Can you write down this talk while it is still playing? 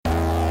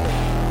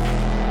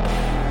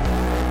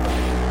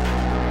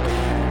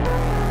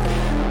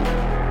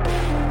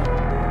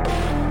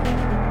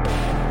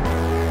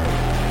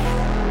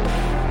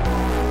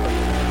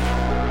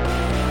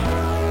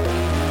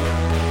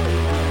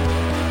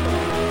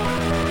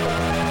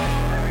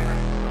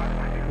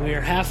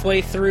We're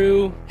halfway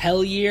through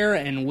Hell Year,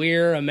 and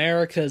we're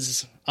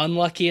America's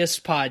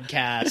unluckiest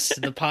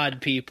podcast, the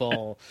Pod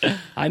People.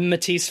 I'm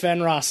Matisse Van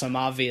Rossum,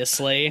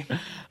 obviously.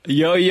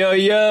 Yo, yo,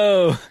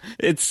 yo!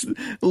 It's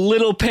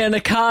Little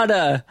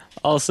Panicotta,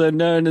 also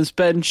known as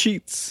Ben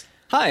Sheets.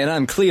 Hi, and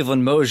I'm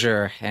Cleveland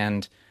Mosier,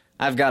 and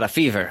I've got a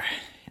fever,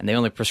 and the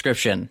only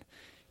prescription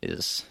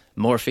is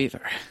more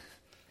fever.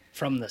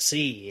 From the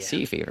sea.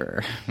 Sea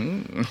fever.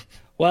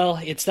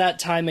 Well, it's that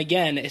time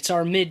again. It's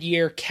our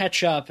mid-year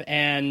catch-up,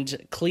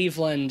 and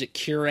Cleveland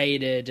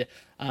curated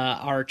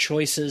our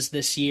choices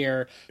this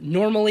year.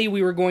 Normally,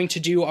 we were going to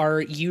do our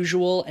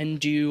usual and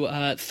do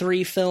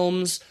 3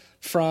 films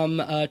from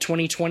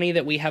 2020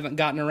 that we haven't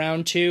gotten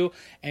around to,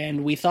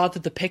 and we thought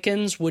that the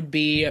pickings would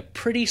be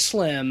pretty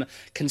slim,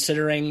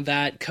 considering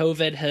that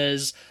COVID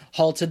has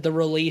halted the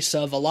release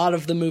of a lot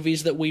of the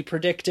movies that we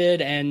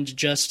predicted, and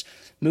just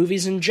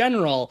movies in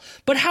general.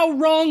 But how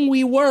wrong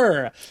we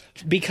were,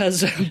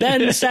 because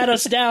Ben sat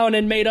us down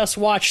and made us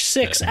watch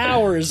 6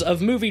 hours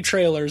of movie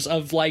trailers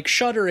of, like,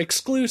 Shudder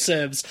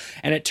exclusives,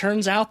 and it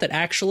turns out that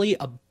actually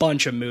a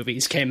bunch of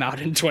movies came out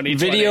in 2020.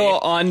 Video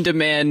on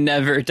demand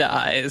never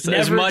dies,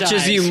 as much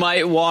as you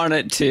might want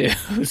it to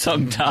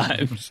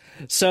sometimes.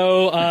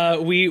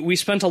 So we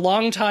spent a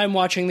long time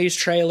watching these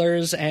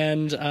trailers,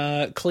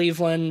 and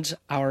Cleveland,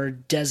 our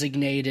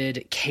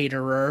designated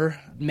caterer,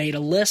 made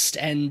a list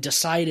and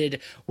decided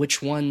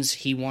which ones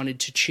he wanted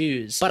to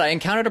choose. But I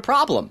encountered a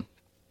problem.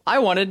 I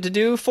wanted to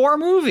do 4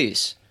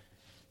 movies,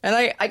 and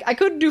I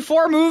couldn't do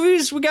 4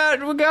 movies. We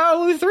got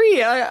only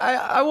 3.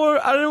 I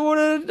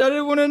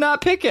didn't want to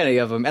not pick any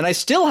of them, and I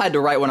still had to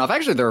write one off.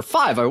 Actually, there are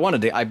 5 I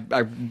wanted to.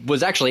 I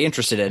was actually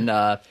interested in.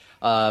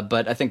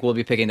 But I think we'll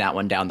be picking that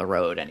one down the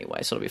road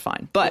anyway, so it'll be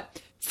fine.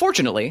 But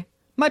fortunately,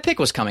 my pick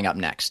was coming up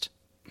next.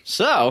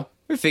 So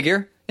we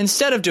figure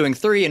instead of doing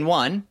 3 in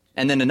 1,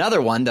 and then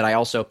another one that I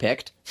also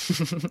picked,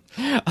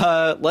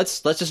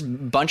 let's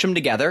just bunch them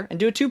together and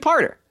do a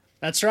 2-parter.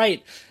 That's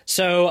right.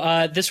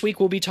 So this week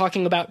we'll be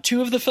talking about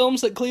 2 of the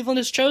films that Cleveland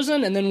has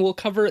chosen, and then we'll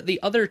cover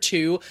the other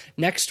 2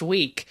 next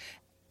week.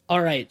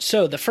 All right,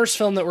 so the first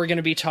film that we're going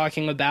to be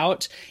talking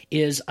about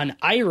is an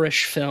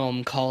Irish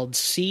film called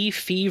Sea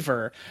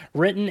Fever,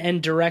 written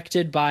and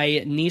directed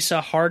by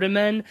Nisa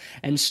Hardiman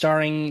and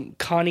starring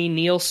Connie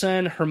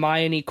Nielsen,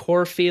 Hermione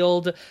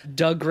Corfield,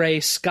 Doug Ray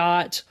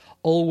Scott,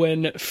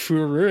 Olwen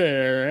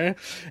Furrer,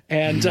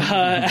 and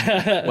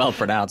well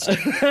pronounced.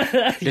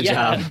 Good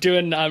job.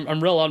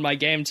 I'm real on my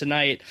game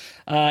tonight.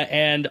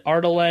 And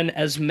Ardalen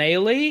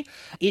Esmaili.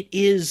 It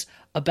is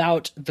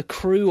about the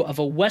crew of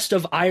a West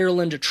of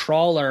Ireland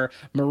trawler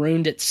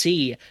marooned at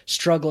sea,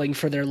 struggling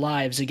for their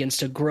lives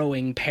against a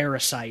growing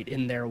parasite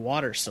in their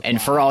water supply.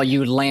 And for all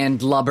you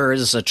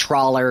landlubbers, a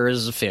trawler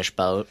is a fish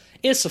boat.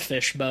 It's a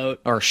fish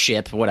boat. Or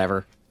ship,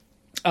 whatever.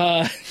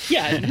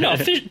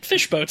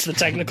 Fish boat's the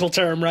technical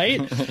term,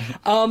 right?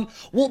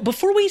 Well,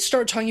 before we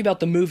start talking about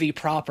the movie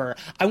proper,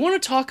 I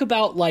want to talk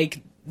about,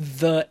 like,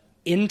 the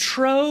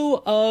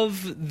intro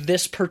of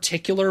this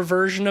particular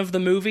version of the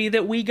movie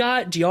that we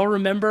got. Do y'all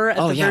remember at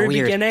the very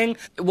beginning?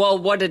 Well,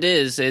 what it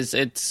is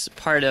it's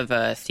part of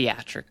a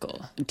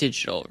theatrical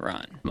digital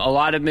run. A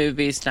lot of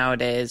movies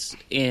nowadays,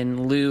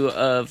 in lieu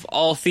of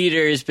all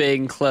theaters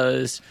being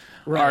closed,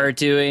 are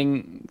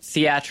doing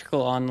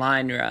theatrical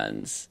online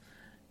runs.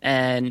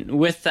 And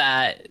with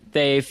that,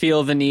 they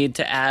feel the need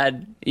to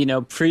add,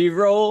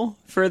 pre-roll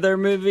for their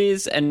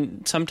movies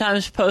and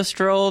sometimes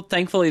post-roll.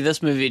 Thankfully,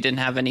 this movie didn't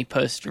have any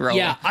post-roll.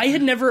 Yeah, I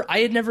had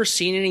never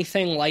seen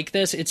anything like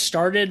this. It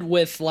started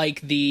with,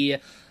 like,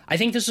 I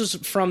think this was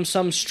from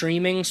some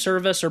streaming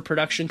service or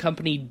production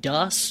company,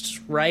 Dust,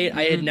 right? Mm-hmm.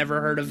 I had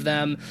never heard of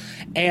them.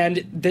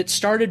 And that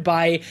started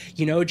by,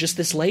 just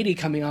this lady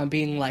coming on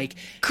being like,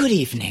 Good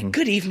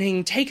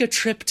evening. Take a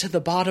trip to the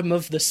bottom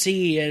of the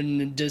sea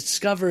and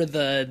discover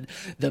the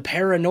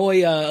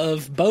paranoia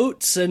of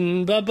boats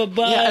and blah, blah,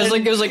 blah. Yeah,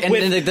 it was like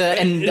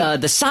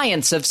the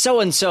science of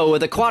so-and-so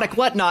with aquatic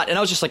whatnot. And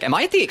I was just like, am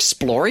I at the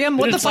Explorium?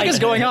 What the fuck is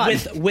going on?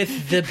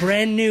 With the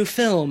brand new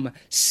film,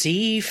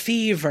 Sea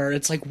Fever.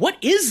 It's like, what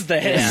is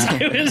this?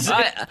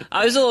 Yeah.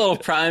 I was a little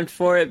primed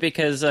for it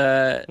because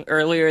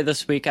earlier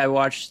this week I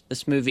watched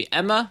this movie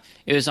Emma.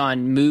 It was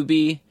on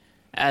Mubi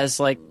as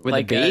with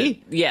a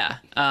B?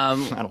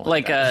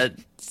 a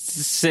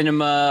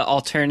cinema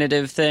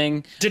alternative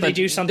thing. Did they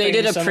do something? They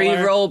did a similar?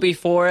 pre-roll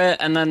before it,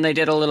 and then they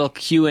did a little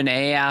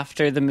Q&A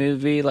after the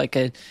movie, like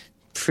a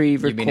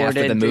pre-recorded you mean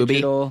after the movie?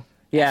 digital.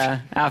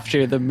 Yeah,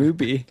 after the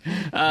movie.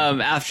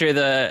 After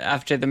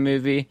the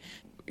movie.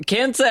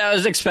 Can't say I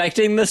was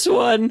expecting this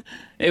one.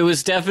 It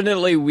was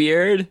definitely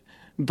weird,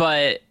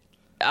 but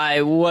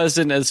I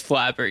wasn't as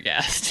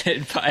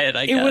flabbergasted by it,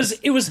 I guess.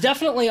 It was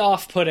definitely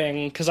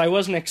off-putting, because I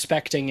wasn't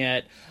expecting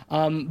it.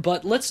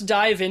 But let's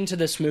dive into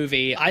this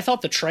movie. I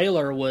thought the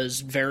trailer was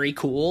very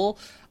cool.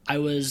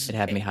 It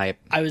had me hype.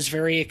 I was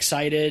very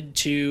excited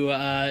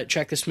to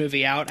check this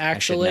movie out,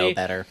 actually.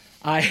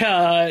 I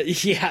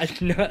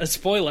should know better.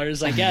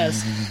 Spoilers, I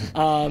guess.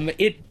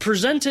 It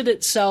presented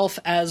itself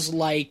as,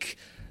 like,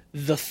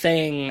 The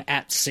Thing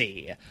at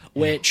sea,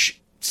 which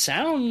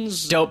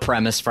sounds dope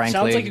premise, frankly.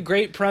 Sounds like a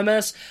great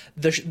premise.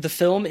 The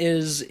film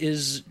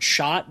is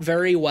shot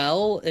very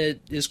well.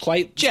 It is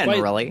quite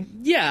generally.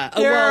 Yeah,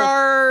 there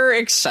are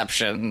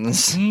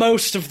exceptions.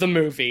 Most of the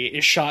movie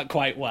is shot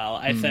quite well,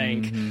 I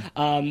think.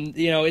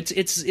 You know,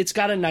 it's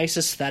got a nice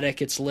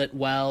aesthetic. It's lit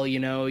well. You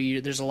know,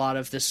 there's a lot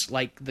of this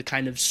like the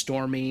kind of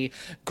stormy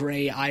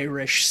gray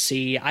Irish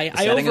sea.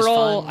 I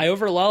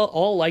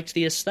overall liked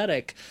the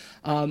aesthetic.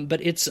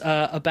 But it's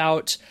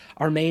about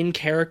our main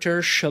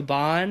character,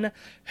 Shaban,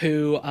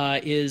 who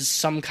is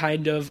some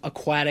kind of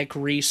aquatic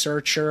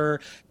researcher.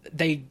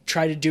 They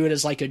try to do it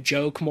as like a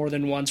joke more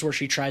than once, where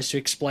she tries to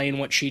explain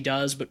what she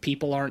does, but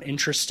people aren't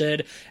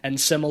interested. And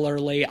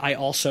similarly, I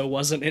also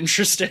wasn't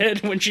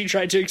interested when she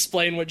tried to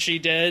explain what she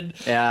did.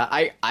 Yeah,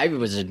 I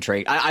was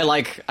intrigued. I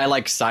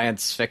like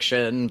science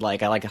fiction,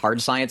 like I like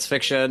hard science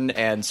fiction,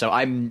 and so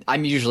I'm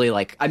usually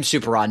like I'm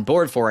super on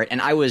board for it.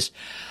 And I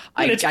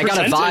got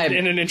a vibe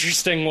in an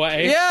interesting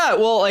way. Yeah,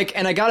 well, like,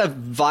 and I got a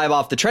vibe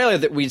off the trailer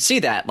that we'd see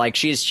that. Like,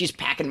 she's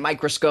packing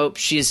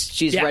microscopes.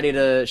 She's ready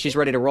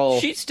to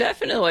roll. She's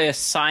definitely a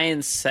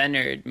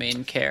science-centered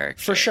main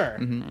character for sure.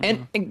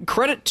 And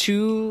credit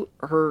to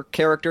her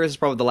character. This is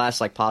probably the last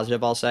like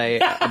positive I'll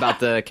say about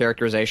the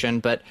characterization.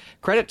 But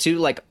credit to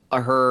like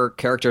her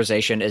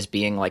characterization as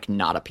being like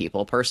not a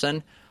people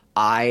person.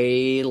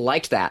 I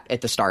liked that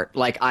at the start.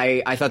 Like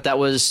I thought that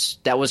was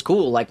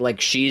cool. Like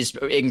she's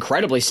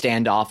incredibly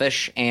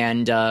standoffish,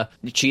 and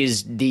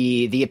she's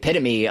the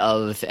epitome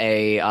of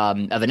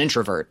an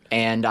introvert,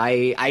 and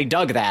I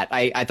dug that.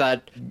 I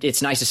thought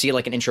it's nice to see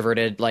like an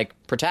introverted like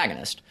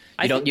protagonist.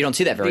 You don't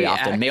see that very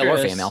often, male or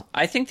female.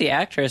 I think the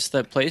actress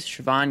that plays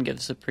Siobhan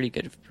gives a pretty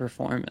good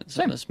performance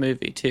in this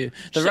movie too.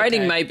 The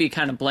writing might be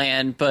kind of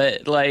bland,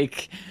 but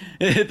like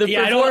the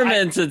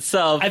performance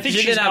itself, I think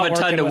she didn't have a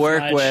ton to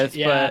work with.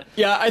 Yeah.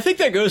 But I think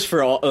that goes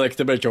for all, like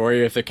the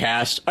majority of the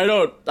cast. I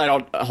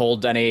don't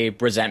hold any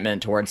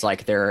resentment towards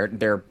like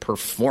their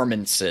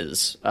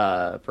performances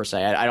per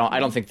se. I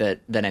don't think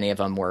that any of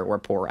them were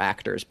poor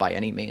actors by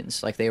any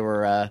means. Like they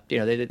were,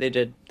 they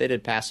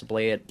did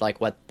passably at like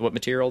what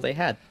material they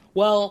had.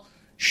 Well,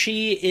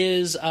 she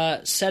is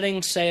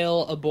setting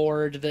sail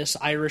aboard this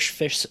Irish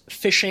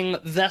fishing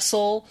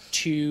vessel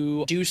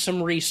to do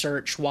some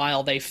research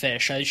while they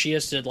fish. She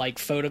has to like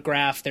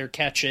photograph their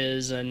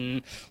catches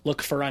and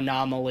look for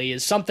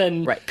anomalies.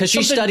 Something right because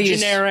she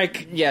studies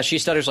generic. Yeah, she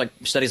studies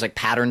like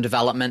pattern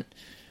development.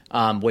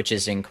 Which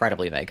is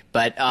incredibly vague,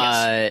 but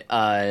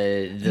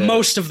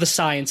most of the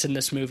science in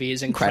this movie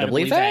is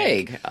incredibly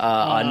vague.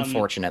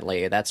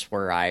 Unfortunately, that's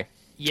where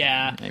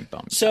yeah.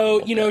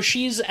 So,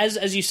 she's,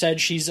 as you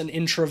said, she's an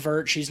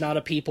introvert. She's not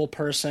a people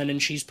person,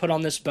 and she's put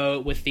on this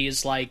boat with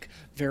these, like,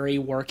 very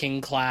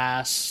working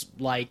class,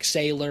 like,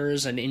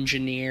 sailors and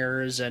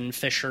engineers and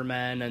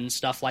fishermen and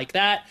stuff like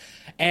that.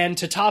 And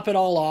to top it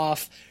all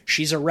off,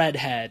 she's a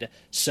redhead.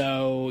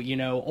 So,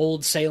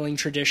 old sailing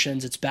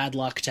traditions, it's bad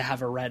luck to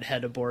have a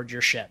redhead aboard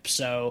your ship.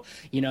 So,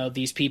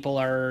 these people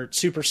are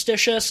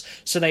superstitious,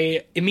 so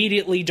they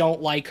immediately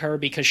don't like her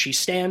because she's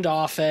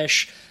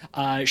standoffish,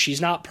 she's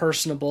not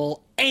personable,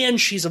 and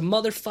she's a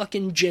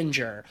motherfucking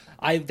ginger.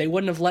 They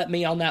wouldn't have let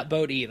me on that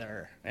boat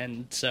either.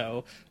 And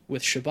so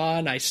with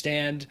Siobhan, I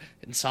stand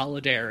in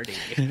solidarity.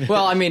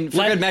 Well, I mean, for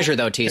good measure,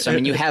 though, Tease. I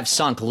mean, you have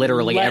sunk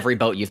literally every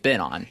boat you've been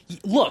on.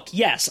 Look,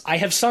 yes, I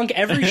have sunk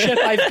every ship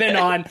I've been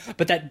on,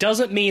 but that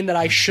doesn't mean that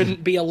I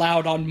shouldn't be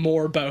allowed on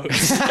more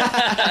boats.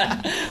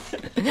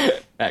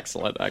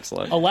 Excellent.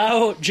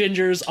 Allow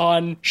gingers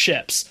on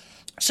ships.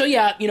 So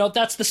yeah,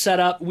 that's the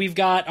setup. We've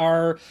got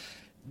our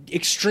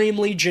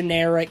extremely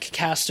generic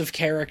cast of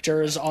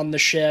characters on the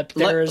ship.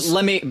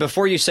 Let me,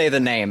 before you say the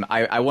name,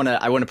 I want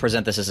to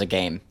present this as a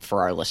game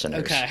for our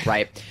listeners. Okay.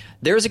 Right?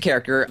 There's a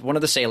character, one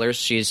of the sailors.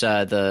 She's one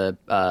of the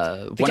owners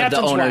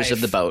wife.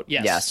 of the boat.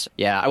 Yes.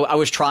 Yeah. I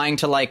was trying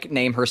to like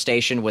name her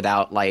station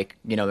without like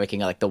making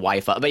like the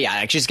wife up. But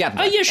yeah, she's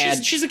captain. Oh yeah,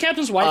 she's the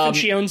captain's wife and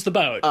she owns the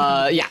boat.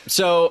 Yeah.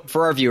 So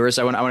for our viewers,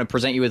 I want to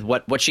present you with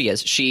what she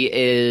is. She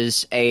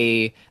is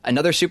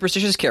another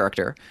superstitious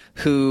character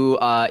who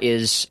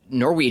is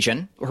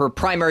Norwegian. Her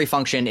primary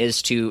function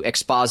is to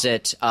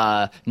exposit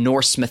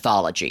Norse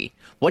mythology.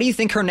 What do you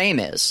think her name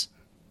is?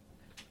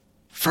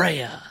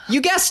 Freya.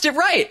 You guessed it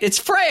right. It's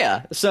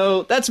Freya.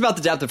 So that's about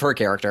the depth of her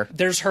character.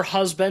 There's her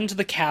husband,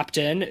 the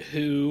captain,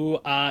 who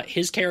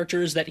his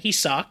character is that he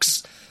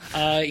sucks.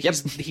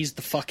 He's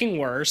the fucking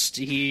worst.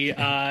 He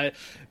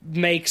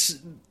makes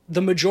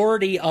the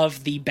majority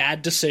of the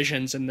bad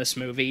decisions in this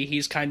movie.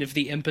 He's kind of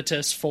the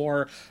impetus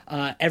for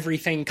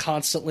everything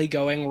constantly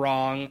going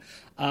wrong.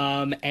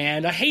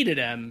 And I hated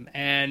him,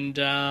 and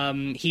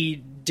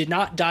he did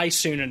not die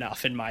soon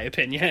enough, in my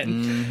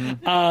opinion.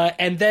 Mm-hmm.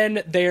 And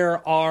then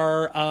there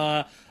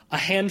are a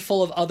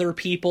handful of other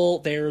people.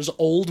 There's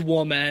Old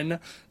Woman.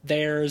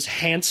 There's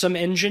Handsome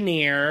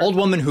Engineer. Old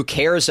woman who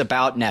cares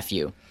about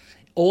nephew.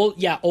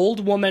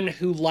 old woman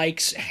who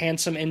likes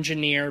handsome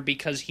engineer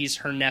because he's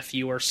her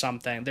nephew or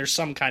something. There's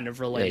some kind of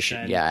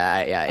relation. Yeah.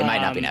 It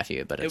might not be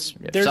nephew, but it's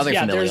there's something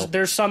familial.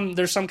 There's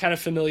some kind of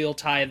familial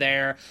tie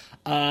there.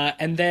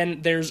 And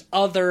then there's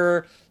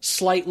other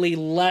slightly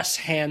less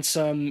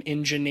handsome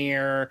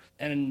engineer,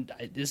 and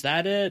is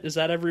that it? Is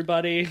that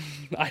everybody?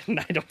 I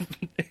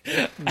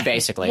don't.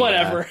 Basically,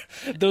 whatever.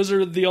 Yeah. Those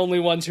are the only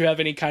ones who have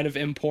any kind of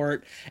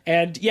import.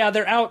 And yeah,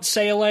 they're out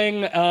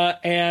sailing,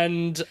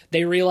 and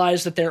they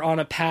realize that they're on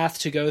a path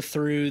to go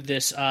through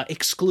this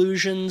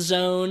exclusion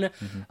zone.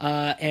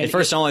 And at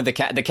first, only the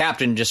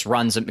captain just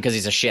runs them because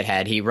he's a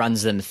shithead. He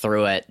runs them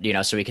through it,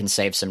 so he can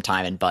save some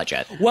time and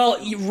budget. Well,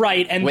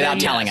 right, and without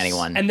telling anyone.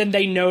 And then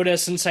they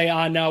notice and say,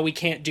 "Oh no, we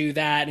can't do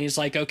that." And he's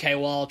like, "Okay,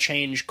 well, I'll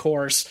change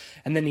course."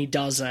 And then he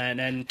doesn't.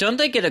 And don't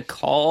they get a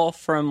call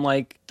from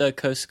like the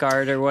Coast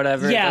Guard or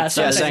whatever? Yeah,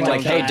 saying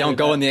like, "Hey, don't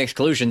go in the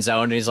exclusion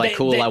zone." And he's like,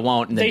 "Cool, I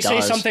won't." And then they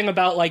say something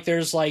about like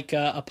there's like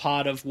a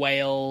pod of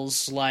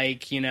whales,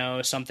 like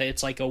something.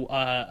 It's like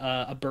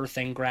a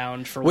birthing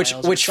ground for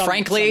whales. Which,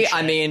 frankly,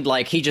 I mean,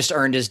 like he just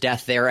earned his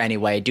death there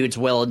anyway. Dude's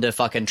willing to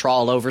fucking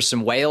trawl over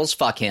some whales.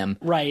 Fuck him.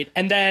 Right,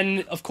 and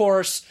then of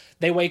course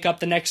they wake up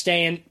the next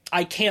day and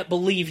I can't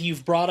believe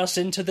you've brought us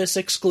into this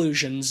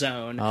exclusion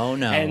zone. Oh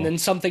no! And then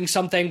something.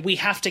 We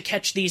have to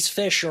catch these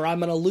fish, or I'm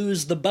going to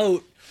lose the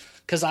boat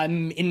because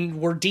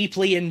we're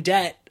deeply in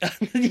debt.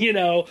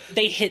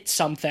 They hit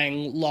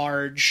something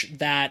large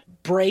that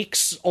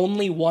breaks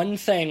only one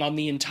thing on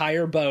the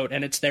entire boat,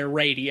 and it's their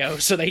radio,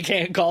 so they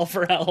can't call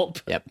for help.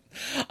 Yep.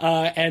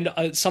 And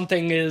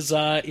something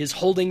is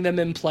holding them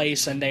in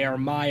place, and they are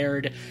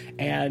mired.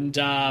 And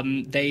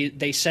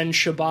they send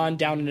Shaban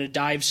down in a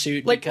dive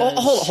suit. Like, because...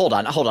 hold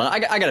on. I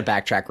got to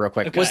backtrack real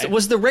quick. Okay.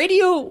 Was the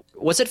radio?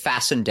 Was it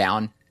fastened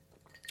down?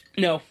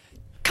 No.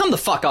 Come the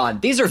fuck on.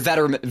 These are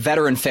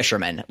veteran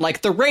fishermen.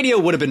 Like, the radio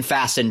would have been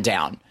fastened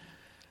down.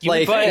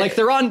 Like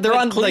they're on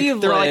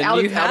Cleveland, they're like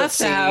out you have at to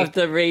sea. have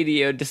the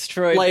radio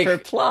destroyed for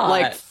plot.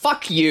 Like,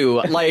 fuck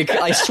you. Like,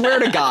 I swear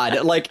to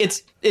God, like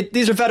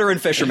these are veteran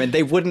fishermen.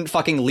 They wouldn't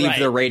fucking leave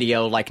their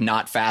radio like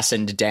not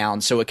fastened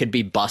down so it could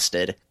be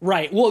busted.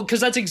 Right. Well,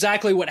 because that's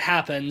exactly what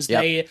happens.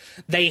 Yep.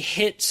 They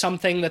hit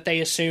something that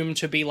they assume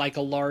to be like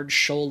a large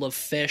shoal of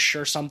fish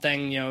or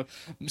something,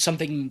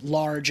 something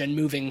large and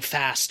moving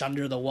fast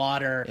under the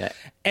water. Yeah.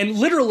 And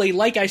literally,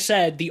 like I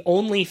said, the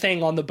only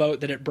thing on the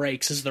boat that it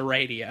breaks is the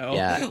radio.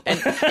 Yeah.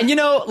 And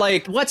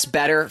like, what's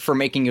better for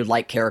making you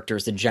like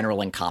characters than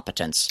general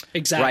incompetence?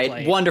 Exactly.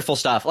 Right? Wonderful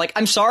stuff. Like,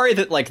 I'm sorry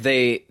that like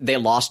they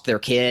lost their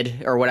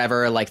kid or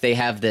whatever. Like, they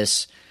have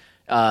this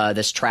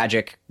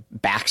tragic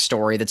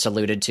backstory that's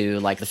alluded to,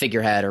 like the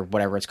figurehead or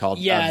whatever it's called.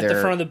 Yeah, at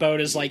the front of the boat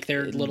is like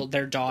their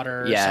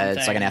daughter. Or something.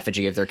 It's like an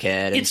effigy of their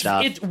kid and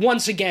stuff. It's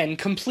once again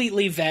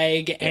completely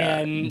vague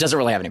and doesn't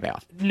really have any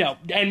payoff. No,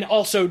 and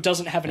also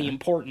doesn't have any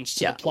importance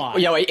to the plot.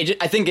 Yeah,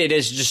 I think it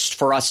is just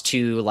for us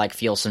to like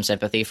feel some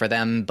sympathy for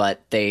them,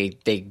 but they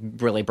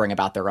really bring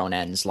about their own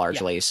ends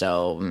largely. Yeah.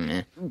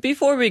 So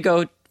before we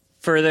go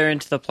further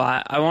into the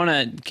plot, I want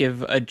to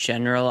give a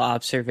general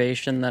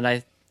observation that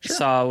I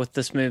saw with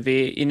this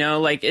movie.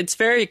 It's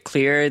very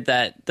clear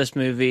that this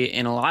movie,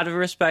 in a lot of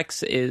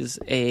respects, is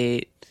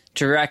a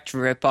direct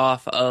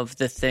ripoff of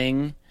The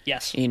Thing.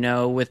 Yes.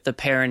 With the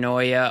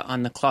paranoia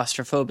on the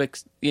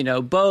claustrophobic,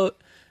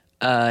 boat,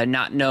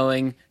 not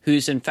knowing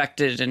who's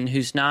infected and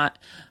who's not.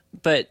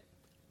 But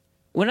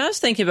when I was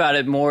thinking about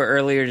it more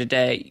earlier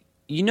today,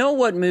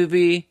 what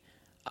movie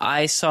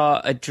I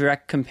saw a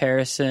direct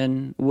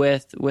comparison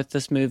with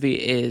this movie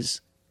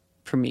is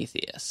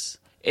Prometheus.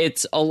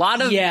 It's a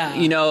lot of,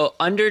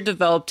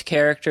 underdeveloped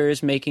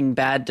characters making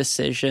bad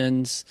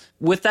decisions.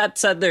 With that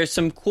said, there's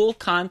some cool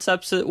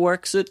concepts that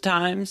works at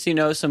times,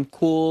 some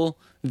cool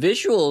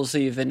visuals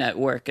even at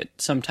work at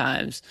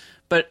sometimes.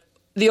 But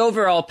the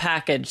overall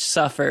package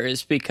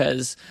suffers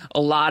because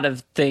a lot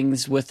of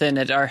things within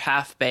it are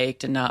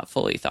half-baked and not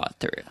fully thought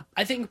through.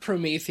 I think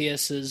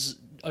Prometheus is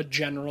a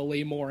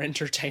generally more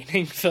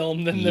entertaining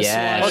film than this one.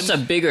 Well, it's a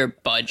bigger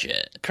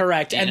budget.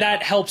 Correct. And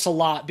that helps a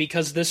lot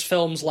because this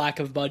film's lack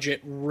of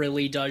budget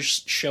really does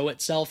show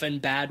itself in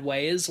bad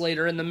ways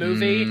later in the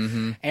movie.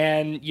 Mm-hmm.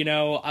 And,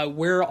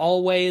 we're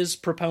always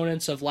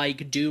proponents of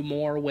like do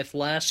more with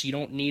less. You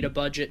don't need a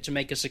budget to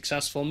make a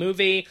successful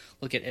movie.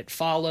 Look at It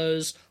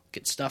Follows, look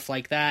at stuff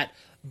like that.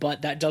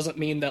 But that doesn't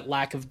mean that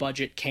lack of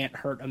budget can't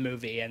hurt a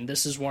movie. And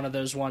this is one of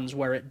those ones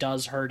where it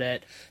does hurt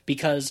it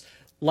because,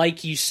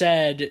 like you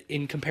said,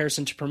 in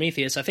comparison to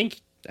Prometheus, I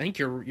think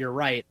you're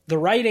right. The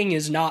writing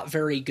is not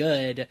very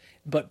good,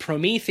 but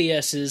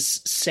Prometheus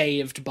is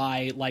saved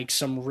by like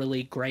some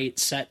really great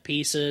set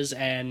pieces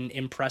and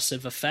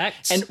impressive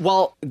effects. And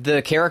while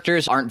the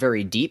characters aren't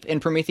very deep in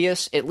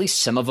Prometheus, at least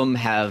some of them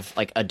have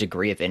like a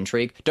degree of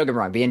intrigue. Don't get me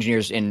wrong, the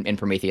engineers in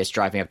Prometheus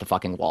drive me up the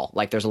fucking wall.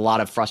 Like, there's a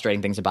lot of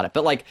frustrating things about it,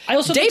 but like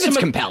David's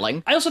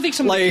compelling. I also think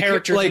some of the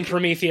characters in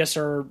Prometheus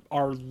are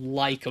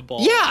likable.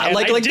 Yeah, and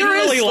like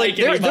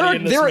there are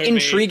movie.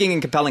 intriguing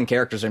and compelling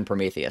characters in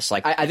Prometheus.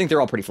 Like, I think they're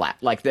all pretty flat.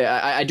 Like,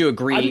 I do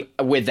agree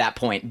with that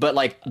point, but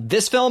like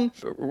This film,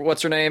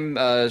 what's her name?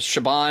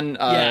 Shaban.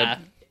 Yeah.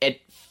 At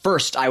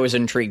first, I was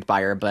intrigued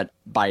by her, but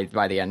by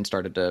the end,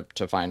 started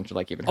to find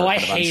like even her I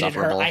kind of hated her.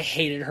 unsufferable. I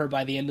hated her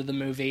by the end of the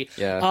movie.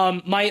 Yeah.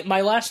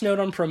 My last note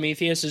on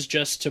Prometheus is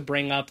just to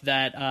bring up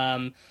that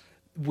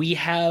we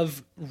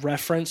have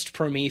referenced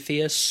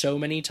Prometheus so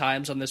many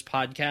times on this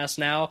podcast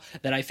now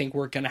that I think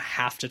we're gonna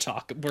have to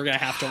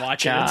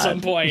watch it at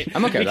some point.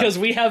 I'm okay with because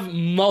we have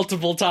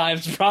multiple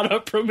times brought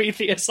up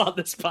Prometheus on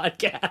this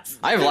podcast.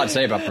 I have a lot to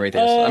say about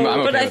Prometheus. I'm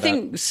okay But I with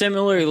think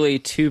similarly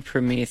to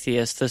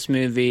Prometheus, this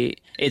movie,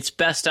 its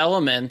best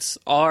elements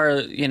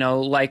are,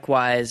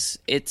 likewise,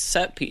 its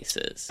set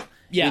pieces.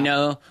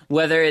 Yeah.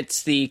 Whether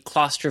it's the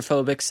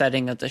claustrophobic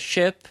setting of the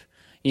ship.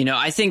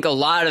 I think a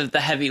lot of the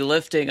heavy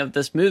lifting of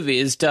this movie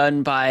is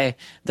done by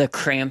the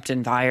cramped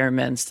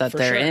environments that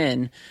they're sure.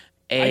 in.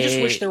 I just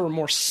wish there were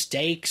more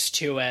stakes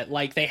to it.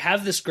 Like, they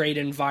have this great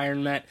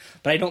environment,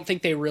 but I don't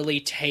think they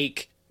really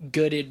take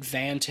good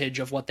advantage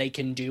of what they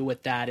can do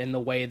with that in the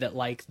way that,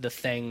 like, The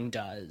Thing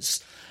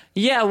does.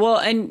 Yeah, well,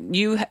 and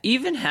you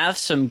even have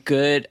some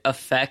good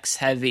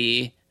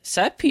effects-heavy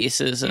set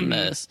pieces in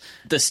this.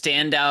 The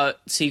standout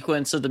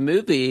sequence of the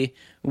movie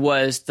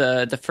was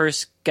the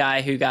first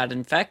guy who got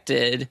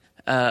infected.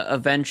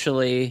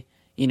 Eventually,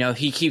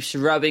 he keeps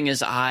rubbing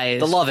his eyes.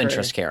 the love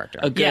interest character.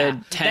 A good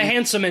Yeah, 10, the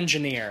handsome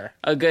engineer.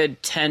 a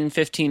good 10,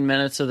 15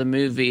 minutes of the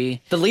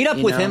movie. The lead up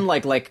with know? him,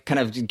 like kind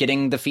of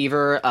getting the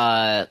fever,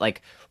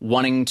 like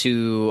wanting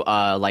to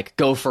like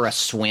go for a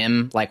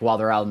swim, like while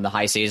they're out in the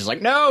high seas.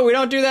 Like, no, we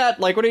don't do that.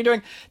 Like, what are you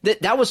doing?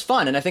 That was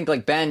fun, and I think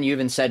like Ben, you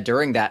even said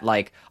during that,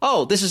 like,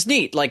 oh, this is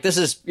neat. Like, this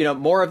is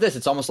more of this.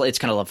 It's almost like it's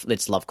kind of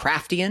it's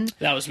Lovecraftian.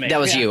 That was me. That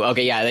was Yeah. you.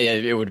 Okay, yeah,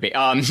 it would be.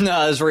 No,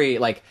 it was very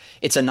like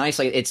it's a nice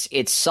like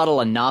it's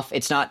subtle enough.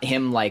 It's not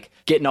him like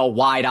getting all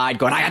wide eyed,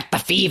 going, I got the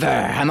fever.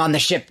 I'm on the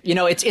ship.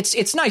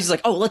 It's nice. He's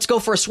like, oh, let's go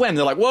for a swim.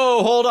 They're like,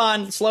 whoa, hold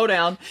on, slow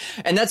down,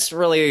 and that's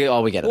really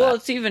all we get. Well, of that.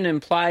 it's even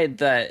implied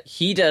that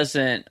he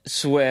doesn't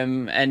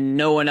swim and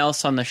no one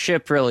else on the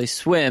ship really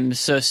swims,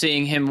 so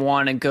seeing him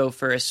want to go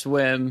for a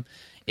swim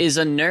is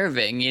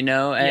unnerving,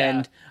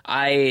 and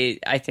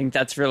I think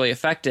that's really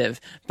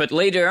effective. But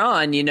later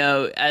on,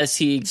 as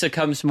he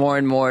succumbs more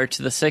and more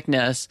to the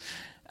sickness,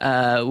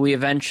 we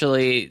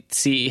eventually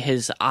see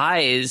his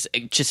eyes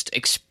just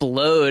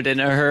explode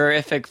in a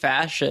horrific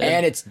fashion.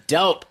 And it's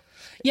dope.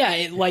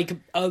 Yeah, like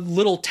a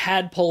little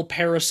tadpole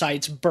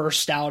parasites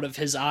burst out of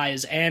his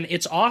eyes, and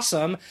it's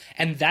awesome.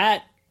 And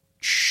that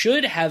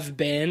should have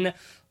been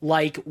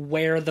like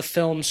where the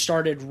film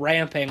started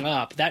ramping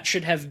up. That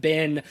should have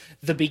been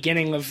the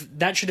beginning of,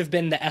 that should have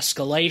been the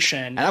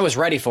escalation. And I was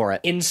ready for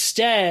it.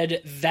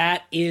 Instead,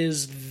 that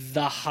is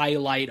the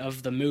highlight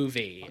of the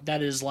movie.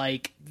 That is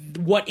like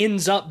what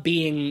ends up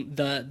being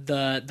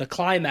the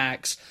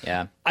climax.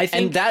 Yeah. I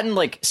think and that and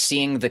like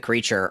seeing the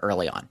creature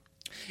early on.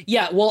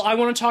 Yeah, well, I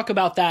want to talk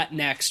about that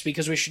next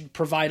because we should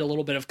provide a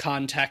little bit of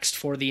context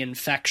for the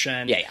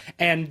infection. Yeah.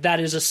 And that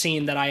is a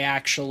scene that I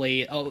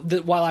actually,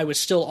 while I was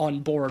still on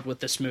board with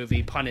this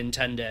movie, pun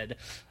intended,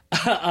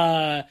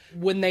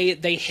 when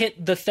they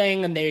hit the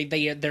thing and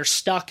they're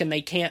stuck and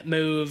they can't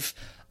move,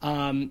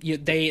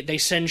 they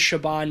send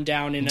Shaban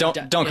down in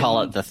Don't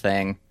call it the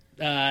thing.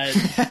 Yeah.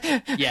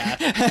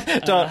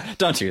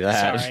 Don't do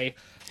that. Sorry.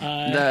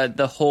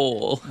 The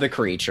hole. The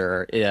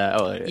creature. Yeah.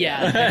 Oh,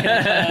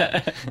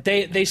 Yeah.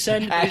 They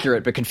send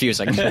accurate but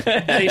confusing.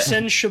 they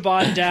send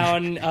Shaban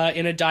down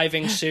in a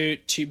diving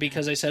suit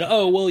because they said,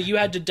 oh, well, you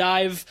had to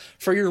dive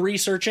for your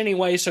research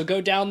anyway, so go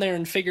down there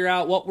and figure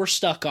out what we're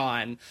stuck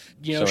on.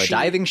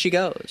 Diving she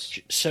goes.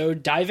 So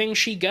diving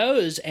she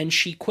goes, and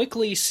she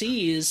quickly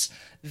sees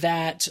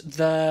that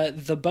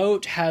the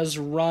boat has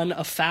run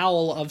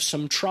afoul of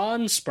some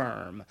Tron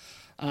sperm.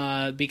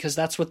 Because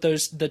that's what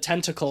the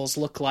tentacles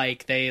look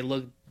like. They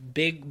look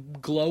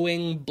big,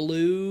 glowing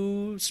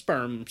blue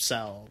sperm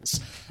cells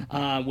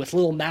with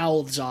little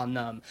mouths on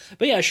them.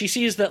 But yeah, she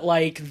sees that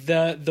like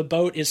the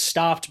boat is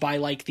stopped by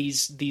like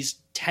these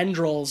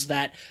tendrils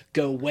that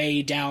go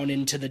way down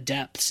into the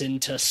depths,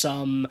 into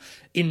some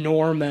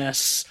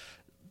enormous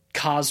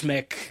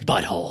cosmic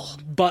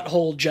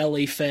butthole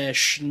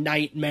jellyfish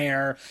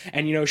nightmare.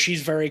 And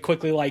she's very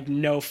quickly like,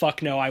 no,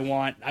 fuck no, I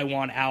want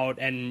out,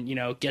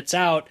 and gets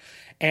out.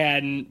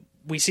 And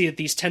we see that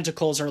these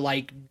tentacles are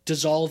like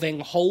dissolving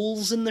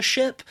holes in the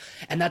ship,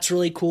 and that's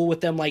really cool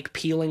with them like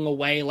peeling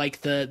away like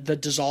the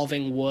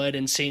dissolving wood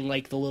and seeing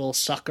like the little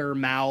sucker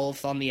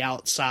mouth on the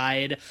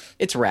outside.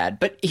 It's rad.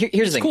 But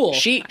here's the thing. Cool.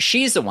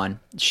 She's the one.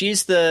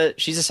 She's a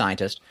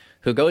scientist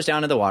who goes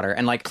down to the water,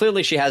 and like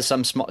clearly she has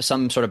some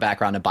sort of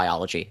background in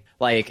biology,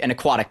 like an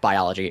aquatic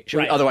biology.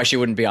 Right. Otherwise she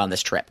wouldn't be on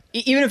this trip.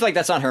 Even if like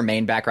that's not her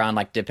main background,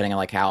 like depending on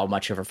like how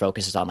much of her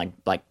focus is on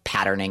like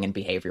patterning and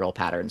behavioral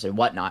patterns and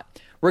whatnot.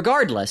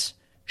 Regardless,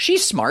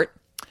 she's smart,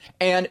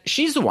 and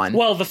she's the one.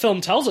 Well, the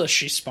film tells us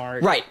she's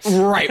smart. Right.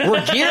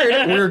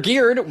 We're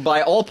geared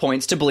by all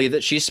points to believe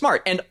that she's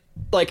smart. And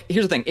like,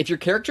 here's the thing: if your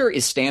character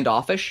is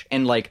standoffish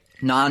and like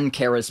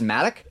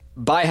non-charismatic,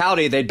 by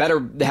howdy, they'd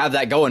better have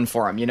that going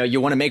for them.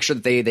 You want to make sure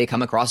that they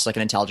come across as like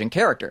an intelligent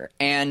character.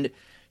 And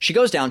She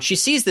goes down. She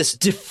sees this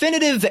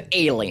definitive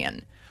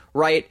alien,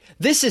 right?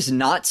 This is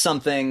not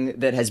something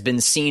that has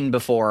been seen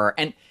before.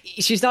 And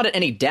she's not at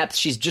any depth.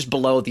 She's just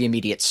below the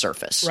immediate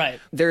surface. Right.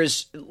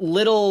 There's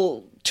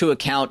little to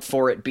account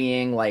for it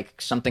being like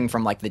something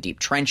from like the deep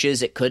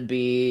trenches. It could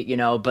be,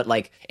 but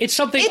like it's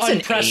something it's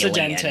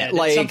unprecedented.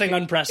 It's something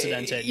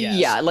unprecedented. Yes.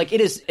 Yeah, like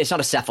it's not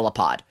a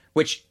cephalopod,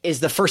 which is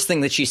the first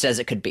thing that she says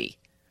it could be.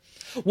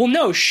 Well,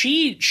 no,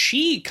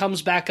 she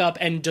comes back up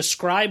and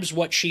describes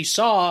what she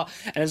saw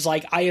and is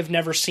like, I have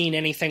never seen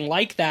anything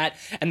like that.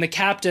 And the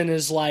captain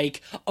is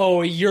like,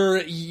 oh,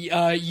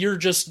 you're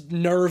just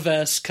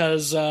nervous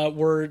because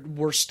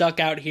we're stuck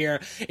out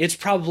here. It's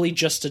probably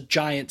just a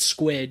giant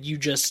squid. You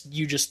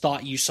just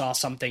thought you saw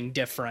something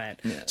different.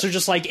 Yeah. So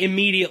just like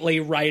immediately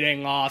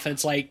writing off. And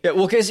it's like, yeah,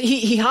 well, because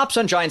he hops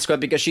on giant squid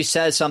because she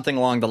says something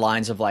along the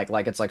lines of like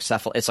it's like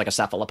a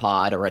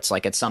cephalopod, or it's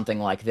something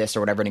like this or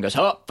whatever. And he goes,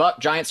 oh fuck,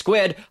 giant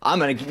squid. I'm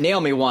gonna nail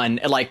me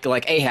one, like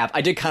Ahab. I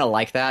did kind of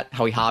like that,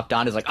 how he hopped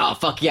on. Is like, oh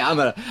fuck yeah, I'm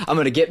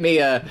gonna get me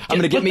a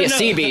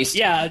sea beast.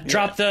 Yeah,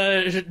 drop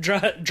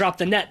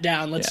the net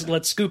down.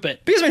 Let's scoop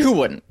it. Because I mean, who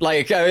wouldn't?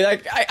 Like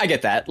I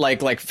get that.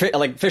 Like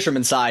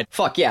fisherman side.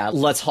 Fuck yeah,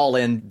 let's haul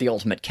in the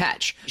ultimate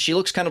catch. She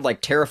looks kind of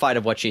like terrified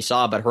of what she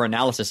saw, but her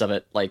analysis of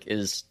it like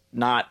is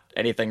not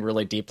anything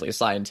really deeply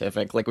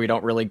scientific. Like we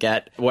don't really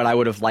get what I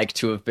would have liked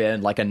to have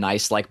been like a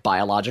nice like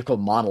biological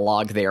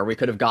monologue there. We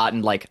could have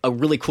gotten like a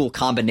really cool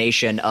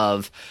combination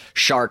of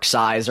shark's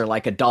eyes or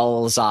like a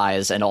doll's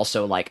eyes and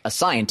also like a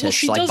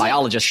scientist, like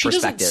biologist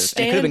perspective.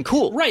 And it could have been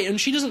cool. Right, and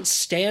she doesn't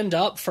stand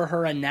up for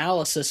her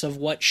analysis of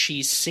what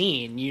she's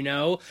seen,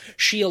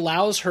 She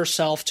allows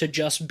herself to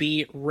just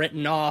be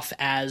written off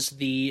as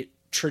the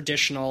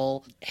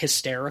traditional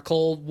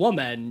hysterical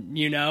woman,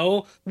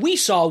 We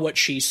saw what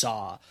she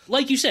saw.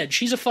 Like you said,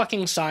 she's a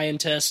fucking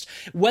scientist.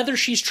 Whether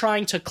she's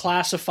trying to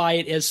classify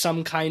it as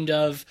some kind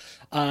of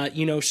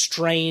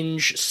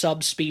strange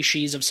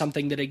subspecies of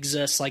something that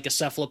exists, like a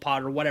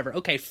cephalopod or whatever.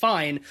 Okay,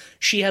 fine.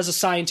 She has a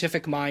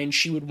scientific mind.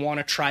 She would want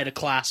to try to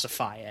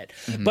classify it.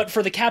 Mm-hmm. But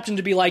for the captain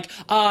to be like,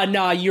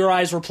 nah, your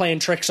eyes were playing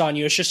tricks on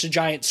you. It's just a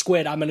giant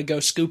squid. I'm going to go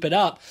scoop it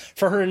up.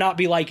 For her to not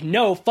be like,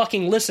 no,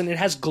 fucking listen, it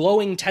has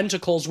glowing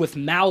tentacles with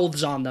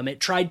mouths on them. It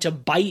tried to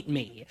bite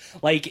me.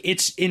 Like,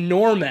 it's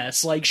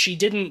enormous. Like, she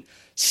didn't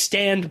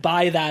stand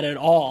by that at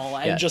all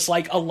and just,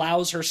 like,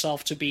 allows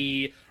herself to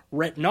be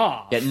written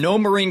off. Yeah, no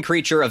marine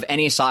creature of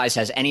any size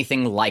has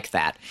anything like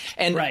that.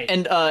 And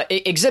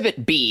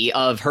exhibit B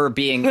of her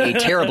being a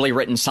terribly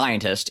written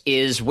scientist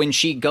is when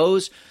she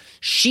goes,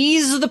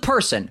 she's the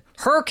person,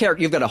 her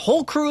character, you've got a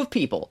whole crew of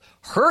people.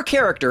 Her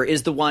character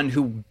is the one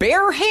who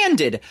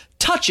barehanded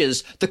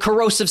touches the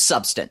corrosive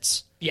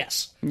substance.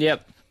 Yes.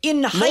 Yep.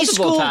 In high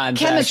school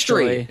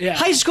chemistry. Yeah.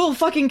 High school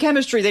fucking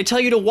chemistry, they tell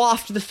you to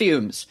waft the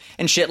fumes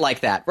and shit like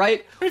that,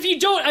 right? But if you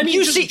don't, I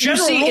mean,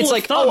 general rule it's of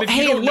like, thumb, oh, if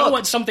hey, you don't know look.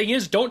 what something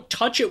is, don't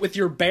touch it with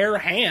your bare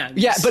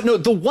hands. Yeah, but no,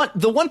 the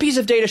one piece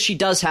of data she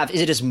does have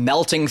is it is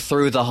melting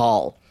through the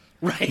hull.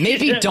 Right.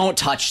 Maybe don't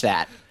touch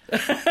that.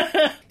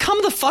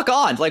 Come the fuck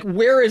on. Like,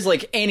 where is,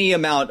 like, any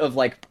amount of,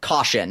 like,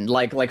 caution,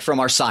 like from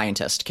our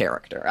scientist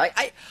character?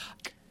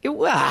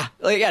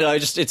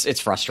 It's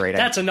frustrating.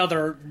 That's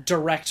another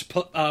direct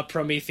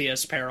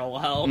Prometheus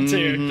parallel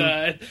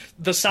to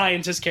the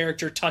scientist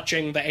character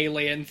touching the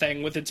alien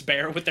thing with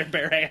their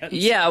bare hands.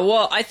 Yeah,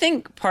 well, I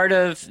think part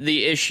of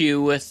the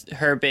issue with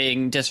her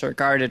being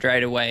disregarded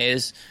right away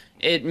is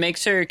it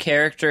makes her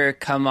character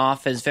come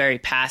off as very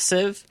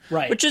passive,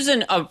 right? Which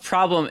isn't a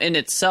problem in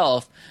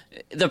itself.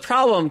 The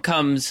problem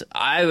comes,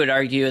 I would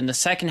argue, in the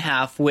second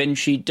half when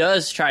she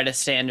does try to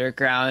stand her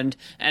ground,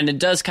 and it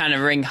does kind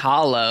of ring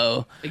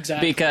hollow.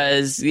 Exactly.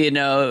 Because,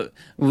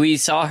 we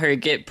saw her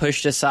get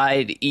pushed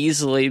aside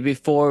easily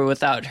before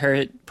without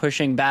her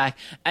pushing back.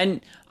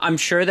 And I'm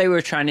sure they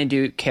were trying to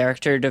do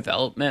character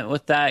development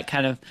with that,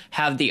 kind of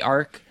have the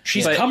arc.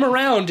 She's come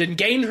around and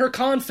gained her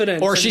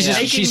confidence. Or she's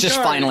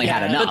just finally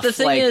had enough. But the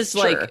thing is,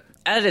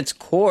 at its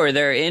core,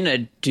 they're in a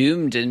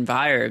doomed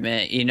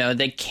environment.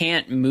 They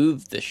can't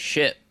move the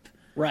ship.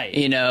 Right.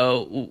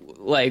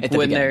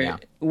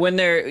 When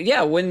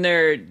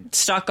they're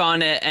stuck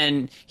on it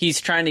and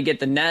he's trying to get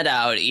the net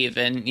out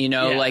even,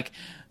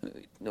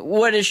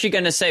 what is she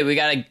going to say? We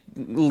got to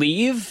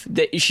leave?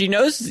 She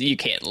knows you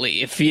can't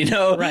leave,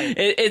 Right.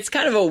 It's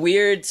kind of a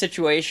weird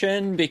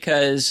situation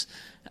because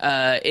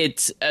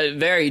it's a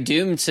very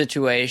doomed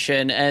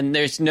situation, and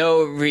there's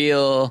no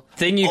real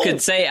thing you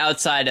could say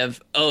outside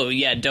of, oh,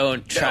 yeah,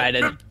 don't try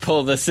to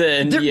pull this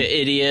in, you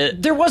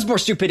idiot. There was more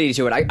stupidity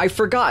to it. I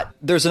forgot.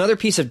 There's another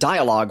piece of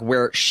dialogue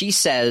where she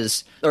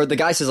says, or the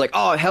guy says, like,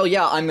 oh, hell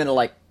yeah, I'm going to,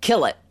 like,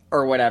 kill it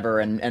or whatever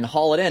and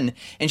haul it in.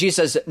 And she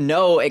says,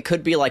 no, it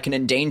could be, like, an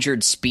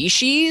endangered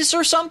species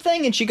or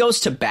something, and she goes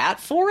to bat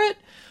for it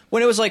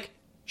when it was like,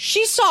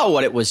 she saw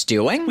what it was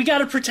doing. We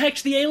gotta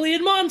protect the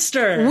alien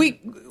monster.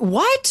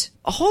 What?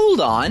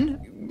 Hold on.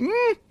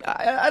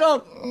 I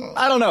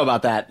don't know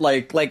about that.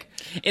 Like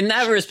in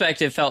that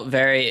respect, it felt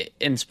very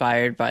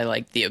inspired by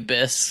like The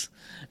Abyss,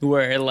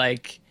 where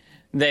like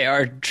they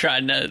are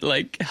trying to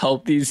like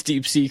help these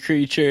deep sea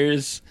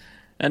creatures.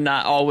 and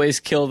not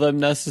always kill them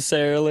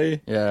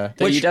necessarily. Yeah.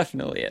 But you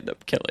definitely end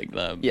up killing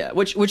them. Yeah,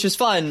 which is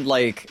fun,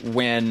 like,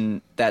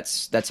 when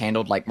that's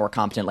handled, like, more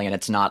competently and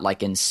it's not,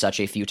 like, in such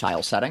a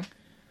futile setting.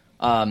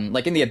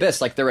 Like, in The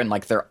Abyss, like, they're in,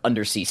 like, their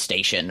undersea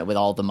station with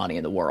all the money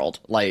in the world,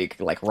 like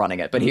running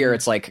it. But here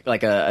it's, like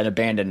an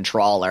abandoned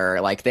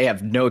trawler. Like, they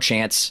have no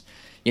chance,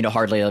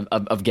 hardly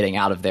of getting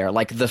out of there.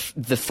 Like, the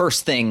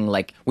first thing,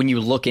 like, when you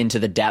look into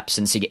the depths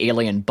and see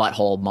alien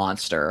butthole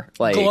monster,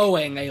 like...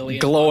 Glowing alien,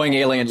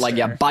 monster. Like,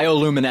 yeah,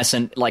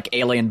 bioluminescent, like,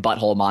 alien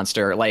butthole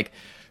monster, like,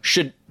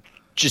 should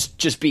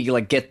just be,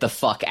 like, get the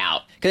fuck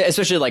out.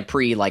 Especially, like,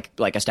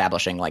 like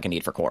establishing, like, a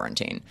need for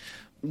quarantine.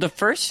 The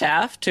first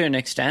half, to an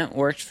extent,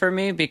 worked for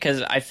me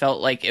because I felt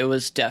like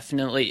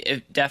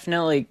it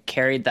definitely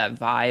carried that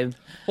vibe.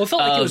 Well, it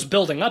felt like it was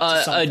building up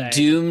to something. A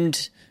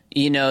doomed,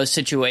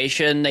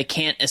 situation. They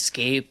can't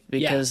escape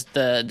because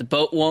the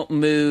boat won't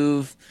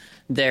move.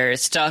 They're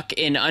stuck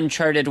in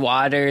uncharted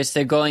waters.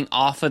 They're going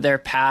off of their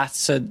path,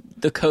 so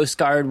the Coast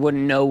Guard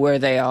wouldn't know where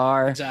they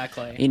are.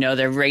 Exactly.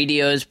 Their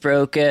radio's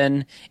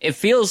broken. It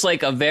feels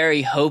like a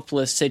very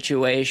hopeless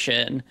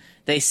situation.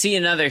 They see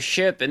another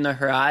ship in the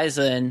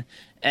horizon,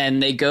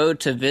 and they go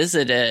to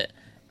visit it,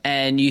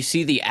 and you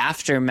see the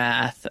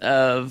aftermath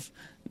of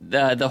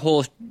the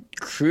whole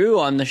crew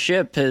on the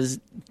ship has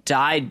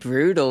died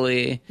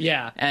brutally.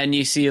 Yeah. And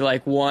you see,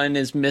 like, one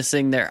is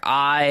missing their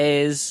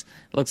eyes.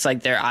 Looks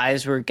like their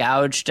eyes were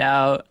gouged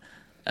out.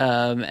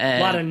 And a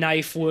lot of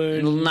knife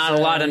wounds. Not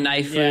a lot of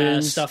knife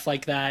wounds. Stuff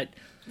like that.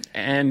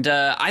 And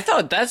I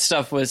thought that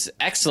stuff was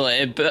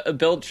excellent. It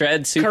built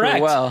Dredd super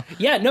well.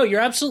 Yeah, no,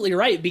 you're absolutely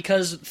right,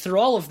 because through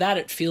all of that,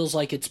 it feels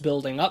like it's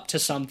building up to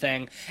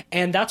something.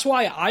 And that's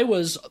why I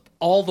was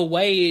all the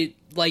way,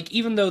 like,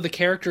 even though the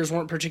characters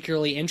weren't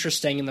particularly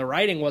interesting and the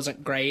writing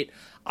wasn't great,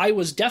 I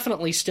was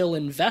definitely still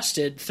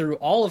invested through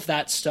all of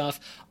that stuff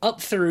up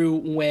through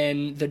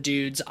when the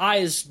dude's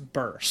eyes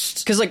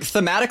burst. Because, like,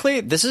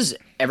 thematically, this is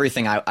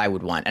everything I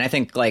would want. And I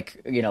think,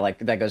 like, like,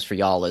 that goes for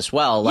y'all as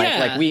well.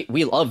 Like,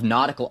 we love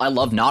nautical. I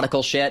love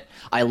nautical shit.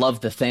 I love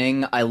The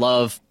Thing. I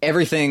love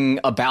everything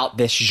about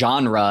this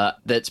genre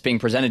that's being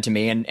presented to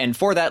me. And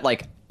for that,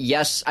 like,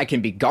 yes, I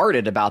can be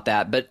guarded about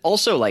that, but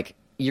also, like,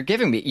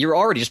 you're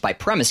already just by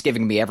premise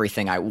giving me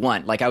everything I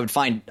want. Like, I would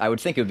think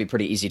it would be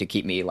pretty easy to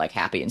keep me, like,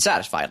 happy and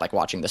satisfied, like,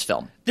 watching this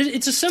film.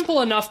 It's a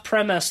simple enough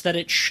premise that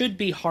it should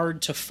be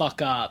hard to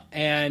fuck up.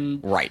 And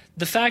right.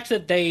 The fact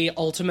that they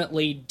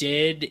ultimately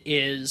did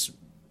is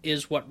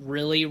what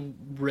really,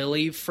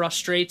 really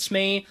frustrates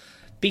me,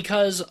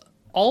 because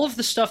all of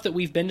the stuff that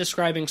we've been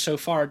describing so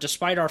far,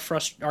 despite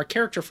our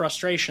character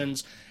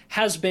frustrations,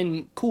 has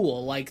been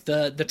cool. Like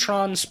the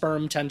Tron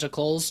sperm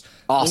tentacles,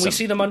 awesome. When we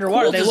see them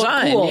underwater, cool they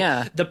design, look cool.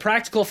 Yeah. The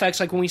practical effects,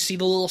 like when we see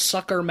the little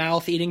sucker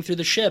mouth eating through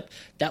the ship,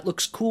 that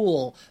looks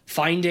cool.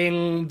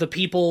 Finding the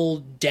people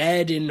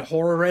dead in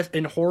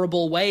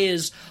horrible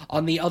ways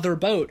on the other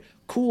boat,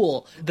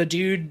 cool. The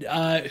dude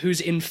who's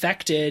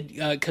infected,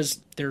 because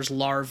there's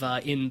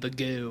larvae in the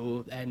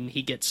goo, and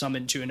he gets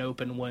summoned to an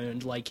open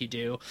wound like you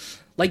do.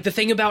 Like, the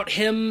thing about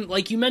him,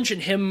 like you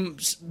mentioned, him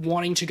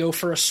wanting to go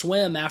for a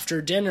swim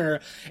after dinner,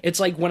 it's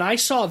like, when I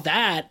saw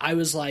that, I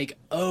was like,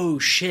 oh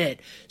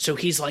shit. So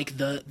he's like,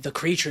 the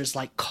creature's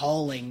like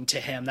calling to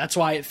him. That's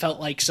why it felt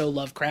like so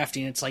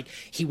Lovecraftian. It's like,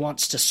 he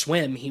wants to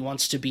swim. He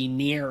wants to be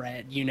near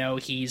it.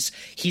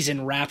 He's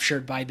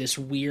enraptured by this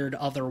weird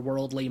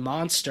otherworldly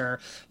monster.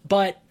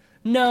 But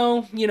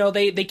no,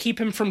 they keep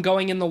him from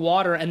going in the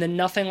water, and then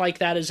nothing like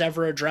that is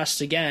ever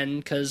addressed again,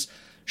 because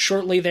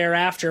shortly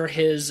thereafter,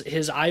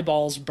 his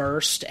eyeballs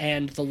burst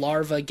and the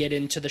larvae get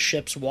into the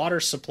ship's water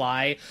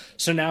supply.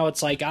 So now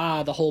it's like,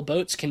 the whole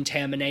boat's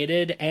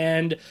contaminated,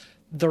 and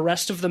the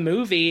rest of the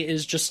movie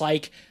is just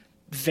like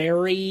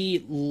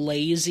very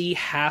lazy,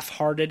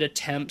 half-hearted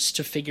attempts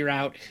to figure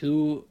out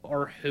who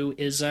or who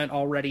isn't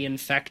already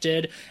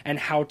infected and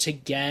how to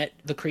get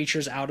the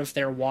creatures out of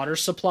their water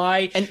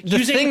supply. And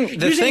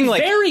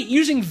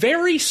using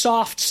very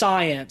soft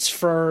science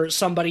for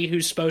somebody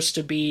who's supposed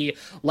to be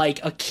like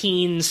a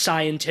keen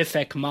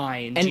scientific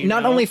mind. And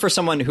not only for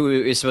someone who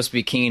is supposed to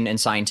be keen and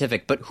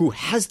scientific, but who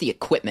has the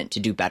equipment to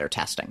do better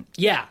testing.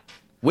 Yeah.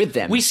 With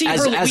them, we see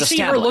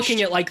her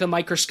looking at like the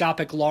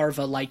microscopic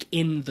larva, like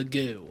in the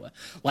goo,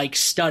 like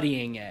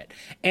studying it.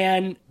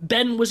 And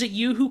Ben, was it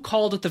you who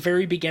called at the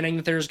very beginning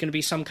that there's going to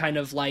be some kind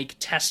of like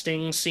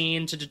testing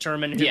scene to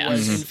determine who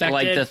was infected?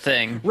 Like The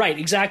Thing, right?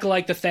 Exactly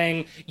like The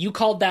Thing. You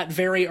called that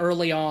very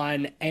early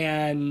on,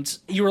 and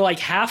you were like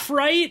half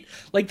right.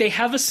 Like they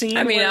have a scene.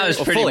 I mean, I was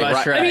pretty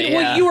much right. I mean,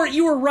 well,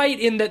 you were right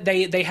in that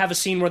they have a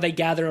scene where they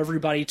gather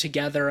everybody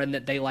together and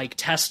that they like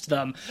test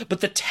them,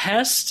 but the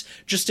test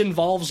just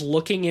involves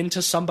looking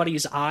into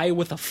somebody's eye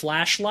with a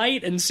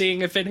flashlight and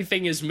seeing if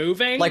anything is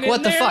moving. Like,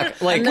 what the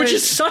fuck? Like, which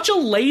is such a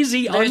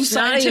lazy,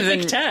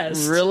 unscientific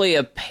test. Really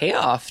a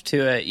payoff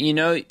to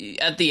it.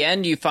 At the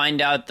end you find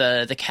out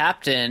the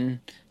captain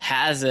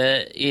has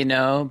it,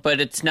 but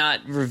it's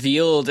not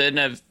revealed in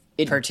a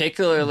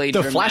particularly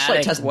the dramatic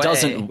flashlight test way.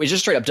 it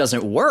just straight up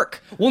doesn't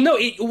work. Well,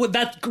 no,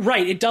 that's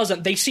right. It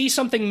doesn't. They see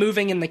something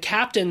moving in the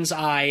captain's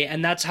eye,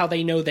 and that's how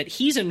they know that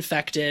he's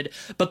infected.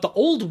 But the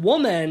old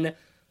woman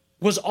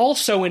was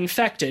also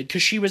infected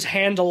because she was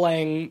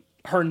handling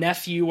her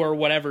nephew or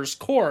whatever's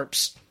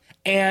corpse.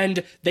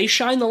 And they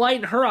shine the light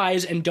in her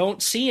eyes and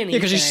don't see anything.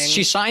 Yeah, because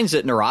she shines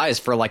it in her eyes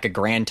for like a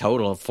grand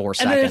total of 4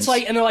 seconds. And then it's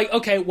like, and they're like,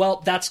 okay,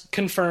 well, that's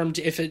confirmed.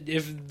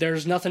 If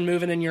there's nothing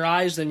moving in your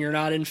eyes, then you're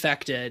not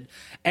infected.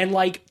 And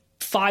like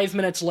 5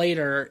 minutes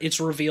later, it's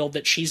revealed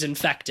that she's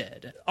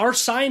infected. Our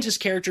scientist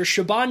character,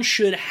 Shaban,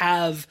 should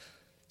have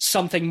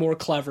something more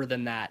clever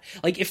than that.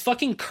 Like if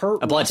fucking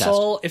Kurt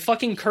Russell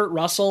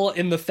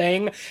in The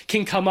Thing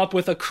can come up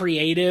with a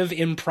creative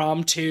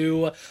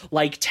impromptu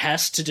like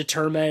test to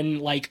determine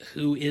like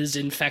who is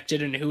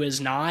infected and who is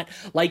not,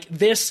 like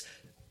this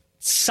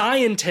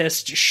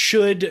scientist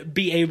should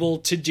be able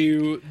to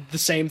do the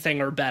same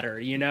thing or better,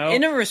 you know?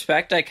 In a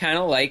respect, I kind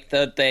of like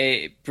that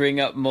they bring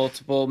up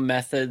multiple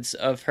methods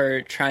of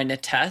her trying to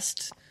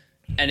test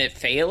and it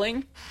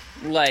failing.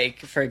 Like,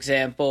 for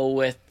example,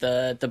 with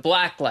the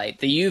black light,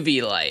 the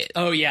UV light.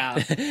 Oh,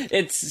 yeah.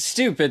 It's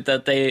stupid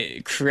that they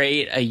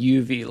create a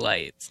UV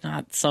light. It's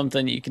not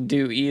something you can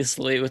do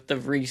easily with the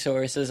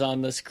resources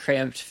on this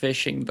cramped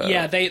fishing boat.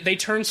 Yeah, they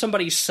turn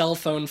somebody's cell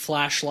phone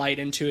flashlight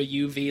into a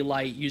UV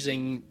light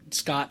using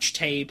Scotch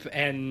tape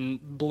and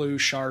blue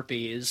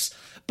Sharpies.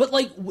 But,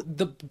 like,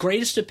 the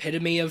greatest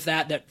epitome of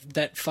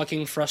that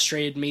fucking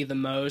frustrated me the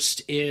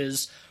most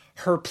is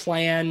her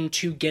plan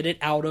to get it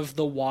out of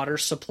the water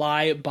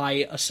supply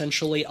by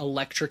essentially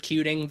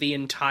electrocuting the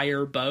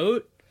entire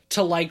boat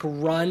to like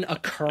run a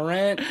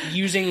current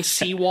using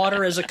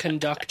seawater as a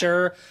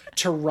conductor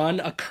to run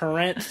a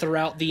current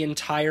throughout the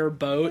entire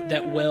boat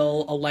that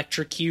will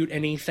electrocute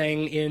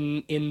anything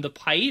in the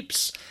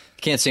pipes.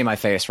 Can't see my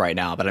face right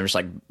now, but I'm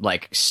just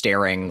like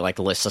staring like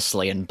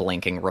listlessly and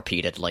blinking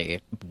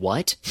repeatedly.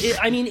 What?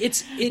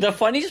 The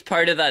funniest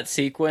part of that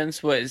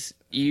sequence was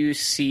you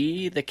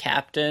see the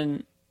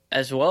captain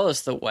as well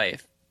as the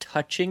wife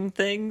touching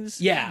things.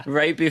 Yeah.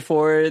 Right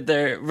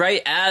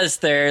as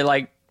they're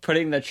like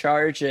putting the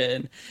charge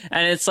in.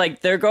 And it's like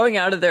they're going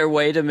out of their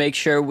way to make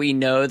sure we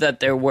know that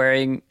they're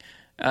wearing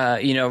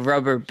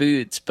rubber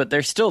boots, but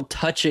they're still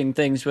touching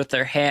things with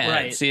their hands,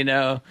 right. You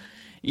know.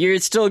 You're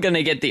still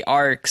gonna get the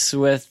arcs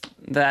with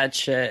that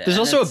shit. There's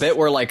also a bit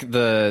where like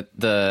the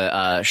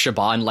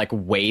Shaban like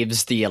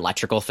waves the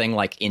electrical thing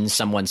like in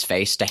someone's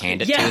face to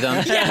hand it to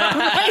them. Yeah,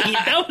 right.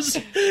 That was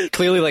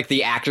clearly like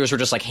the actors were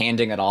just like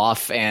handing it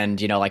off,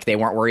 and like they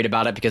weren't worried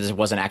about it because it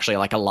wasn't actually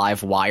like a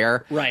live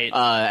wire. Right.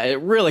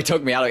 It really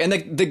took me out. And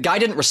the guy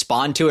didn't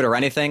respond to it or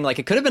anything. Like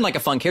it could have been like a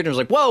fun character. It was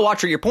like, whoa,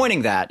 Watcher, you're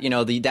pointing that.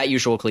 That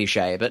usual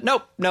cliche. But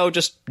nope, no,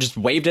 just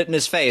waved it in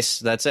his face.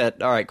 That's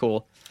it. All right,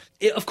 cool.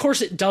 Of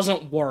course it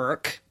doesn't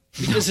work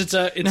because it's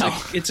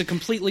a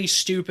completely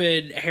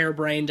stupid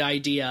harebrained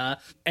idea.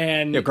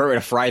 And great way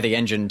to fry the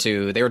engine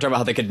too. They were talking about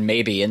how they could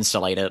maybe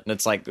insulate it, and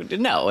it's like,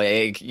 no,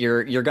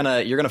 you're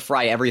gonna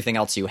fry everything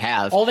else you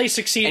have. All they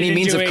succeeded any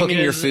means in of cooking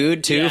is, your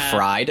food too, yeah.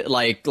 fried.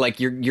 Like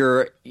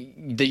your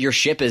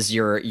ship is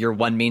your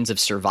one means of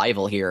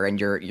survival here, and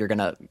you're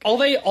gonna all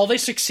they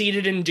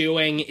succeeded in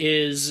doing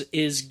is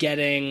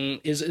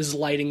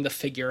lighting the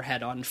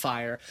figurehead on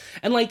fire.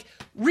 And like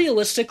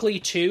realistically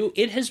too,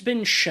 it has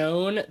been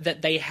shown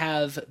that they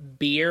have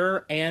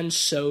beer and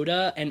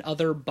soda and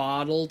other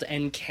bottled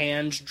and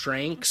canned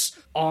drinks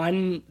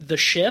on the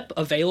ship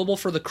available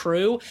for the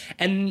crew,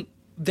 and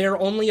they're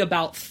only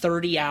about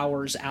 30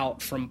 hours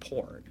out from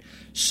port.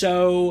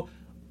 So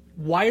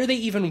why are they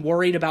even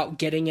worried about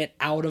getting it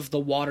out of the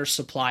water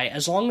supply?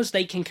 As long as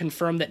they can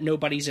confirm that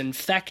nobody's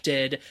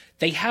infected,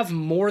 they have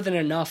more than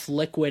enough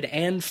liquid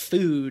and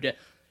food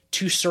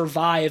to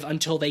survive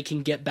until they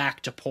can get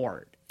back to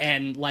port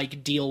and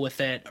like deal with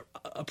it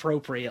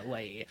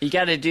appropriately. You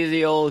got to do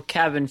the old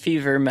cabin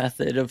fever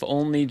method of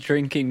only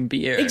drinking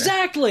beer.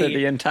 Exactly. For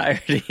the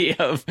entirety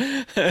of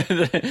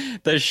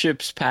the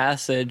ship's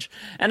passage.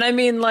 And I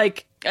mean,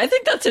 like, I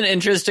think that's an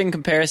interesting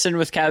comparison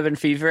with Cabin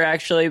Fever,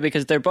 actually,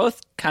 because they're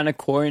both kind of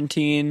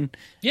quarantine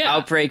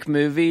outbreak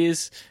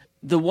movies.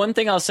 The one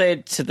thing I'll say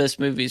to this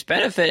movie's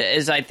benefit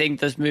is I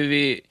think this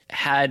movie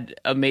had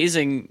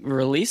amazing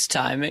release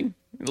timing.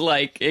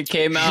 Like, it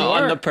came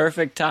out on the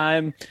perfect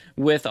time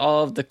with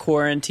all of the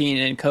quarantine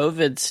and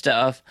COVID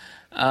stuff.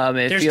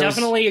 There's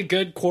definitely a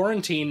good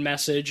quarantine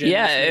message.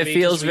 It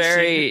feels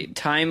very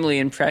timely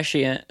and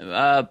prescient.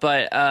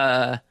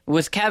 But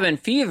with Cabin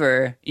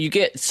Fever, you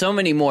get so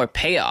many more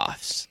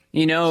payoffs.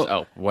 Way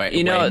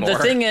more. The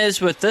thing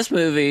is with this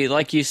movie,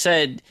 like you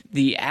said,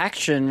 the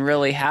action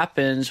really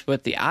happens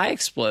with the eye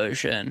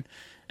explosion.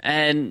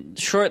 And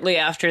shortly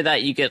after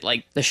that, you get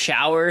like the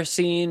shower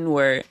scene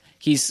where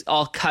he's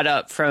all cut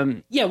up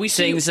from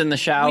things in the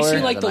shower. We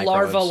see like the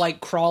larva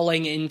like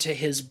crawling into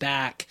his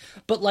back,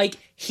 but like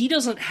he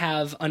doesn't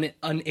have an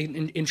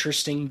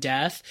interesting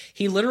death.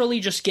 He literally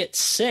just gets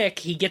sick.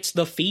 He gets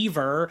the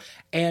fever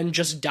and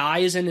just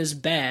dies in his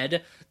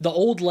bed. The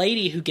old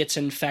lady who gets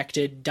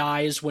infected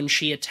dies when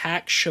she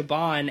attacks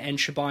Shaban and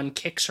Shaban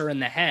kicks her in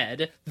the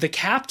head. The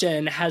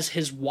captain has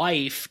his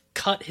wife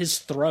cut his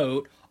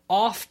throat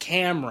off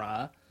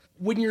camera.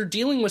 When you're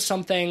dealing with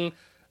something,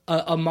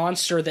 a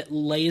monster that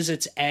lays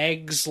its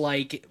eggs,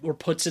 like, or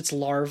puts its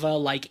larva,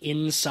 like,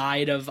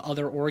 inside of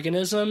other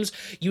organisms,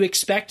 you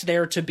expect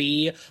there to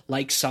be,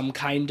 like, some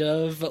kind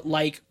of,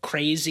 like,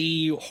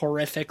 crazy,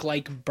 horrific,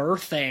 like,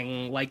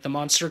 birthing, like, the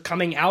monster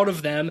coming out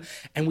of them,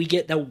 and we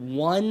get the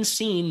one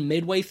scene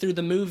midway through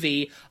the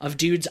movie of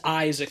dude's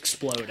eyes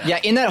exploding. Yeah,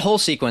 in that whole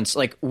sequence,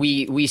 like,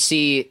 we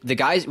see the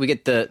guys, we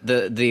get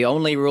the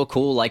only real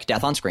cool, like,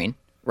 death on screen,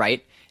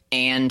 right?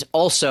 And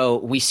also,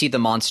 we see the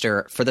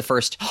monster for the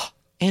first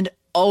and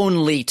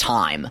only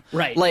time.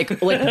 Right.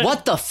 Like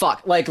what the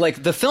fuck?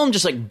 Like the film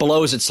just like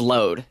blows its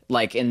load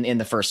like in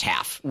the first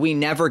half. We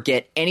never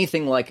get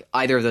anything like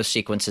either of those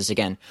sequences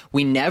again.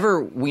 We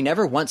never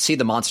once see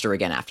the monster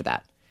again after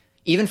that.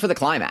 Even for the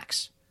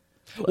climax.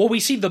 Well, we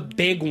see the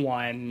big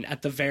one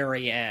at the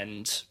very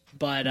end,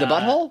 but the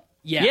butthole?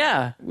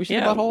 Yeah. We see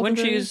the butthole when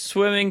she's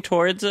swimming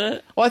towards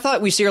it. Well, I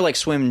thought we see her like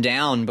swim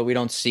down, but we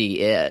don't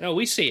see it. No,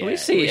 we see it. We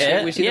see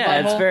it. We see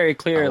yeah, the butthole? it's very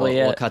clearly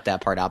we'll cut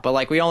that part out. But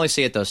like we only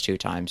see it those 2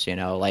 times, you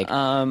know. Like,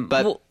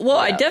 but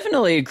I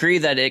definitely agree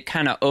that it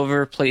kind of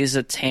overplays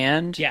its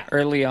hand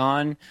early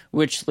on,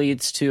 which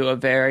leads to a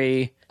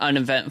very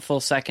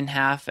uneventful second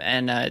half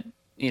and a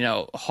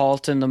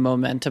halt in the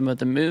momentum of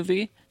the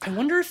movie. I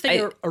wonder if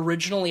they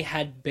originally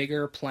had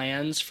bigger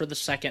plans for the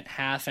second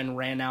half and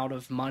ran out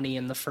of money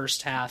in the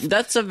first half.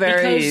 That's a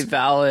very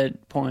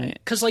valid point.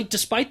 Because, like,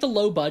 despite the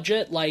low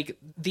budget, like,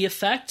 the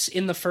effects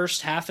in the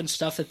first half and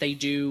stuff that they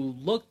do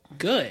look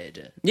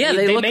good. Yeah,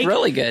 they look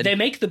really good. They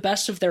make the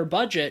best of their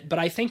budget, but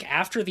I think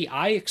after the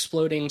eye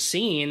exploding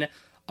scene,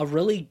 a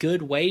really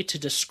good way to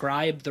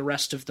describe the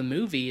rest of the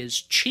movie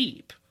is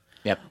cheap.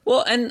 Yep.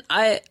 Well, and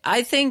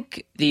I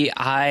think the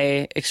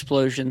eye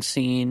explosion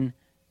scene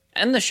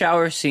and the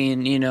shower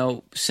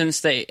scene, since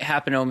they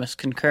happen almost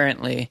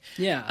concurrently,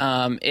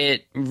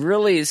 it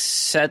really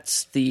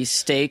sets the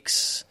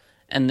stakes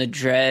and the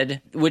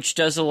dread, which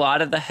does a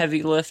lot of the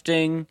heavy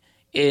lifting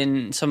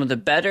in some of the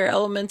better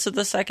elements of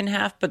the second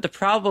half. But the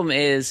problem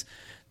is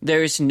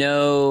there's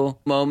no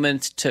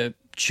moment to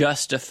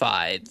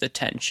justify the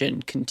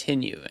tension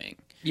continuing.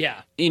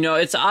 Yeah.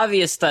 It's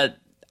obvious that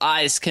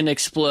eyes can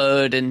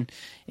explode and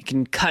it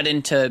can cut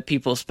into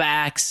people's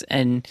backs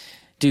and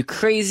do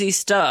crazy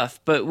stuff,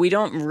 but we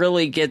don't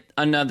really get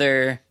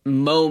another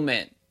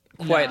moment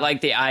quite like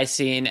the eye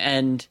scene.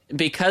 And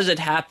because it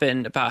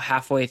happened about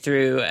halfway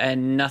through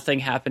and nothing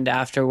happened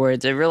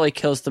afterwards, it really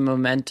kills the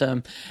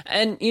momentum.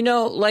 And,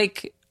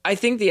 I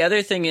think the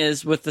other thing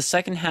is with the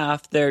second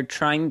half, they're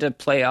trying to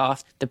play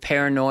off the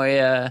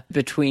paranoia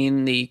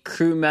between the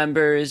crew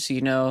members.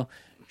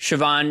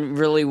 Siobhan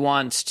really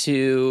wants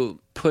to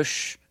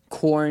push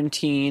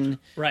quarantine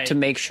to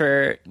make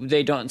sure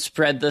they don't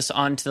spread this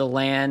onto the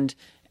land,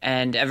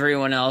 and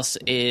everyone else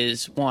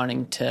is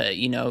wanting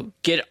to,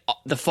 get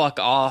the fuck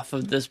off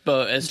of this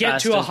boat as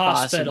fast as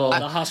possible.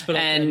 The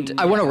hospital. And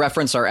I want to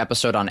reference our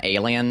episode on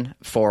Alien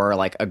for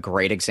like a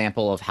great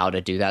example of how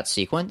to do that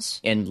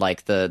sequence in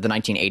like the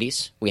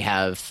 1980s. We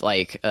have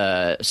like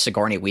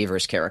Sigourney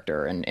Weaver's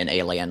character in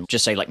Alien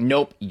just say like,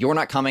 nope, you're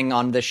not coming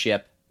on this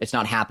ship. It's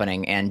not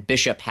happening, and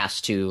Bishop has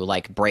to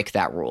like break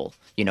that rule,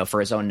 for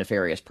his own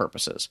nefarious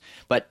purposes.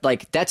 But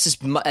like that's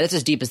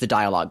as deep as the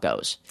dialogue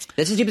goes.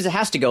 That's as deep as it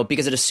has to go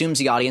because it assumes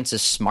the audience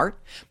is smart.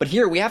 But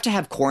here we have to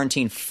have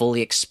quarantine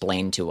fully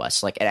explained to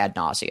us, like ad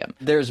nauseum.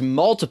 There's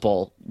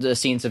multiple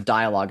scenes of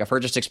dialogue of her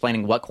just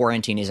explaining what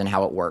quarantine is and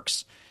how it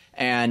works.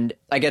 And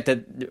I get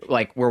that,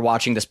 like, we're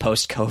watching this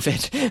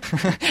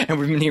post-COVID, and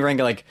we've been hearing,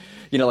 like,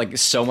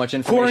 so much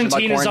information about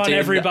quarantine is on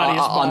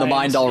everybody's on the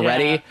mind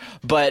already.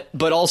 Yeah.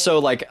 But also,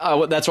 like,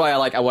 that's why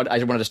I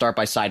wanted to start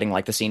by citing,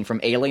 like, the scene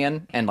from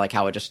Alien and, like,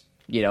 how it just,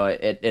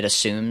 it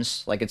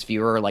assumes, like, its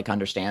viewer, like,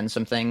 understands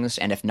some things,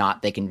 and if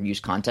not, they can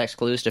use context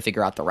clues to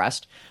figure out the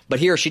rest.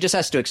 But here, she just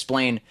has to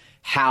explain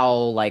how,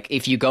 like,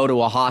 if you go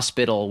to a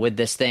hospital with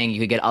this thing, you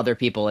could get other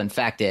people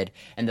infected,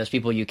 and those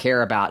people you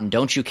care about, and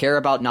don't you care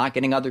about not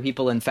getting other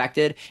people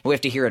infected? And we have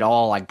to hear it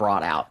all, like,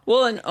 brought out.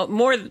 Well, and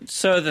more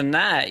so than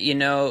that,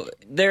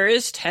 there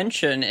is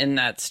tension in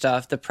that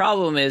stuff. The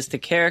problem is the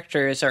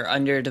characters are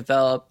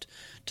underdeveloped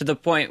to the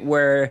point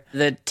where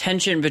the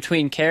tension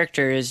between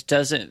characters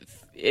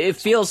it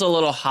feels a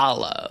little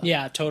hollow.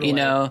 Yeah, totally.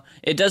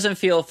 It doesn't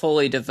feel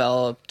fully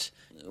developed.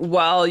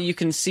 While you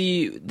can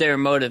see their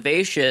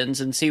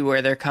motivations and see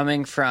where they're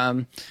coming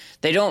from,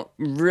 they don't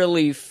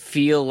really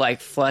feel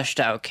like fleshed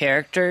out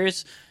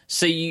characters.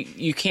 So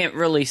you can't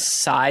really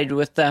side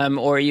with them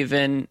or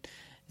even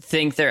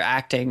think they're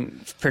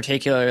acting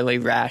particularly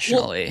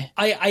rationally.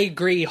 Well, I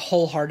agree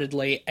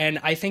wholeheartedly. And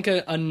I think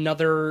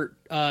another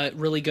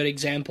really good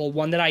example,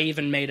 one that I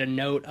even made a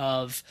note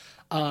of,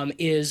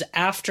 is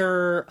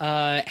after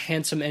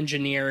Handsome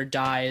Engineer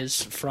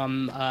dies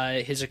from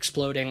his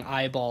exploding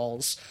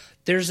eyeballs,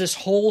 there's this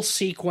whole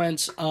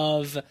sequence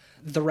of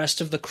the rest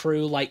of the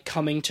crew like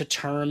coming to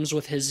terms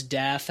with his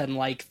death and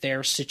like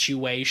their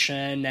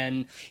situation,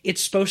 and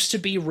it's supposed to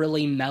be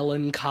really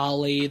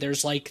melancholy.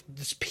 There's like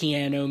this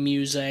piano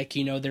music,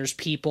 you know, there's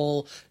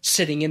people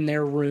sitting in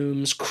their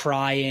rooms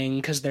crying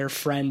because their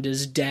friend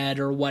is dead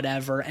or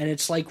whatever, and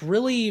it's like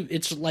really,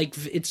 it's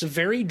a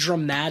very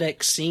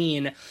dramatic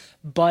scene,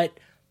 but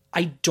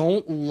I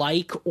don't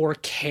like or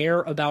care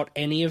about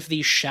any of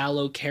these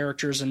shallow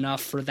characters enough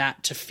for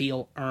that to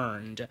feel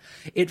earned.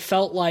 It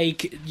felt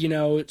like, you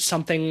know,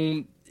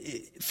 something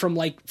from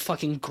like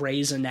fucking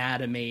Grey's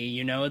Anatomy,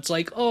 you know? It's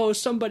like, oh,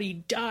 somebody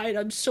died,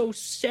 I'm so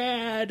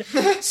sad.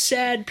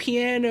 Sad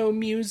piano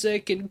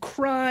music and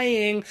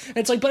crying. And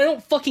it's like, but I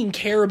don't fucking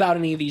care about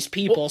any of these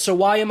people, so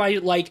why am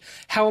I, like,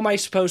 how am I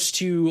supposed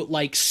to,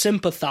 like,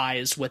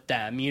 sympathize with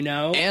them, you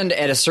know? And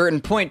at a certain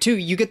point, too,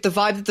 you get the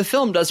vibe that the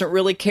film doesn't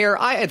really care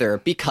either,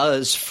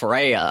 because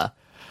Freya...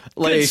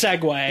 Like, good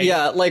segue.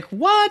 Yeah, like,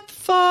 what the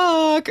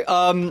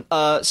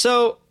fuck?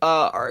 So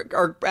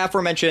our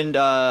aforementioned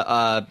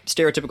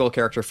stereotypical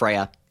character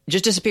Freya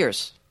just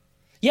disappears.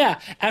 Yeah,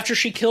 after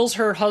she kills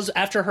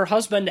after her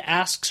husband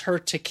asks her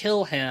to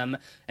kill him,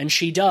 and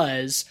she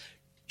does,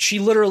 she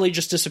literally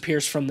just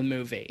disappears from the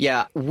movie.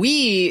 Yeah,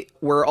 we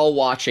were all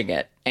watching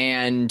it,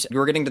 and we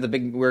were getting to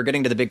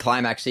the big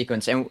climax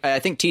sequence, and I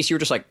think TC, you were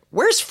just like,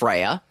 "Where's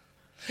Freya?"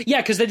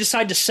 Yeah, because they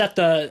decide to set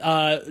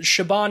the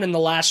Shaban and the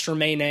last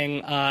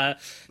remaining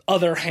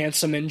other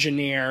Handsome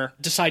Engineer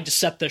decide to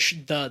set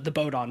the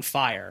boat on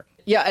fire.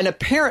 Yeah, and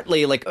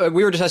apparently, like,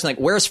 we were discussing, like,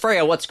 where's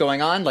Freya? What's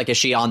going on? Like, is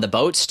she on the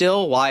boat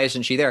still? Why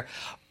isn't she there?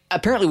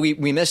 Apparently,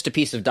 we missed a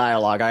piece of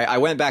dialogue. I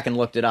went back and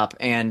looked it up,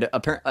 and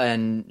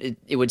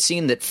it would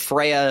seem that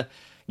Freya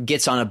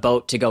gets on a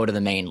boat to go to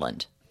the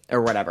mainland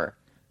or whatever.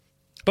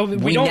 But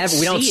we don't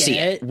see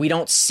it. We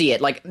don't see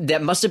it. Like,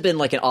 that must have been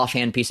like an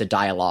offhand piece of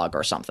dialogue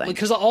or something.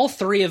 Because all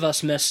three of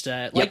us missed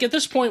it. Like, at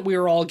this point, we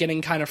were all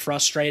getting kind of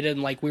frustrated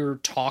and, like, we were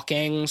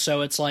talking.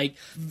 So it's like,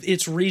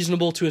 it's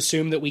reasonable to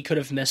assume that we could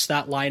have missed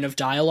that line of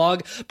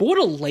dialogue. But what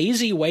a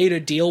lazy way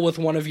to deal with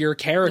one of your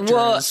characters.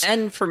 Well,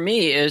 and for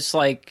me, it's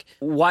like,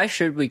 why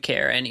should we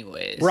care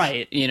anyways?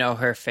 Right. You know,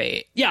 her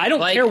fate. Yeah, I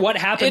don't care what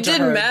happened to her. It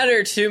didn't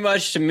matter too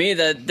much to me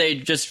that they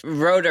just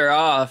wrote her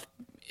off.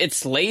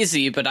 It's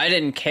lazy, but I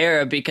didn't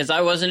care because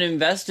I wasn't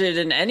invested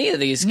in any of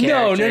these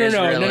characters.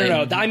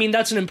 No. I mean,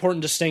 that's an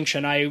important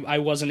distinction. I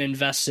wasn't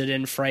invested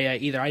in Freya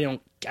either. I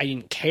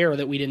didn't care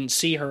that we didn't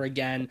see her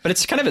again. But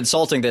it's kind of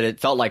insulting that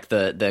it felt like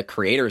the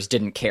creators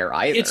didn't care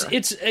either.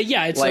 It's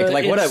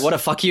what a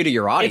fuck you to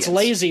your audience. It's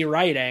lazy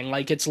writing.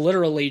 Like, it's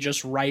literally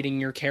just writing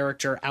your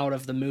character out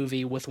of the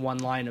movie with one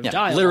line of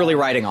dialogue. Literally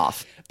writing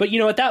off. But, you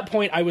know, at that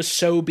point, I was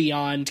so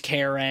beyond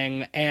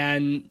caring,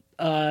 and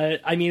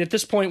I mean, at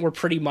this point, we're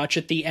pretty much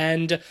at the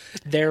end.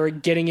 They're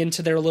getting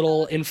into their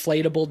little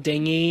inflatable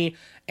dinghy,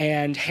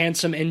 and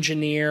Handsome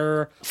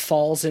Engineer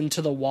falls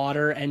into the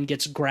water and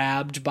gets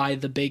grabbed by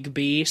the big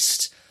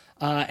beast,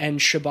 and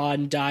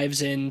Shaban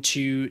dives in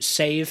to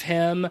save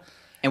him.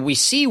 And we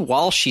see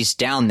while she's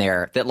down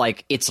there that,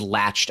 like, it's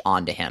latched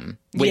onto him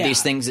with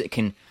these things that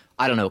can,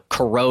 I don't know,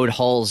 corrode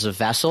hulls of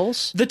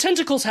vessels. The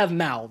tentacles have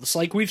mouths.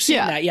 Like, we've seen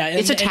that. Yeah,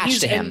 it's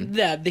attached to him.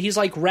 He's,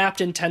 like, wrapped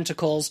in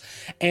tentacles,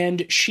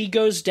 and she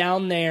goes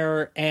down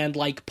there and,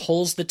 like,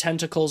 pulls the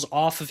tentacles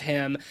off of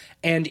him,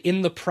 and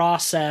in the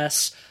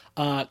process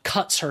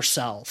cuts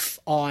herself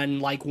on,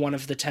 like, one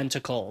of the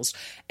tentacles.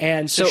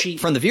 And so she,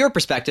 from the viewer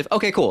perspective,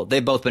 okay, cool,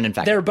 they've both been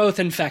infected. They're both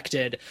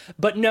infected.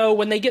 But no,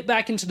 when they get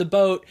back into the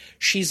boat,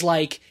 she's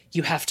like,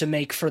 you have to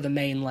make for the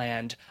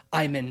mainland.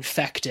 I'm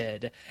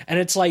infected. And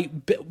it's like,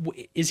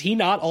 is he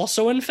not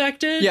also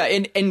infected? Yeah,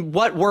 in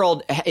what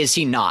world is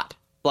he not?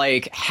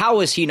 Like, how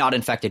is he not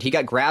infected? He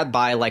got grabbed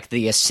by, like,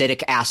 the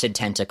acidic acid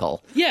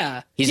tentacle.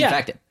 Yeah. He's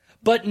infected.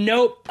 But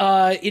nope,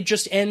 it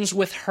just ends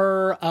with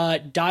her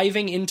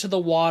diving into the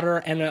water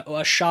and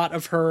a shot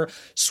of her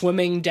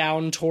swimming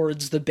down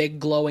towards the big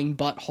glowing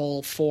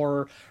butthole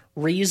for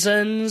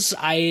reasons.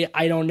 I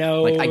don't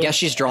know. Like, I guess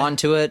she's drawn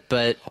to it,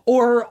 but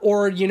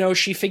or you know,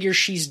 she figures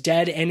she's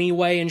dead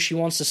anyway and she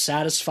wants to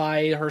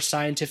satisfy her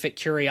scientific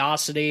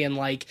curiosity and,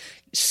 like,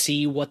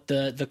 see what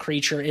the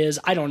creature is.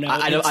 I don't know.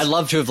 I'd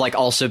love to have, like,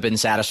 also been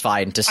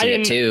satisfied to see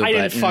it too. I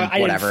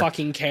didn't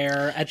fucking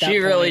care at that point. She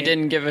really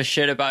didn't give a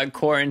shit about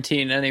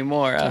quarantine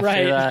anymore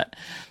after that.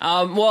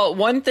 Well,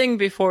 one thing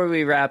before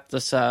we wrap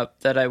this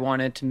up that I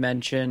wanted to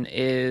mention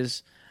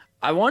is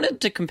I wanted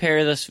to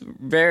compare this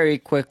very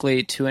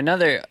quickly to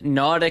another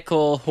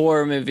nautical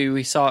horror movie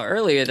we saw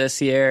earlier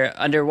this year,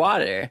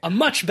 Underwater. A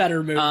much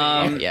better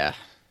movie. Yeah.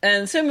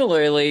 And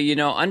similarly, you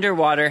know,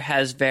 Underwater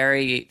has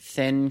very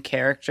thin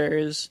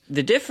characters.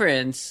 The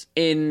difference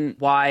in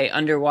why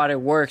Underwater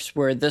works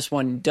where this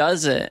one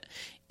doesn't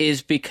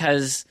is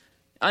because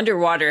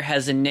Underwater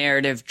has a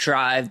narrative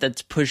drive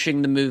that's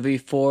pushing the movie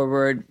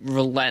forward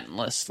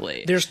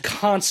relentlessly. There's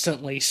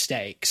constantly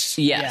stakes.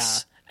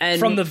 Yes. Yeah. And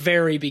from the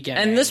very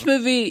beginning. And this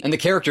movie... And the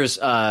characters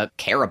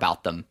care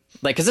about them.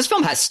 Like, because this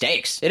film has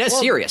stakes. It has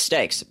serious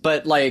stakes.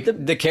 But, like,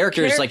 the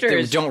characters, like,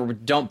 they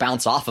don't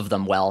bounce off of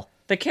them well.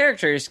 The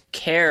characters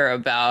care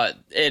about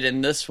it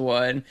in this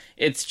one.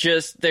 It's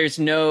just there's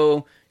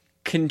no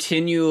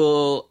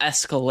continual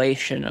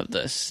escalation of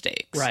the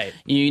stakes. Right.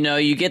 You know,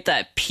 you get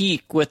that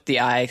peak with the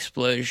eye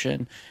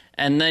explosion,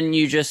 and then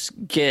you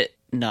just get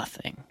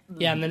nothing.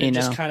 Yeah, and then it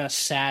just kind of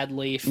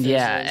sadly fizzles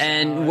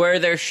and out. where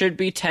there should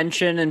be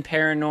tension and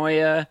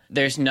paranoia,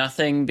 there's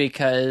nothing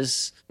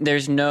because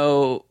there's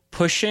no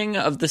pushing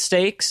of the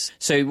stakes.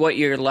 So what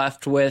you're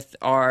left with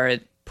are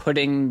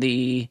putting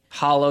the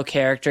hollow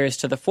characters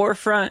to the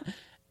forefront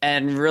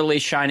and really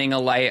shining a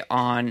light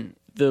on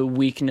the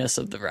weakness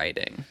of the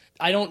writing.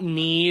 I don't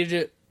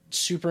need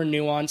super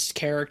nuanced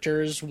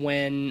characters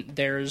when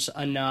there's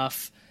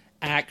enough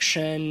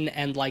action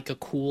and like a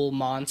cool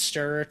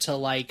monster to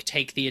like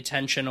take the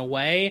attention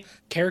away.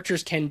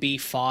 Characters can be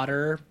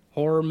fodder.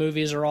 Horror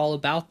movies are all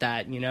about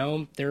that, you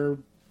know? They're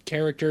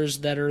characters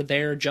that are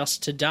there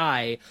just to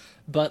die.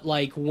 But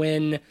like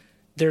when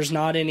there's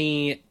not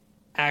any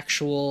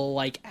actual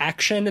like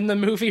action in the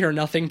movie or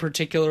nothing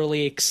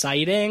particularly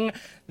exciting,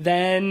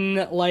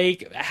 then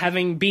like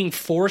being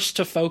forced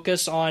to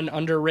focus on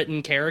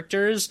underwritten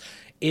characters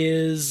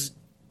is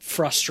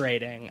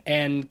frustrating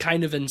and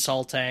kind of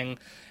insulting.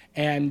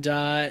 And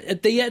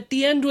at the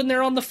end, when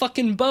they're on the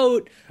fucking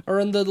boat or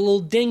in the little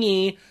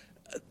dinghy,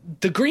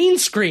 the green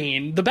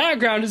screen, the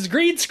background is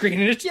green screen,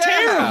 and it's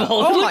terrible.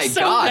 Oh it my looks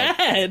so God.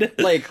 bad.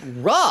 Like,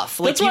 rough.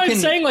 Like, That's why I'm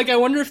saying, like, I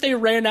wonder if they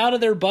ran out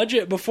of their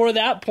budget before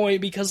that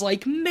point, because,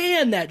 like,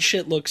 man, that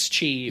shit looks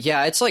cheap.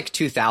 Yeah, it's like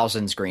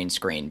 2000s green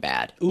screen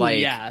bad. Ooh, like,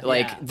 yeah,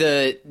 like yeah.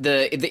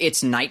 the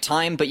it's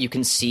nighttime, but you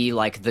can see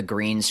like the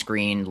green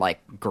screen,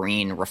 like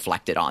green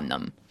reflected on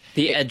them.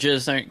 The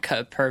edges aren't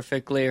cut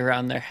perfectly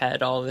around their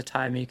head all the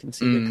time. You can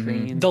see the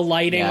green. The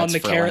lighting Yeah, on it's the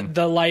thrilling.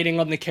 the lighting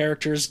on the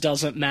characters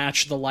doesn't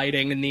match the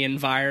lighting in the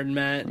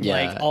environment. Yeah.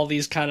 Like all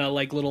these kind of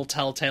like little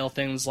telltale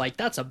things. Like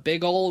that's a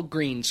big old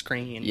green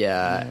screen.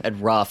 Yeah, and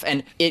rough,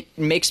 and it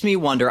makes me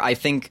wonder. I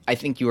think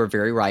you were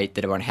very right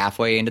that about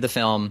halfway into the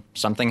film,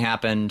 something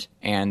happened,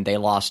 and they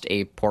lost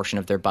a portion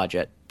of their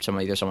budget.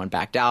 Either someone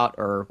backed out,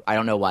 or I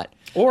don't know what.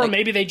 Or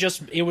maybe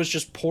it was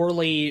just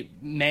poorly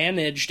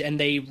managed, and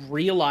they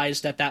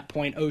realized at that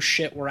point, oh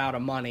shit, we're out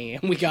of money,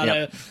 and we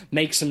gotta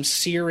make some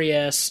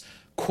serious,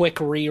 quick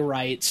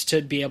rewrites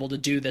to be able to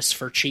do this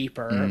for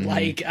cheaper.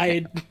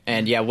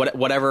 And yeah,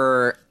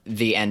 whatever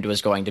the end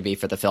was going to be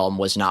for the film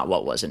was not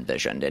what was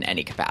envisioned in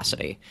any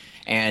capacity,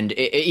 and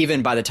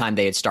even by the time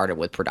they had started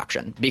with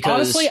production. Because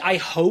honestly, I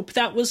hope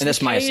that was the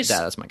case.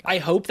 That's my guess. I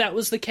hope that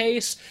was the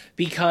case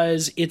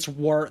because it's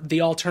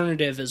the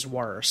alternative is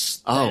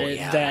worse.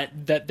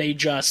 That they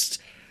just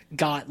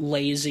got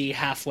lazy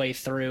halfway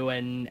through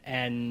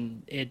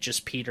and it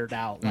just petered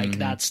out. Like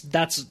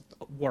that's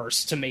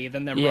worse to me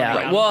than them running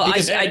out. Well,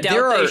 Because I doubt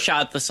there they are-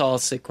 shot this all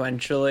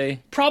sequentially.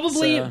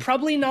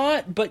 Probably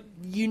not, but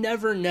you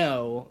never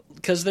know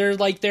because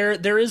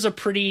there is a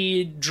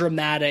pretty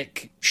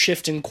dramatic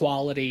shift in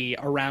quality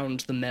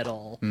around the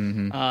middle.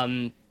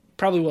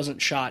 Probably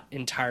wasn't shot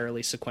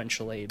entirely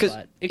sequentially,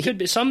 but it could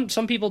be. Some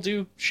people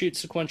do shoot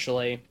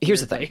sequentially.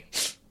 Here's the thing.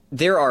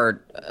 There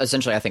are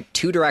essentially, I think,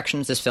 two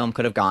directions this film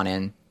could have gone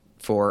in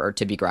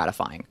to be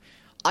gratifying.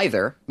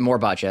 Either more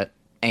budget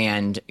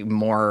and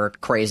more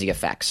crazy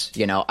effects.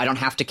 You know, I don't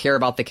have to care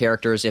about the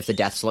characters if the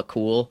deaths look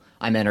cool.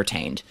 I'm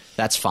entertained.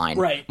 That's fine.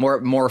 Right.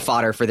 More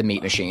fodder for the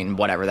meat machine.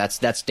 Whatever.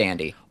 That's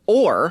dandy.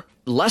 Or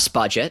less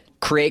budget,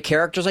 create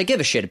characters I give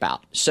a shit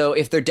about. So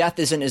if their death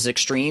isn't as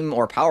extreme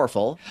or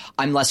powerful,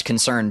 I'm less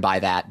concerned by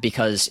that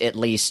because at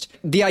least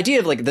the idea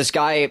of like this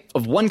guy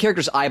of one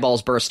character's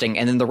eyeballs bursting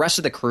and then the rest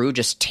of the crew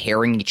just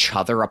tearing each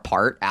other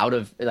apart out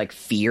of like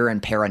fear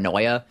and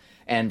paranoia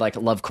and like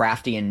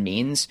Lovecraftian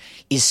means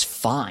is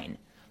fine.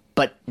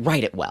 But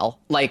write it well,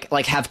 like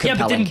have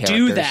compelling characters.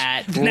 Do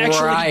that. Then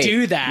actually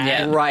do that.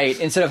 Yeah. Right,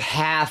 instead of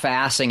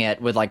half-assing it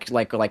with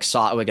like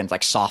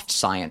soft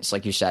science,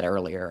 like you said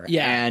earlier.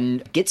 Yeah,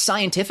 and get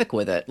scientific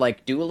with it.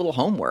 Like do a little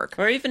homework,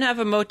 or even have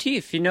a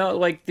motif. You know,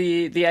 like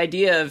the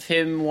idea of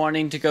him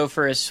wanting to go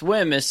for a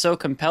swim is so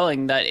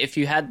compelling that if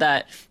you had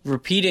that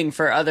repeating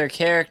for other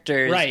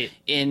characters, right,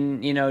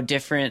 in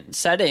different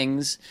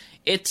settings,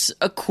 it's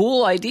a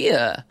cool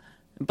idea.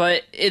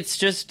 But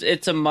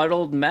it's a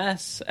muddled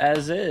mess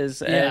as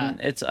is, and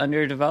it's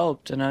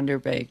underdeveloped and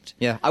underbaked.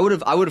 Yeah, I would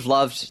have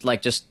loved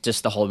like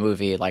just the whole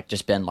movie like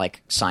just been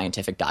like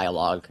scientific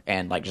dialogue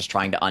and like just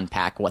trying to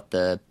unpack what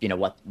the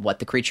what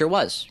the creature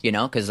was,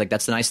 because like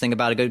that's the nice thing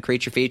about a good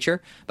creature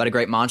feature, about a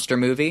great monster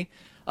movie.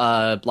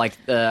 I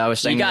was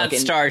saying, you got like,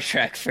 Star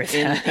Trek for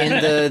that.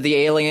 in the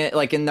Alien,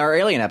 like in our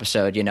Alien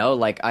episode,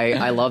 like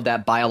I love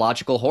that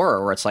biological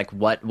horror where it's like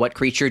what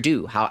creature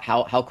do,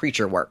 how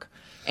creature work.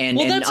 And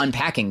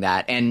unpacking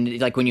that, and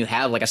like when you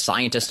have like a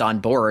scientist on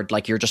board,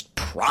 like you're just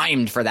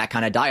primed for that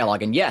kind of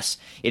dialogue. And yes,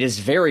 it is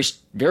very,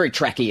 very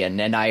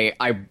Trekkian, and I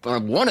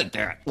wanted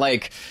that.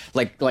 Like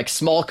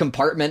small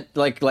compartment,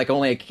 like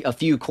only a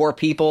few core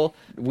people,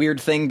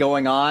 weird thing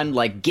going on.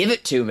 Like give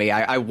it to me.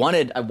 I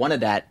wanted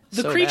that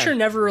The creature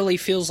never really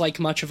feels like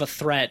much of a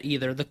threat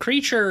either. The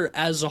creature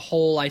as a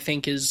whole, I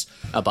think, is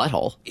a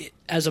butthole.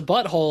 As a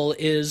butthole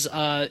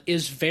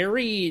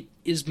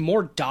is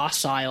more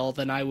docile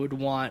than I would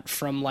want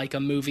from like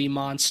a movie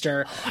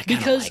monster.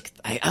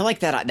 I like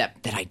that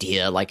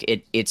idea.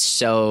 Like it's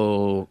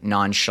so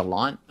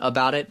nonchalant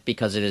about it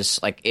because it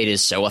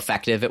is so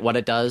effective at what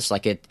it does.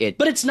 Like it.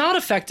 But it's not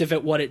effective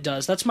at what it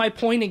does. That's my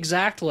point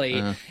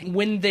exactly.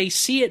 When they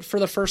see it for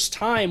the first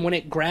time, when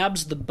it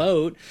grabs the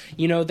boat,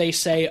 they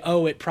say,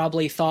 "Oh, it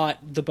probably thought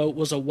the boat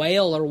was a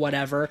whale or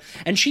whatever."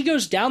 And she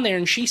goes down there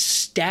and she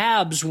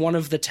stabs one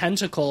of the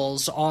tentacles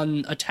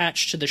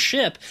attached to the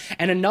ship,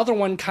 and another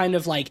one kind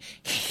of like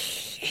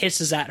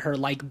hisses at her,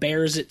 like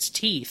bares its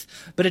teeth.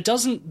 But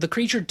the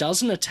creature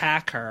doesn't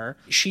attack her.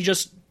 She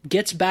just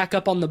gets back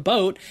up on the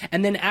boat,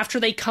 and then after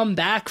they come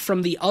back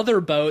from the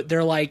other boat,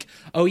 they're like,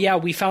 "Oh yeah,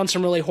 we found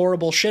some really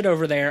horrible shit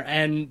over there."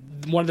 And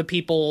one of the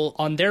people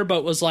on their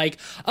boat was like,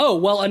 "Oh,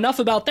 well, enough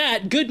about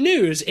that. Good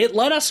news. It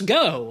let us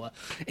go."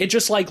 It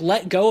just like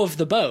let go of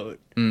the boat.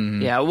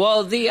 Mm-hmm. Yeah,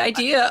 well, the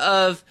idea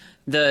of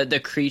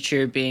the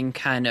creature being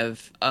kind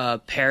of a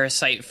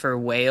parasite for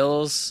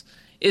whales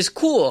is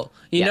cool.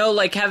 You know,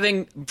 like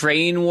having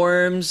brain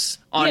worms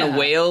on a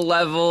whale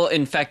level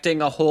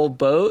infecting a whole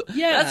boat.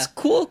 Yeah. That's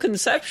cool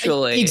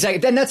conceptually. Exactly.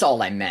 Then that's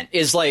all I meant,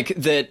 is like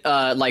that,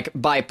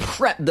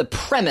 the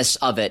premise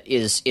of it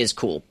is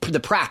cool. The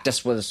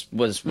practice was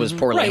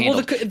poorly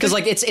handled. Because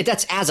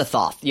that's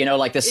Azathoth,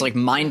 like this like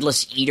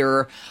mindless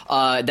eater,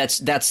 that's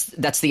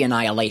the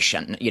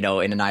Annihilation, in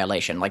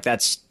Annihilation. Like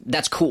that's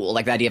cool.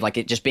 Like the idea of like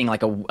it just being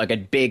like a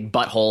big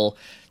butthole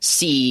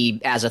sea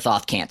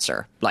Azathoth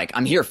cancer. Like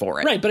I'm here for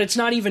it. Right, but it's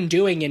not even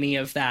doing any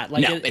of that.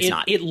 Like no, it's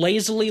not. It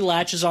lazily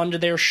latches onto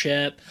their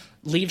ship,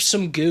 leaves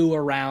some goo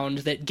around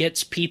that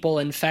gets people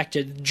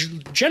infected,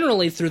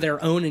 generally through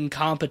their own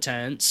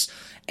incompetence,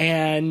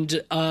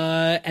 and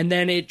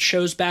then it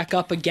shows back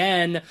up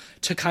again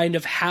to kind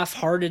of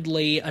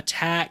half-heartedly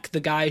attack the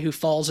guy who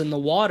falls in the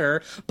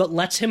water, but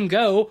lets him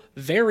go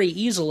very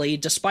easily,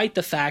 despite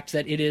the fact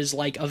that it is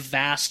like a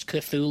vast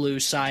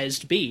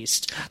Cthulhu-sized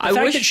beast. The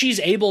fact that she's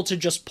able to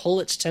just pull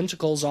its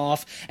tentacles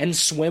off and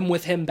swim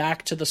with him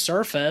back to the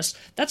surface,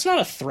 that's not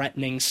a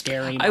threatening,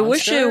 scary monster. I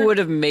wish it would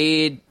have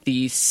made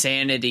the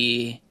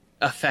sanity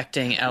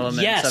affecting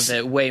elements of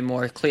it way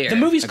more clear. The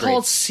movie's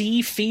called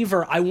Sea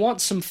Fever. I want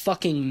some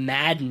fucking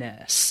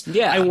madness.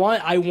 Yeah.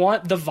 I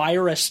want the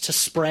virus to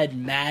spread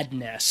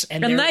madness.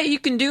 And that you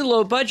can do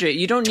low budget.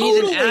 You don't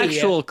need an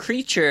actual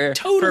creature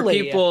for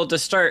people to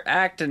start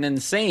acting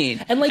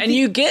insane. And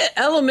you get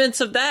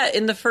elements of that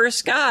in the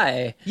first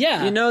guy.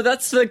 Yeah.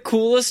 That's the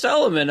coolest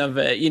element of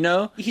it,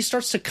 He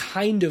starts to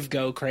kind of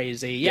go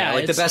crazy. Yeah,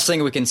 like the best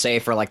thing we can say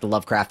for like the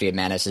Lovecraftian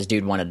Madness is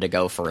dude wanted to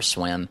go for a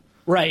swim.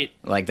 Right.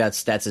 Like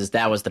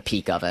that was the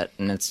peak of it,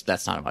 and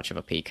that's not much of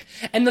a peak.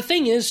 And the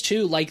thing is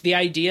too, like the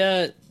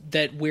idea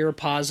that we're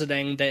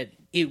positing that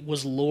it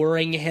was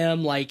luring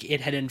him, like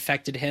it had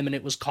infected him and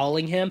it was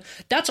calling him,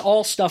 that's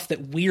all stuff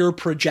that we're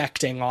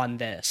projecting on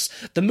this.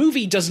 The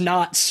movie does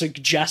not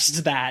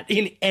suggest that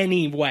in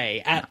any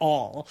way at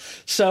all.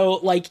 So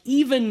like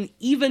even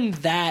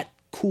that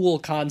cool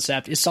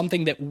concept is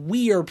something that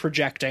we are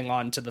projecting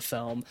onto the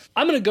film.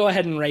 I'm going to go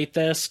ahead and rate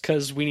this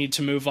because we need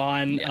to move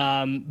on.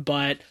 Yeah.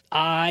 But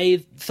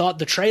I thought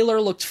the trailer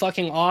looked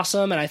fucking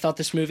awesome, and I thought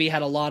this movie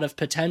had a lot of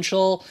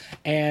potential,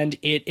 and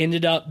it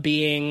ended up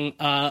being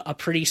a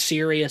pretty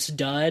serious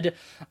dud.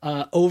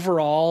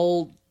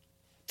 Overall,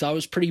 thought it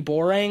was pretty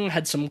boring,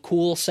 had some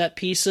cool set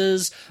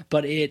pieces,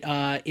 but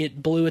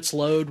it blew its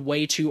load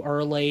way too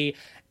early.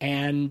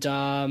 And,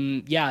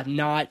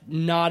 not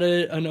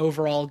an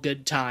overall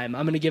good time.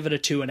 I'm going to give it a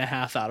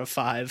 2.5 out of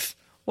 5.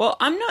 Well,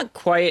 I'm not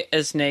quite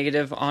as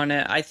negative on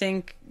it. I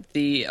think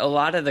a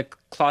lot of the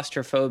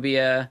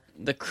claustrophobia,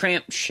 the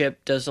cramped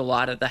ship does a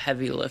lot of the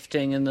heavy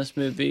lifting in this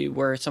movie,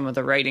 where some of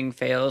the writing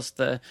fails.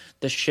 The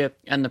ship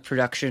and the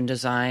production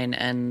design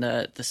and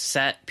the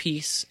set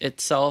piece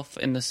itself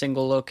in the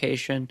single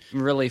location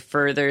really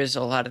furthers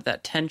a lot of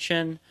that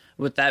tension.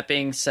 With that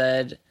being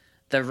said,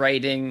 the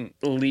writing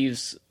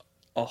leaves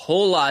a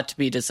whole lot to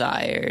be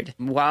desired.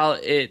 While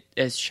it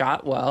is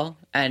shot well,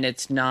 and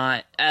it's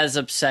not as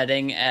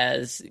upsetting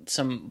as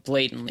some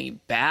blatantly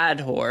bad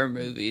horror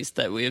movies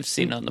that we have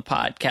seen on the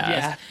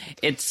podcast,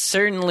 it's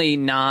certainly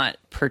not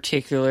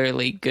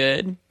particularly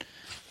good.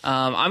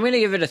 I'm going to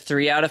give it a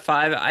 3 out of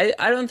 5.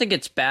 I don't think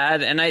it's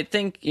bad, and I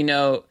think, if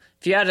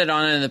you had it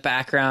on in the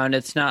background,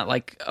 it's not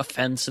like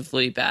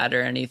offensively bad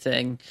or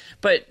anything,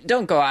 but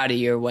don't go out of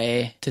your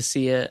way to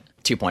see it.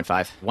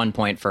 2.5. 1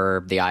 point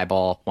for the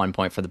eyeball, 1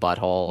 point for the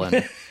butthole,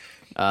 and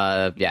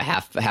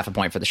half a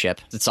point for the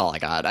ship. That's all I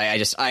got.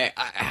 I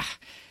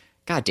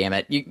God damn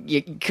it!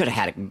 You could have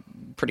had a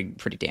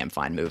pretty damn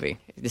fine movie.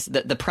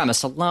 The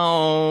premise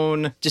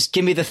alone, just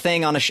give me the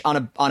thing on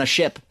a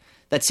ship.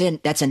 That's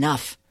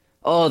enough.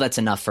 Oh, that's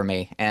enough for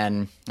me,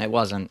 and it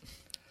wasn't.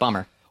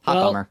 Bummer.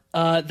 Bummer.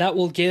 That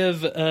will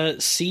give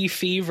Sea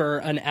Fever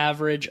an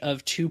average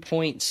of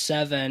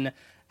 2.7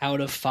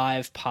 out of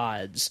 5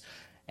 pods.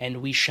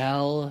 And we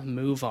shall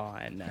move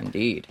on.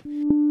 Indeed.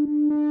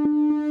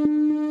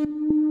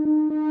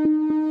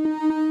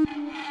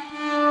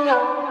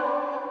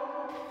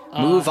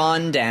 Move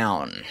on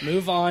down.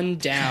 Move on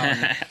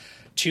down.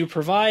 To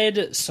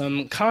provide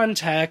some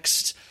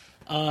context,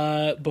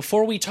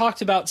 before we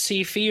talked about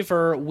Sea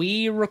Fever,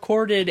 we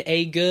recorded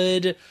a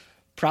good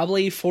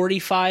probably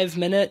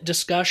 45-minute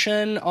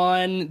discussion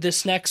on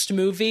this next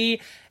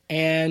movie,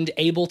 and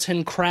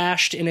Ableton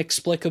crashed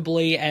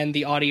inexplicably and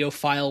the audio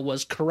file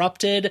was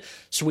corrupted,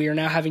 so we are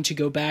now having to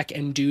go back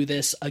and do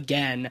this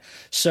again.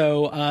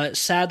 So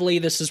sadly,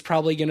 this is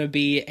probably going to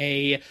be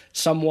a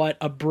somewhat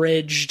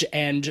abridged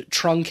and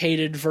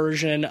truncated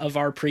version of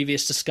our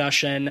previous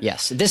discussion.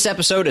 Yes, this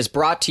episode is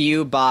brought to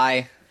you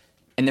by...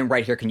 And then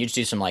right here, can you just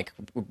do some, like,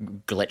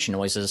 glitch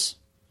noises?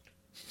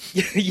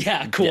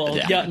 Yeah, cool.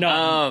 Yeah,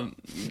 no.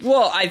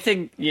 Well, I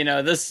think,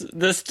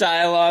 this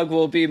dialogue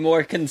will be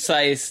more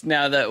concise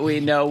now that we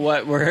know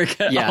what we're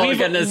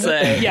going to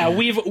say. Yeah,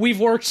 we've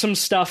worked some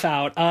stuff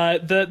out.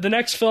 The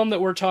next film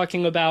that we're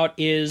talking about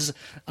is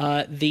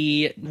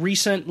the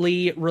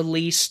recently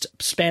released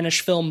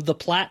Spanish film The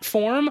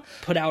Platform,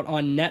 put out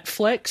on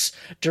Netflix,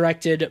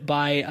 directed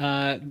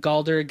by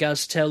Galder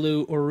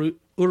Gaztelu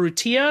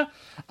Urrutia,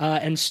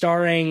 and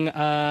starring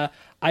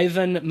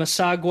Ivan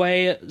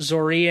Masague,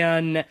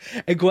 Zorian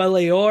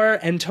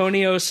Egualeor,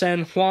 Antonio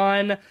San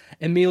Juan,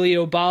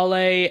 Emilio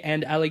Bale,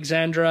 and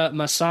Alexandra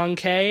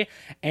Masanke,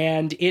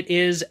 and it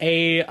is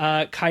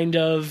a kind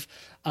of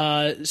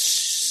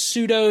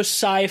pseudo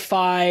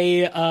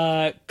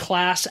sci-fi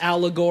class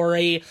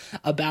allegory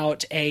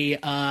about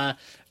a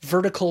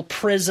vertical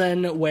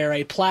prison where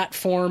a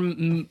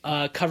platform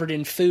covered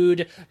in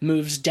food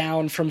moves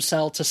down from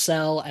cell to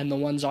cell, and the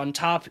ones on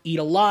top eat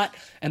a lot,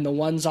 and the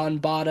ones on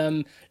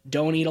bottom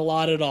don't eat a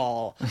lot at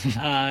all.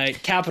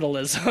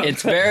 Capitalism.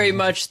 It's very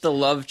much the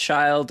love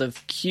child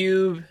of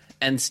Cube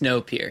and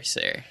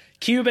Snowpiercer.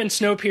 Cube and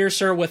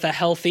Snowpiercer with a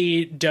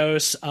healthy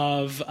dose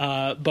of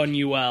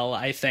Buñuel,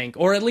 I think.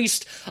 Or at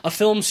least a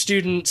film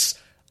student's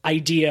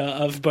idea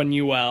of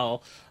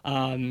Buñuel.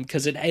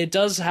 Because it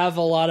does have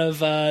a lot of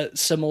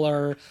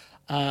similar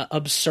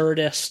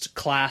absurdist,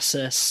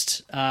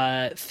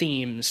 classist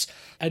themes.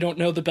 I don't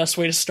know the best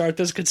way to start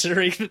this,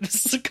 considering that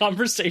this is a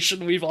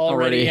conversation we've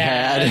already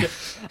had.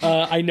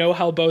 I know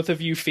how both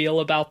of you feel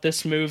about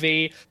this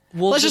movie.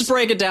 Let's just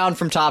break it down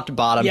from top to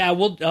bottom. Yeah,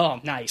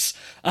 nice.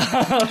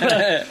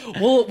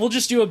 We'll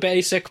just do a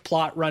basic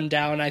plot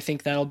rundown. I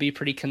think that'll be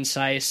pretty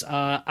concise.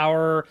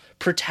 Our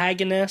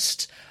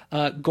protagonist,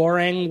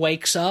 Goreng,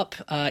 wakes up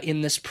in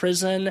this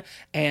prison,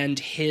 and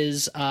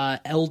his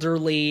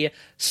elderly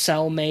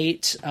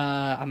cellmate,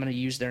 I'm going to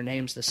use their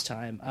names this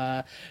time,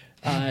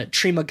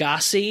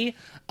 Trimagasi,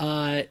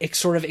 it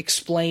sort of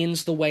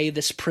explains the way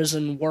this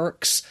prison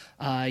works.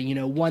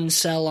 One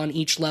cell on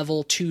each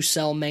level, 2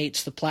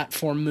 cellmates, the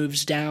platform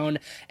moves down.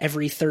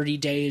 Every 30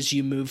 days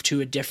you move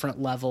to a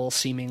different level,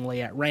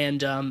 seemingly at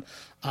random.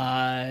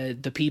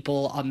 The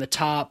people on the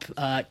top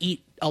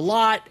eat a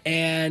lot,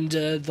 and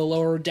the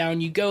lower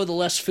down you go, the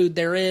less food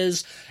there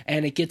is,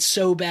 and it gets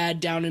so bad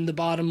down in the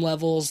bottom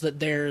levels that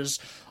there's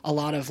a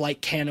lot of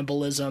like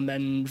cannibalism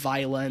and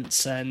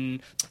violence,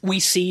 and we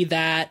see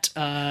that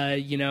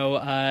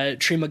Trimagasi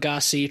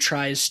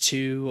tries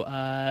to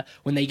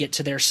when they get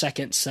to their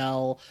second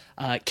cell,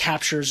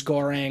 captures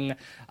Goreng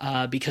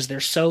because they're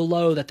so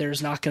low that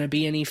there's not going to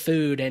be any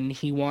food, and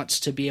he wants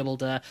to be able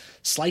to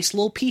slice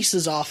little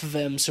pieces off of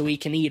him so he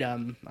can eat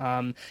them.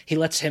 He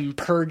lets him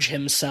purge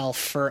himself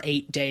for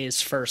 8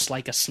 days first,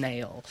 like a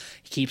snail.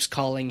 He keeps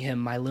calling him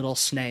my little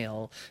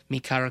snail, mi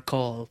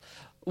caracol.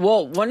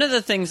 Well, one of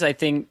the things I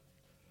think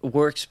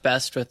works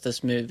best with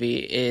this movie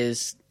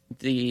is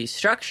the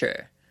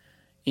structure.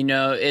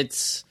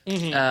 It's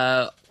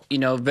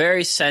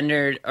very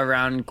centered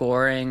around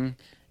Goreng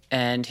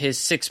and his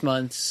 6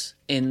 months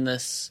in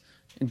this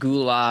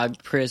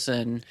gulag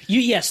prison.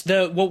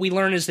 What we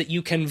learn is that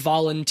you can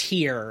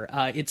volunteer.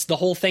 It's the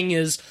whole thing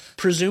is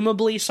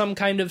presumably some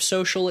kind of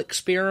social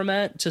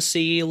experiment to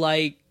see,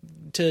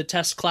 to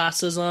test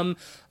classism.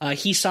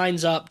 He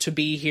signs up to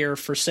be here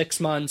for 6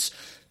 months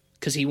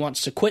because he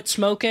wants to quit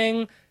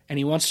smoking and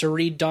he wants to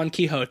read Don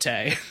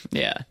Quixote.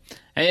 Yeah.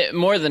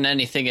 More than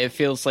anything, it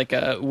feels like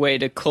a way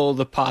to cull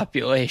the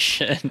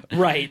population.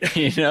 Right.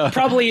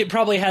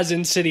 Probably has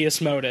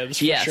insidious motives,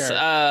 for sure.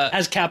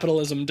 As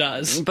capitalism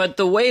does. But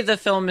the way the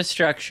film is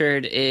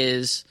structured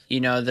is,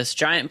 this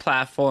giant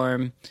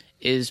platform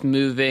is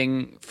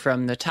moving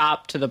from the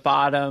top to the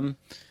bottom,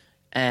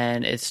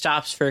 and it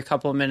stops for a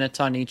couple minutes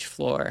on each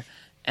floor.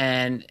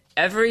 And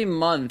every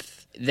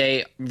month,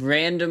 they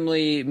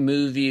randomly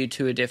move you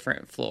to a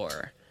different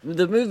floor.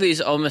 The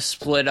movie's almost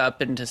split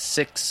up into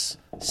 6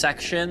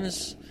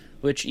 sections,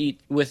 with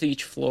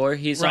each floor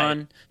he's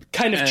on.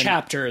 Kind of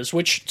chapters,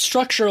 which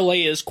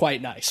structurally is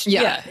quite nice.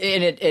 Yeah.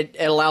 And it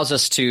allows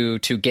us to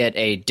get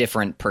a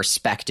different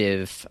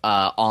perspective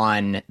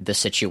on the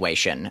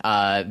situation.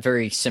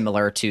 Very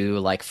similar to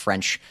like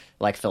French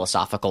like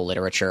philosophical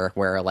literature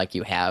where like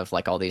you have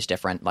like all these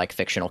different like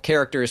fictional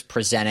characters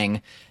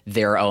presenting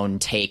their own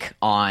take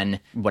on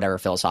whatever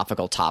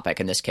philosophical topic.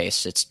 In this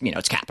case, it's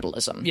it's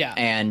capitalism. Yeah.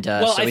 And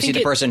Well, so I we see think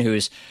the person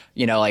who's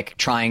like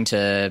trying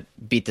to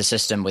beat the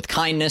system with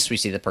kindness. We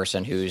see the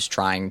person who's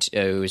trying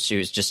to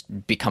who's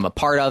just become a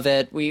part of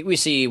it. We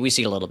see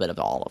a little bit of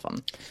all of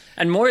them.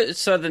 And more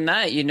so than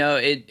that,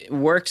 it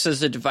works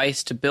as a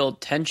device to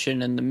build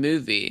tension in the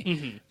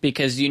movie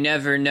because you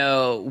never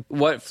know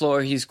what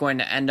floor he's going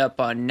to end up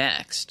on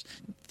next.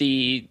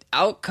 The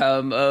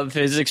outcome of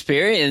his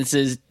experience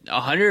is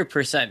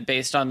 100%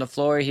 based on the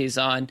floor he's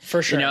on.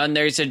 For sure. And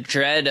there's a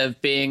dread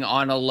of being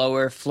on a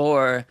lower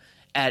floor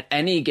at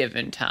any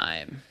given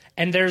time.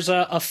 And there's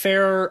a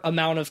fair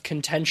amount of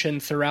contention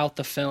throughout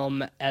the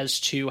film as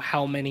to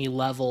how many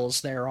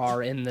levels there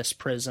are in this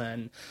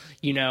prison.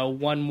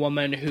 One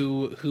woman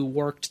who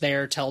worked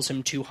there tells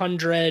him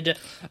 200,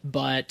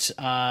 but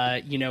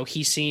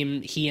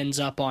he ends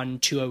up on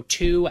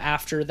 202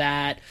 after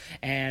that,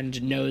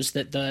 and knows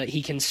that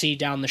he can see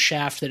down the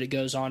shaft that it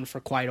goes on for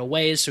quite a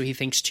ways, so he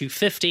thinks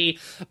 250.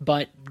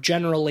 But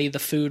generally, the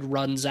food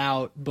runs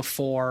out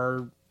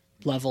before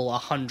level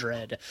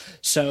 100,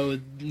 so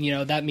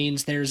that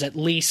means there's at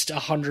least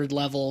 100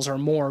 levels or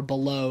more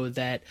below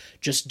that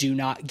just do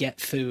not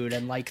get food,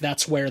 and like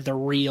that's where the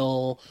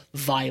real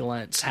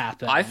violence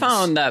happens. I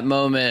found that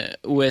moment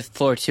with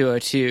floor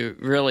 202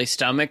 really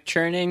stomach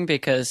churning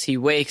because he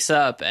wakes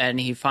up and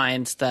he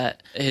finds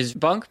that his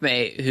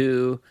bunkmate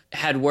who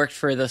had worked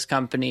for this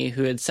company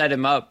who had set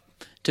him up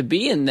to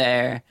be in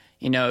there,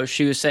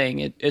 she was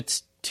saying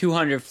it's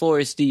 200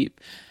 floors deep,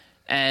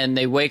 and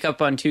they wake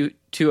up on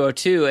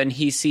 202 and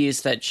he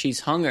sees that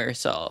she's hung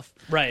herself.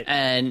 Right.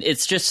 And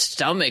it's just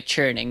stomach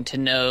churning to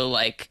know,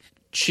 like,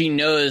 she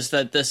knows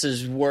that this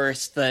is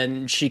worse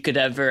than she could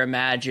ever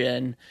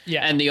imagine.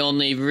 Yeah. And the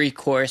only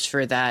recourse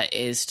for that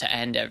is to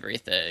end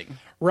everything.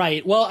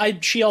 Right. Well,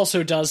 she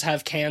also does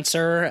have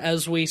cancer,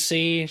 as we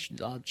see.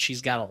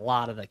 She's got a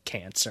lot of the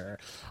cancer.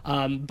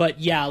 But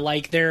yeah,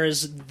 like there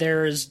is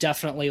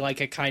definitely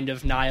like a kind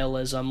of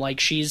nihilism. Like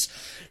she's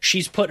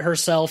put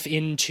herself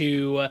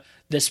into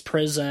this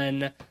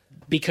prison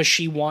because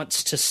she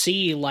wants to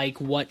see like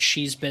what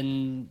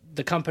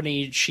the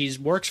company she's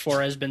works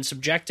for has been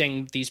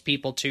subjecting these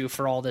people to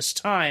for all this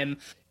time.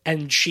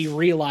 And she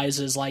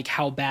realizes like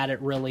how bad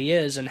it really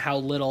is and how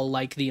little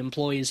like the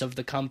employees of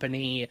the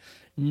company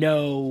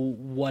know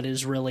what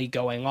is really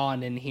going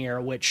on in here,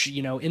 which,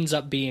 ends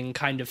up being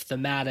kind of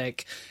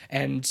thematic.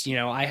 And,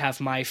 I have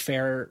my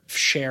fair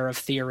share of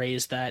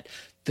theories that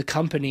the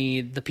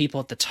company, the people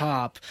at the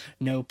top,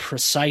 know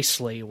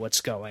precisely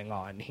what's going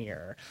on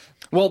here.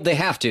 Well, they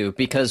have to,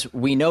 because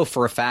we know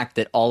for a fact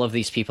that all of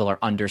these people are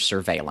under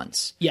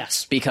surveillance.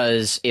 Yes.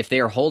 Because if they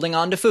are holding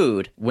on to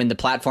food, when the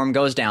platform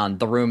goes down,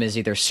 the room is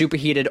either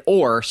superheated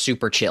or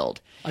super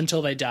chilled.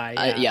 Until they die.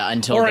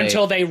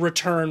 Until they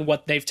return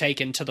what they've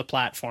taken to the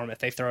platform if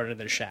they throw it in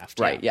the shaft.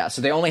 Right, yeah.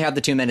 So they only have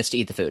the 2 minutes to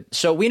eat the food.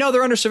 So we know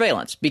they're under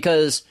surveillance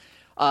because...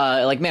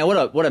 man,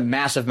 what a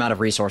massive amount of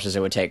resources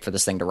it would take for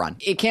this thing to run.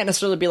 It can't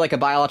necessarily be like a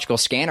biological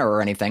scanner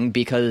or anything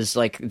because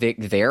like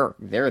they're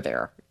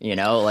there,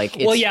 like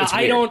it's, well, yeah, it's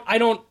weird. I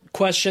don't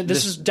question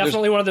this is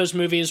definitely one of those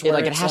movies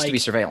where it has to be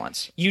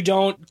surveillance. You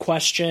don't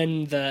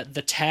question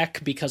the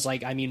tech because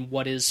like I mean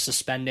what is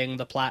suspending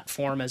the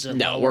platform as it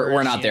lowers,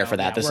 we're not there for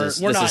that. This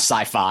is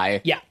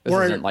sci-fi. Yeah, this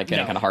isn't like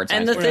any kind of hard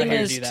science. And the thing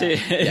is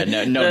too,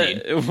 no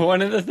need.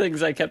 One of the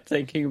things I kept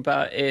thinking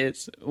about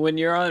is when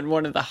you're on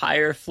one of the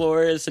higher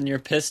floors and you're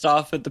pissed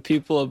off at the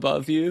people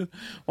above you,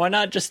 why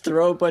not just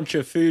throw a bunch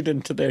of food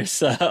into their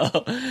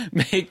cell,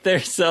 make their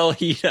cell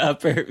heat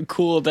up or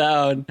cool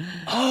down?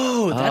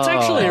 Oh, that's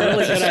actually a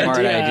really good smart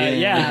idea.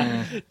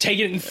 Yeah. Take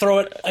it and throw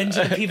it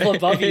into the people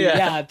above you.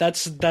 Yeah,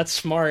 that's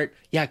smart.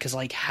 Yeah, because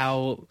like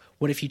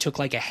what if you took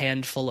like a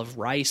handful of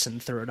rice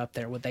and threw it up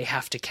there? Would they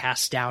have to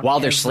cast down while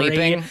they're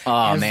sleeping?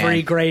 Oh,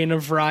 every grain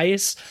of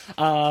rice?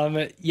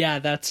 Yeah,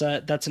 that's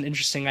an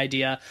interesting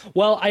idea.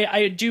 Well,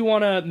 I do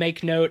want to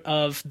make note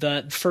of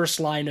the first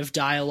line of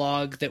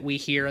dialogue that we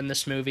hear in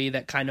this movie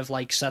that kind of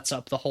like sets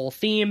up the whole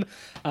theme.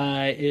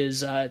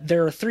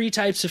 There are 3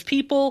 types of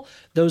people: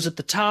 those at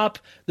the top,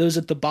 those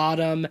at the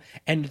bottom,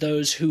 and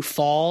those who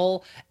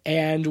fall.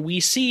 And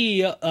we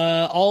see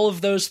all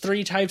of those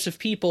 3 types of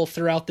people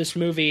throughout this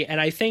movie,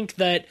 and I think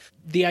that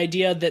the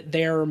idea that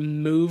they're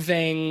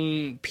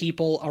moving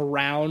people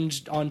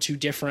around onto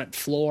different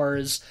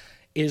floors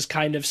is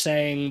kind of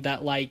saying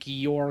that like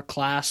your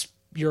class,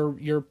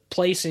 your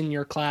place in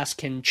your class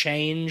can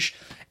change,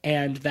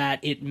 and that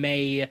it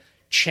may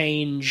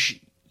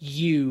change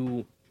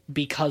you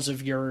because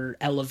of your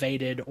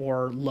elevated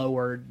or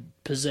lowered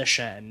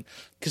position,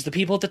 because the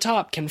people at the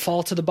top can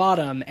fall to the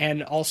bottom,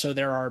 and also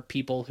there are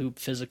people who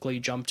physically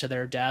jump to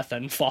their death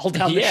and fall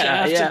down the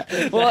shaft.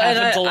 Yeah. Well, and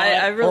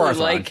I really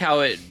like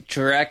how it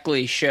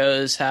directly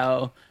shows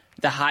how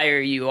the higher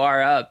you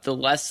are up, the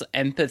less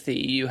empathy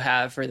you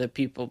have for the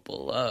people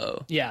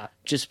below. Yeah.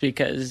 Just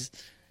because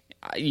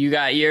you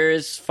got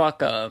yours, fuck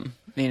them.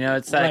 You know,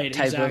 it's that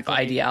type of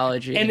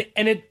ideology.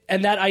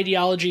 And that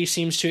ideology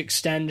seems to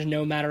extend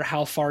no matter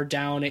how far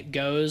down it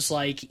goes.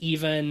 Like,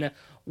 even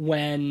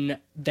when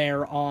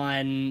they're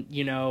on,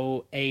 you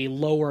know, a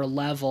lower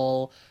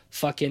level,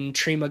 fucking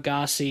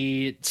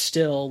Trimagasi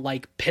still,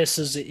 like,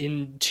 pisses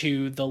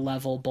into the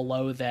level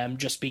below them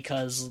just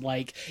because,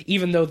 like,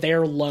 even though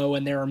they're low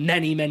and there are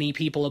many, many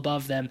people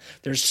above them,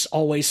 there's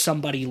always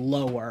somebody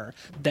lower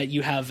that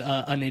you have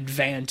an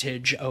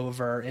advantage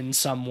over in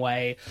some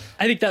way.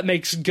 I think that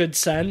makes good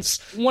sense.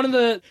 One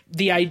of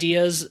the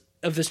ideas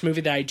of this movie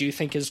that I do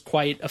think is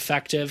quite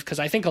effective, because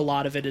I think a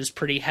lot of it is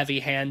pretty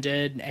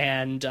heavy-handed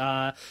and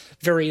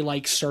very,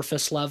 like,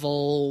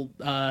 surface-level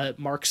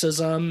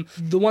Marxism.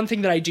 The one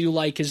thing that I do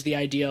like is the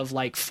idea of,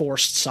 like,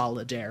 forced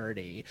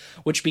solidarity,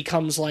 which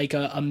becomes, like,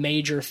 a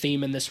major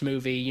theme in this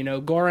movie. You know,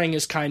 Goring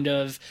is kind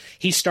of...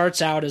 He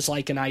starts out as,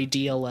 like, an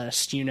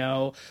idealist, you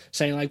know,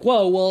 saying, like,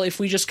 whoa, well, if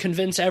we just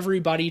convince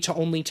everybody to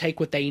only take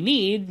what they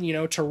need, you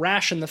know, to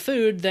ration the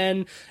food,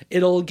 then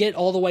it'll get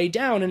all the way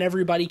down and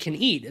everybody can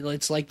eat.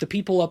 It's like the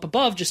people up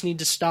above just need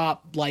to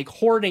stop, like,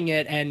 hoarding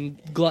it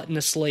and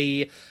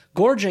gluttonously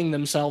gorging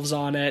themselves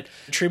on it.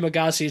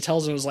 Trimagasi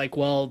tells him, is like,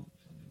 well,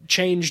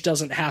 change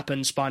doesn't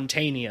happen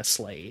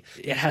spontaneously.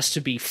 It has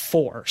to be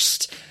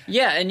forced.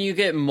 Yeah, and you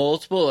get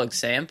multiple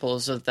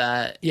examples of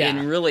that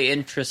in really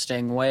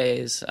interesting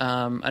ways.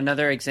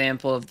 Another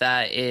example of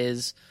that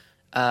is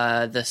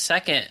the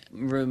second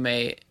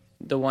roommate,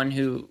 the one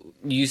who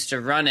used to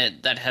run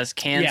it that has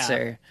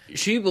cancer. Yeah.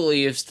 She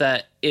believes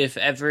that if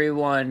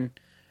everyone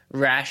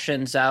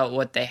rations out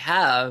what they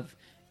have,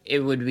 it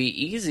would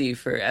be easy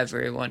for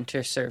everyone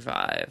to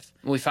survive.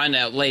 We find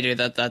out later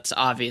that that's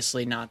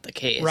obviously not the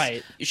case.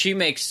 Right. She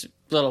makes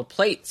little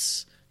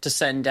plates to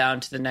send down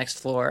to the next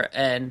floor,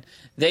 and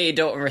they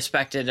don't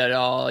respect it at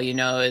all. You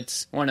know,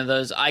 it's one of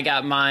those, I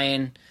got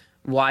mine,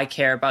 why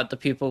care about the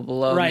people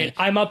below me? Right.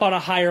 I'm up on a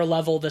higher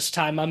level this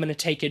time. I'm going to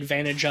take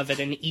advantage of it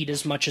and eat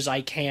as much as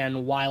I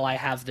can while I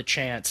have the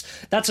chance.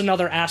 That's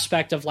another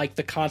aspect of, like,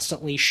 the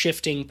constantly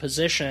shifting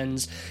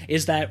positions,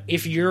 is that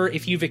if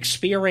you've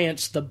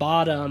experienced the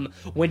bottom,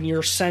 when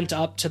you're sent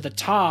up to the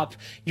top,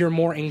 you're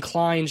more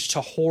inclined to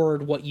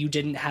hoard what you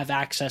didn't have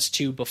access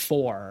to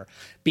before,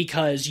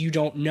 because you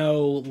don't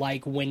know,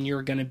 like, when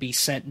you're going to be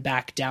sent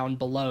back down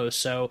below.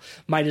 So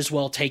might as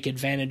well take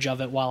advantage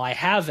of it while I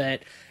have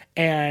it.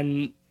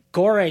 And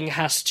Goring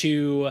has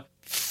to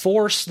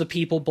force the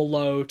people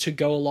below to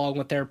go along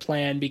with their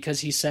plan, because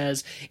he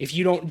says, if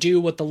you don't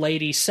do what the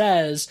lady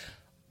says,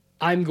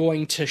 I'm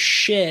going to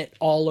shit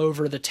all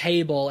over the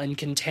table and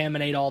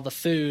contaminate all the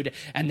food,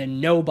 and then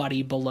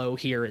nobody below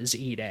here is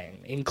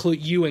eating,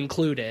 you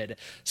included.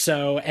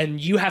 So,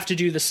 and you have to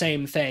do the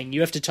same thing.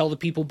 You have to tell the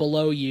people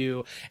below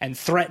you and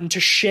threaten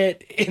to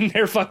shit in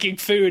their fucking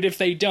food if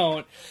they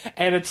don't.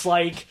 And it's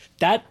like,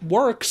 that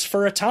works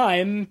for a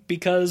time,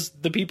 because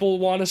the people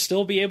want to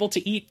still be able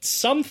to eat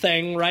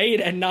something, right?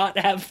 And not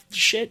have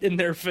shit in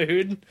their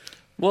food.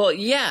 Well,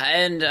 yeah,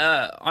 and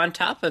on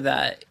top of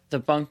that, the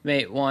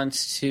bunkmate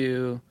wants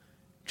to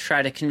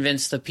try to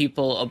convince the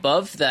people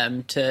above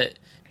them to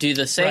do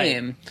the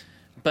same, right.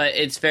 But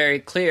it's very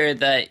clear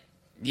that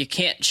you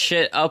can't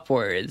shit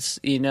upwards,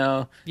 you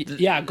know?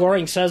 Yeah,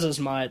 Goring says as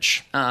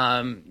much.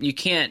 You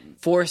can't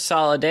force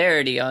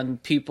solidarity on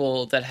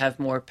people that have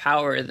more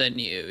power than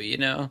you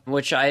know?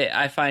 Which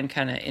I find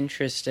kind of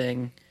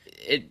interesting.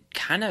 It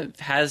kind of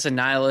has a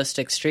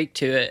nihilistic streak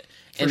to it.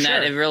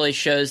 That it really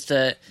shows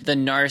the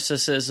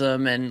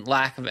narcissism and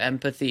lack of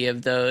empathy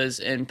of those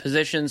in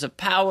positions of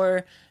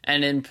power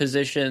and in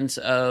positions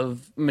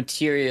of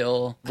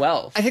material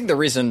wealth. I think the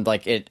reason,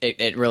 like,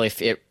 it really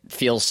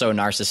feels so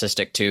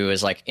narcissistic too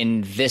is, like,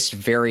 in this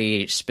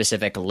very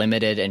specific,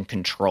 limited and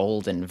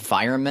controlled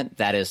environment,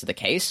 that is the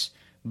case.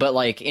 But,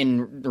 like,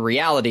 in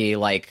reality,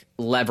 like,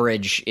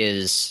 leverage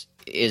is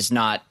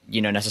not, you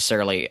know,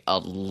 necessarily a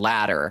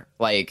ladder.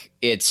 Like,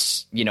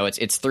 it's, you know,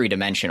 it's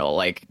three-dimensional.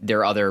 Like,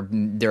 there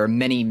are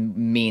many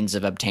means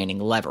of obtaining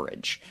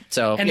leverage.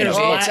 So, and you know,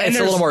 it's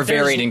a little more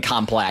varied and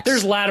complex.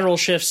 There's lateral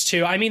shifts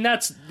too. I mean,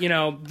 that's, you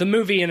know, the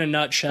movie in a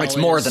nutshell. It's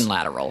more than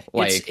lateral.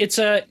 Like, it's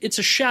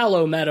a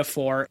shallow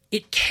metaphor.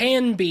 It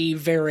can be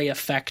very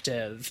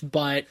effective,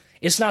 but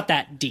it's not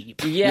that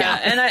deep. Yeah.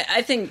 And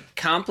I think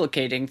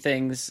complicating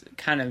things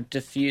kind of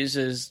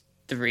diffuses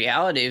the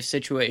reality of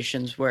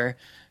situations where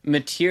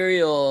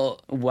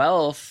material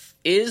wealth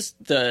is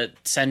the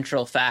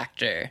central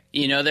factor.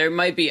 You know, there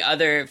might be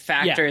other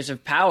factors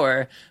of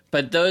power,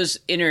 but those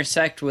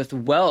intersect with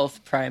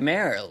wealth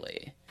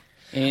primarily.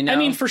 You know? I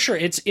mean, for sure,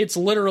 it's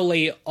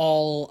literally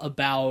all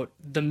about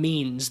the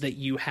means that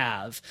you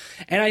have.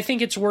 And I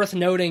think it's worth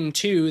noting,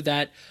 too,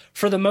 that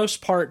for the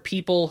most part,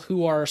 people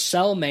who are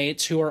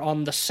cellmates, who are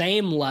on the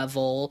same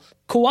level,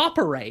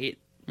 cooperate,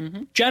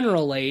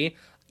 generally.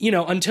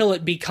 until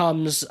it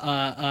becomes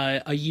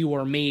a you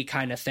or me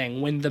kind of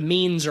thing, when the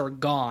means are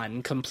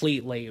gone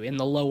completely in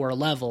the lower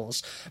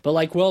levels. But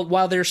like, well,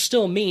 while there's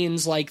still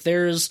means, like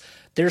there's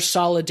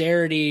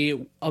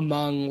solidarity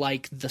among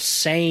like the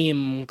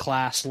same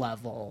class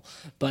level,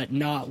 but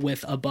not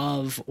with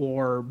above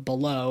or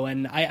below.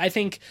 And I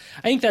think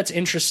that's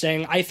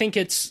interesting. I think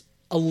it's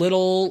a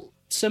little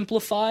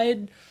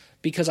simplified,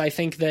 because I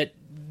think that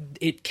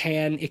it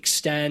can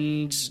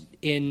extend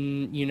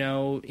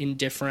in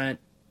different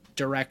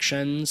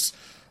directions,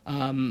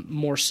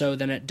 more so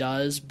than it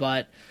does.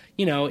 But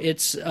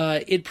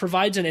it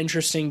provides an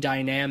interesting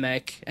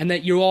dynamic, and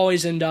that you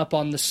always end up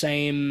with the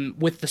same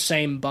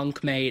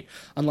bunkmate,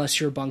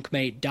 unless your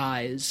bunkmate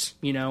dies.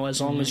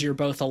 As long as you're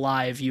both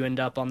alive, you end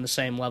up on the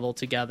same level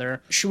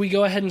together. Should we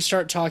go ahead and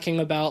start talking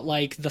about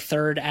like the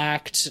third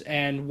act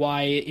and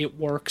why it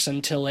works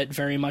until it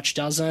very much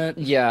doesn't?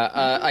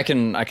 Yeah, I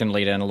can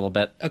lead in a little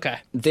bit. Okay.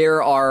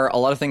 There are a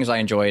lot of things I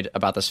enjoyed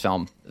about this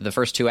film. The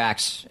first two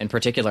acts, in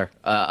particular,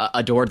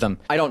 adored them.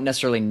 I don't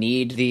necessarily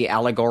need the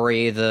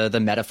allegory, the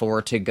metaphor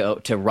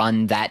to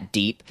run that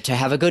deep to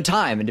have a good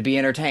time and to be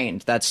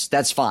entertained.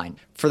 That's fine.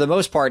 For the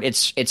most part,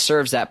 it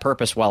serves that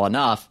purpose well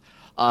enough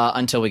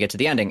until we get to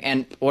the ending.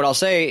 And what I'll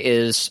say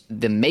is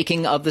the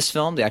making of this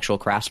film, the actual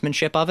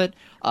craftsmanship of it,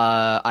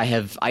 I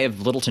have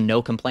little to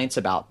no complaints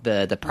about.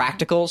 The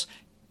practicals,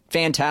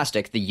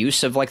 fantastic. The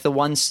use of like the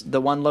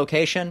one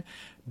location.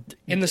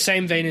 In the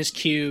same vein as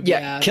Cube,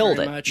 killed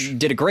it. Much.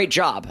 Did a great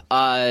job.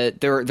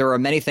 There are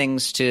many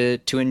things to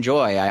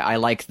enjoy. I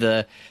like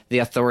the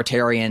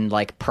authoritarian,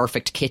 like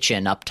perfect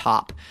kitchen up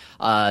top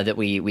that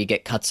we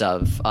get cuts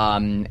of,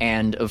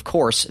 and of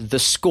course the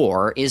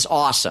score is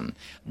awesome.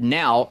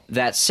 Now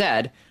that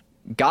said,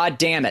 God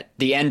damn it,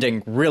 the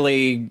ending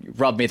really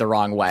rubbed me the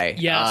wrong way.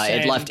 Yeah,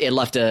 it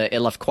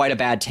left quite a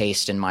bad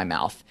taste in my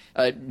mouth.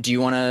 Do you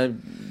want to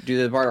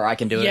do the part, or I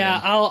can do it? Yeah,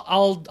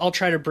 I'll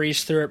try to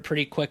breeze through it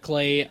pretty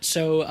quickly.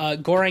 So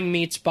Goring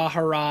meets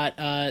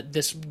Baharat,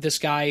 this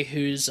guy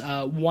whose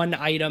one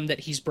item that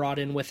he's brought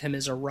in with him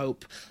is a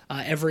rope.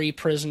 Every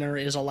prisoner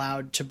is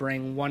allowed to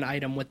bring one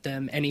item with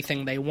them,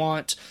 anything they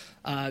want.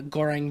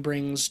 Goring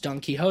brings Don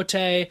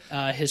Quixote.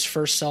 His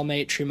first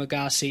cellmate,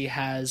 Trimagasi,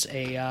 has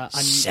a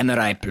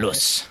Samurai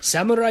Plus.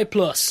 Samurai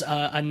Plus,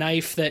 a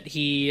knife that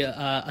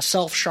a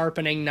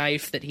self-sharpening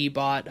knife that he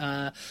bought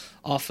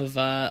off of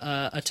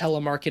a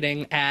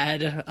telemarketing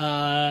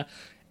ad.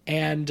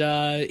 And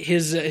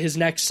his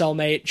next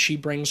cellmate, she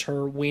brings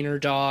her wiener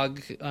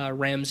dog,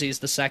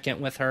 Ramses II,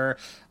 with her.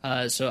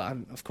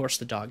 Of course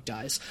the dog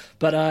dies.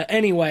 But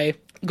anyway,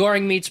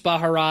 Goring meets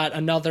Baharat,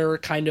 another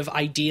kind of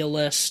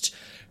idealist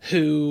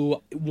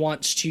who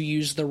wants to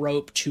use the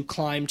rope to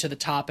climb to the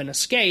top and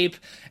escape,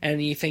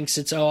 and he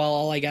thinks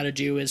all I gotta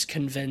do is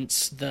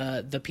convince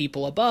the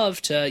people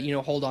above to,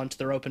 hold on to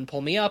the rope and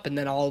pull me up, and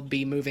then I'll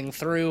be moving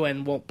through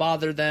and won't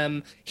bother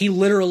them. He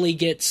literally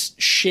gets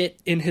shit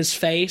in his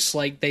face,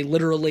 like they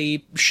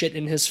literally shit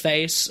in his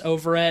face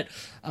over it,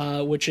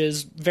 which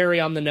is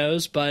very on the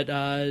nose, but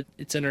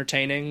it's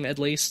entertaining at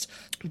least.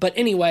 But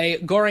anyway,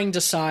 Goring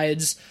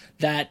decides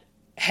that,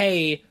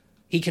 hey,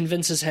 he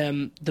convinces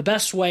him the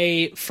best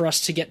way for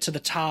us to get to the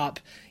top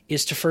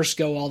is to first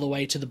go all the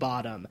way to the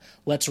bottom.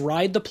 Let's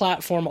ride the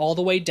platform all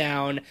the way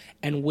down,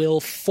 and we'll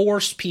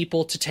force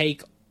people to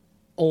take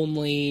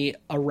only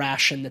a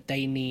ration that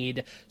they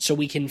need so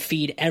we can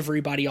feed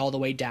everybody all the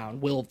way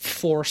down. We'll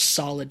force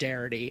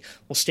solidarity.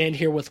 We'll stand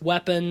here with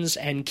weapons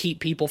and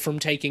keep people from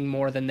taking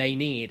more than they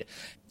need.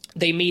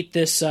 They meet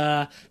this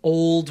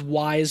old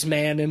wise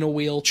man in a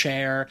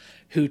wheelchair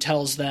who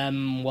tells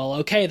them, well,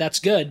 okay, that's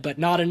good, but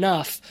not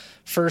enough.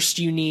 First,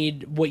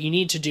 what you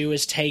need to do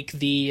is take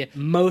the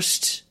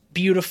most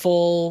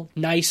beautiful,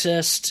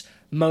 nicest,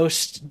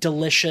 most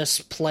delicious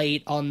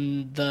plate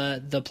on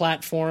the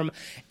platform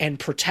and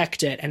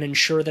protect it and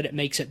ensure that it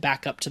makes it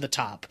back up to the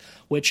top,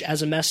 which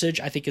as a message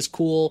I think is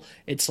cool.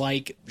 It's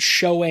like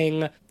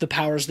showing the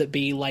powers that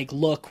be, like,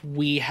 look,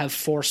 we have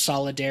forced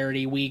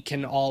solidarity. We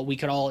could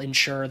all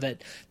ensure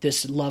that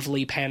this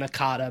lovely panna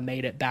cotta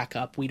made it back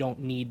up. We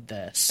don't need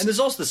this. And there's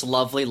also this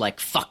lovely, like,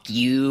 fuck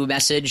you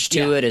message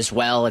to it as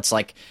well. It's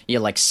like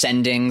you're like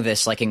sending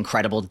this like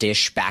incredible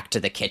dish back to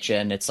the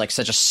kitchen. It's like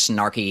such a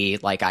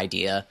snarky like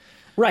idea.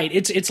 Right,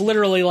 it's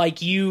literally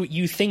like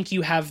you think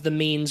you have the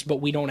means, but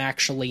we don't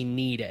actually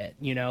need it.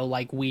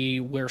 Like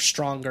we're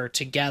stronger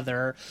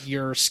together.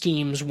 Your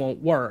schemes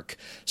won't work.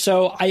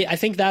 So I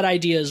think that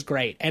idea is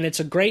great, and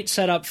it's a great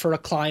setup for a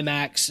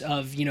climax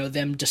of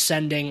them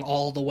descending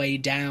all the way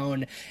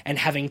down and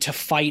having to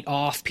fight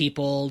off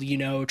people.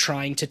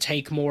 Trying to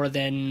take more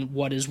than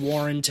what is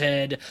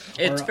warranted.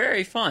 It's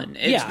very fun.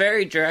 It's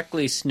very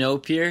directly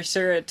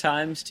Snowpiercer at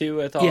times too,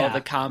 with all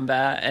the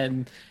combat,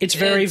 and it's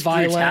very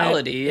violent.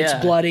 Brutality. It's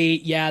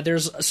bloody. Yeah,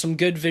 there's some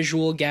good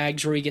visual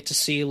gags where you get to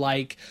see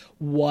like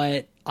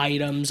what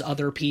items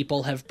other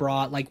people have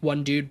brought. Like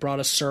one dude brought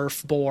a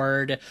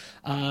surfboard,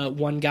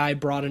 one guy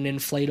brought an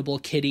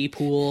inflatable kiddie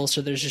pool,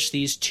 so there's just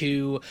these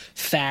two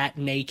fat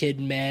naked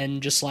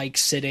men just like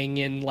sitting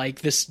in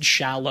like this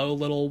shallow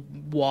little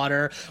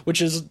water,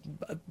 which is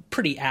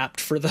pretty apt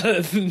for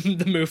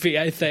the movie,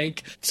 I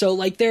think. So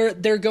like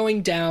they're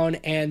going down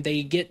and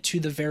they get to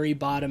the very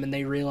bottom and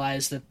they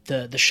realize that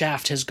the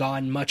shaft has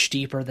gone much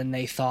deeper than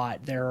they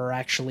thought. There are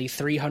actually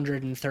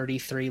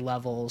 333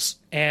 levels,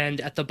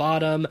 and at the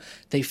bottom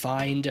they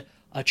find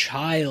a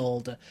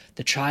child,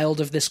 the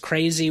child of this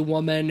crazy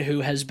woman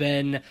who has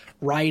been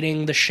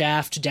riding the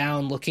shaft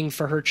down looking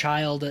for her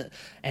child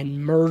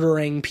and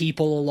murdering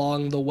people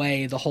along the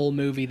way the whole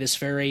movie. This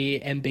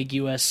very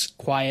ambiguous,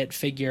 quiet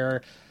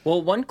figure.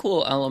 Well, one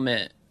cool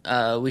element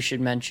we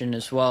should mention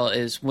as well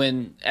is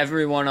when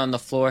everyone on the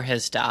floor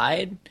has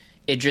died,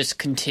 it just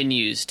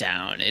continues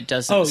down. It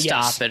doesn't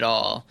stop at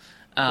all.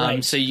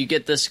 Right. So you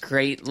get this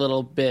great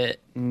little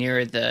bit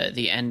near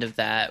the end of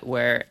that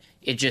where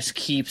it just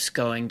keeps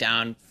going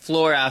down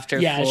floor after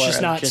floor. Yeah, it's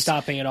just not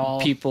stopping at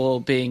all. People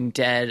being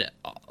dead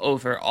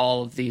over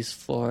all of these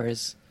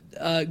floors.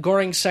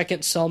 Goring's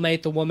second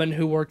cellmate, the woman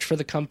who worked for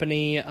the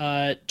company,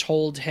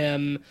 told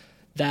him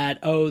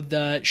that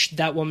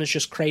that woman's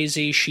just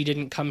crazy. She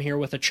didn't come here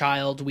with a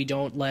child. We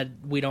don't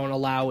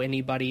allow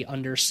anybody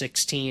under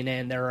 16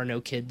 in. There are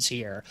no kids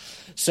here.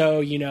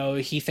 So,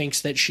 he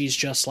thinks that she's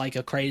just like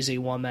a crazy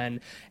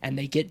woman. And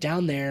they get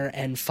down there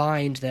and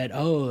find that,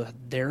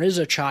 there is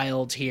a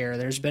child here.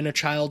 There's been a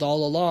child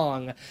all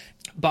along.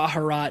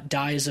 Baharat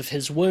dies of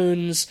his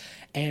wounds,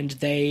 and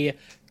they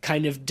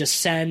kind of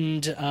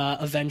descend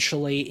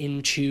eventually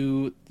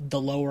into the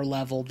lower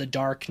level, the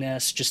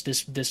darkness, just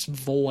this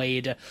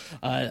void,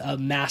 a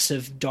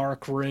massive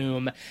dark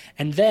room.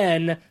 And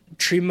then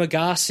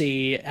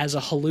Trimagasi, as a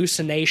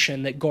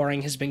hallucination that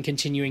Goring has been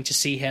continuing to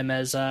see him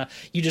as,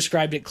 you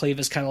described it, Cleve,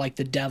 as kind of like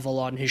the devil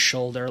on his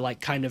shoulder,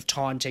 like kind of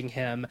taunting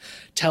him,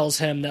 tells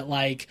him that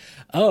like,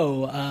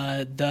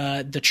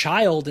 the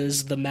child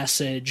is the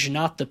message,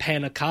 not the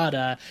panna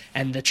cotta,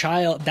 and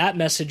that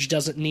message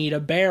doesn't need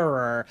a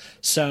bearer.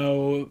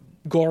 So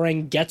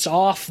Goring gets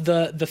off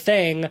the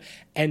thing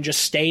and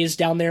just stays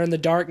down there in the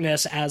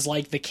darkness as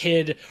like the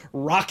kid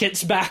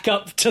rockets back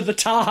up to the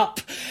top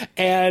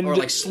or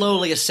like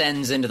slowly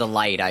ascends into the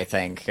light, I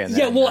think. And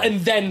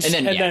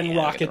then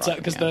rockets up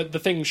because the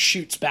thing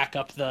shoots back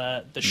up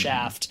the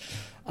shaft.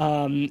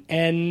 And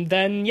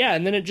then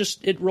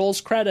it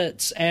rolls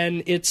credits,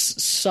 and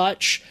it's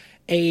such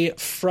a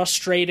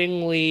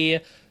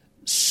frustratingly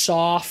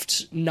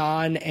soft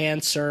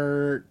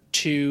non-answer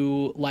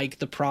to like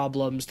the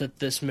problems that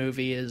this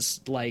movie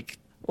is like.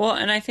 Well,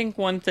 and I think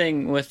one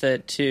thing with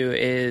it too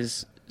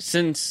is,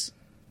 since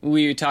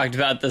we talked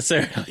about this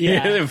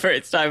earlier, the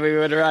first time we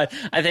went around,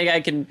 I think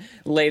I can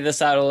lay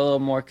this out a little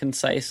more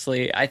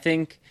concisely. I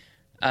think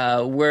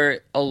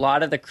where a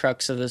lot of the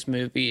crux of this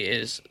movie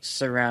is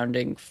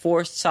surrounding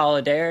forced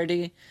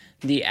solidarity,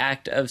 the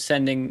act of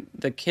sending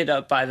the kid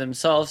up by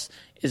themselves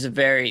is a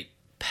very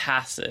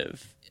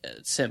passive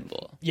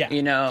symbol.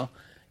 Yeah.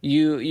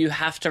 You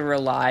have to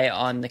rely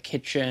on the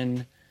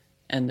kitchen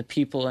and the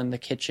people in the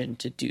kitchen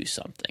to do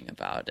something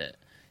about it.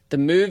 The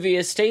movie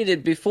has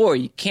stated before,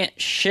 you can't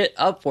shit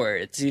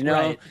upwards,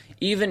 Right.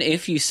 Even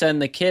if you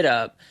send the kid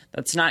up,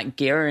 that's not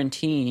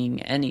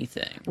guaranteeing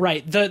anything.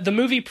 Right. The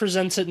movie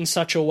presents it in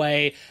such a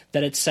way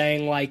that it's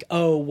saying like,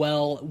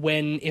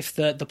 if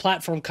the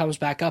platform comes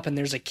back up and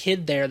there's a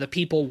kid there, the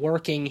people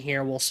working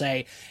here will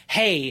say,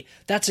 hey,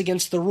 that's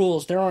against the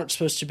rules. There aren't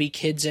supposed to be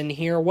kids in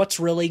here. What's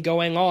really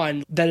going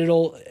on? That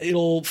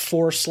it'll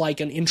force like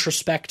an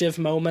introspective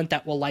moment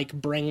that will like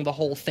bring the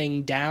whole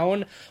thing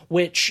down,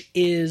 which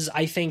is,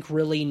 I think,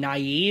 really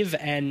naive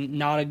and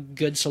not a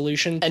good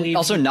solution. And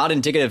also not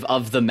indicative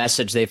of the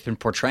message they've been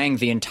portraying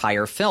the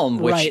entire film,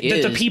 which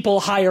is that the people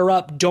higher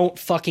up don't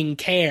fucking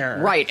care.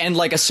 Right, and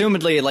like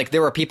assumedly, like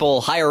there were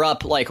people higher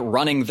up, like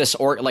running this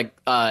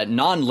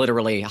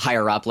non-literally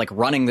higher up, like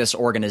running this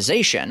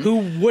organization,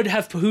 who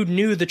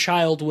knew the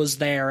child was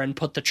there and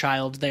put the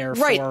child there.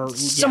 Right,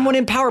 someone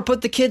in power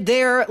put the kid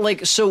there.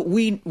 Like, so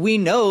we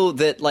know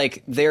that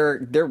like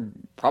they're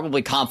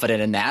probably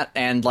confident in that,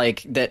 and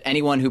like that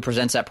anyone who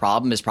presents that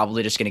problem is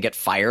probably just going to get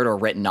fired or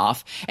written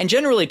off. And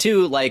generally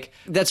too, like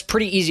that's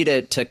pretty easy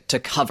to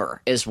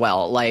cover as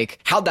well. Like,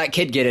 how'd that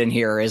kid get in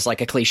here is like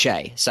a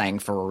cliche saying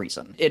for a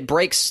reason. It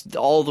breaks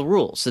all the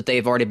rules that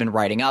they've already been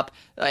writing up.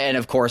 And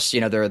of course,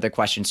 there are the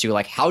questions too,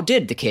 like, how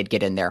did the kid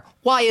get in there?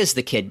 Why is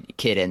the kid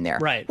in there?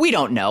 Right. We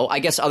don't know, I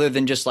guess, other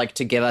than just like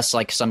to give us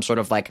like some sort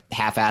of like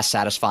half-ass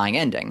satisfying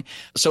ending.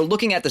 So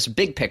looking at this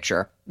big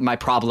picture, my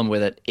problem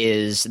with it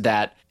is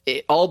that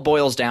it all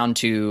boils down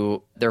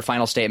to their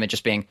final statement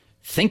just being,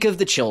 think of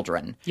the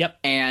children. Yep.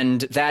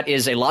 And that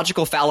is a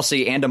logical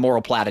fallacy and a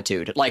moral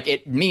platitude. Like,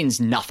 it means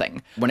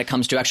nothing when it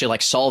comes to actually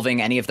like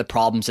solving any of the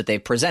problems that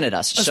they've presented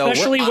us.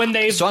 Especially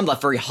so I'm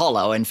left very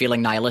hollow and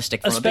feeling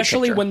nihilistic from a big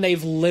especially picture. when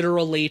they've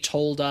literally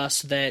told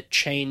us that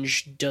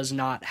change does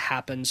not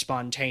happen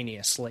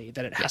spontaneously,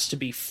 that it has to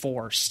be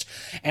forced.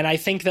 And I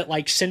think that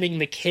like sending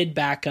the kid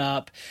back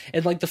up,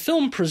 and like the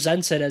film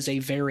presents it as a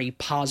very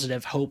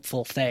positive,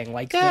 hopeful thing.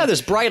 Like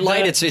there's bright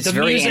light. It's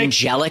very music,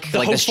 angelic,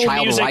 like this hopeful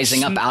child music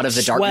rising up out of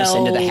the darkness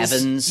into the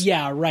heavens.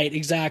 Yeah, right,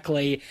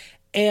 exactly.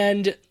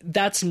 And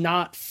that's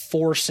not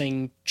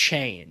forcing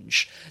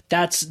change.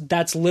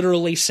 That's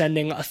literally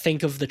sending a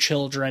think of the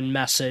children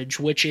message,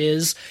 which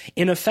is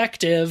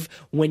ineffective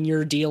when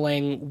you're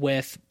dealing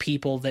with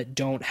people that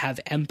don't have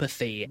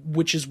empathy,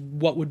 which is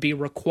what would be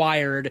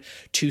required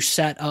to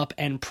set up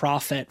and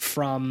profit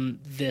from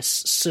this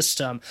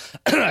system.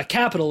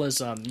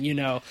 Capitalism, you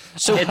know.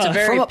 So it's a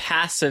very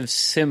passive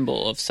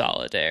symbol of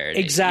solidarity.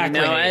 Exactly.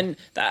 You know? And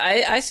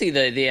I see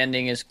the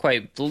ending is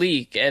quite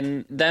bleak,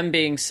 and them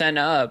being sent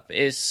up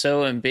is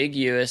so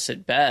ambiguous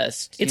at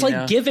best. It's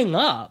like giving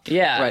up.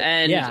 Yeah, right.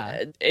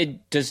 And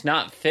it does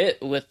not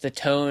fit with the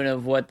tone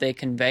of what they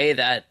convey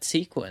that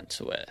sequence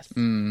with.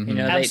 Mm-hmm. You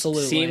know,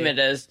 Absolutely.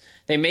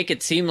 They make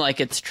it seem like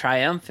it's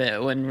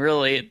triumphant when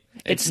really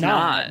it's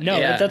not. No,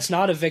 yeah. that's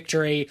not a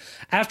victory.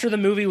 After the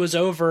movie was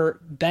over,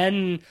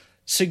 Ben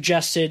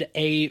suggested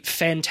a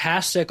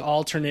fantastic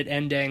alternate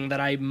ending that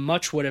I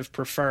much would have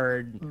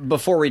preferred.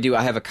 Before we do,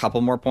 I have a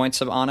couple more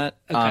points on it,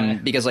 Okay.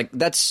 because like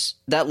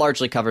that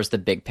largely covers the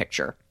big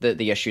picture,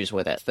 the issues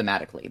with it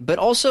thematically, but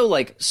also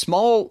like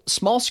small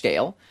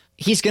scale.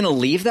 He's going to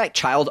leave that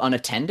child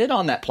unattended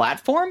on that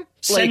platform,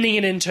 Sending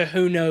it into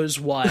who knows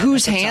what.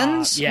 whose at the top.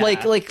 hands? Yeah.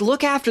 Like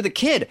look after the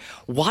kid.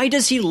 Why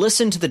does he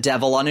listen to the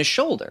devil on his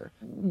shoulder?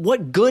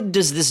 What good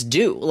does this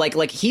do?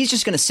 Like he's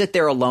just going to sit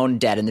there alone,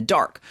 dead in the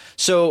dark.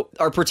 So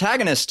our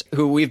protagonist,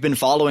 who we've been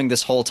following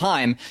this whole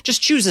time,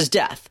 just chooses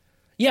death.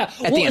 Yeah,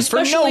 At the end,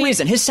 for no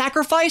reason. His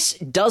sacrifice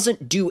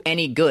doesn't do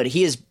any good.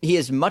 He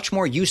is much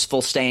more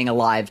useful staying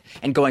alive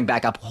and going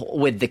back up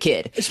with the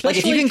kid. Like,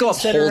 if you can go up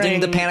holding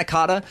the panna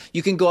cotta,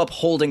 you can go up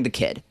holding the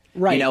kid.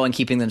 Right. You know, and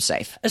keeping them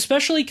safe.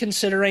 Especially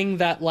considering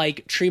that,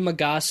 like,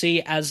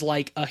 Trimagasi as,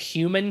 like, a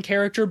human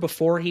character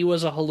before he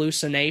was a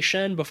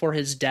hallucination, before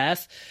his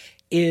death,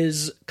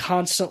 is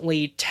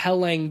constantly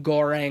telling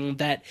Goreng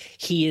that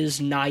he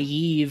is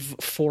naive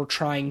for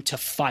trying to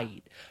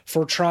fight,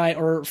 for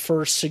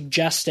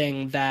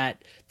suggesting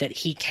that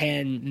he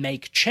can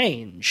make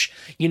change,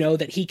 you know,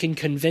 that he can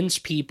convince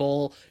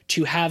people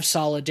to have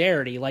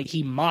solidarity. Like,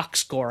 he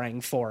mocks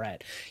Goreng for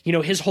it. You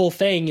know, his whole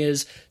thing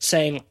is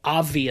saying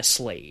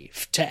obviously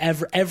to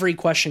every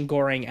question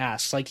Goreng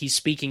asks, like he's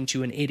speaking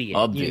to an idiot.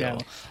 Obvio. You know,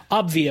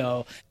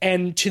 obvio.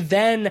 And to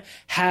then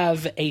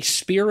have a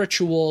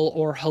spiritual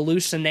or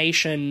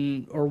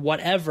hallucination or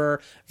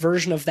whatever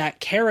version of that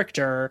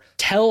character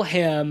tell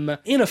him,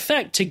 in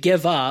effect, to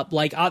give up.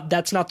 Like,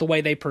 that's not the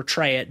way they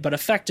portray it, but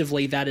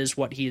effectively that is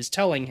what he is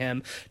telling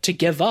him, to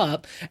give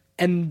up.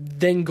 And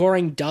then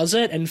Goreng does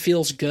it and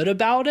feels good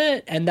about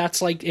it, and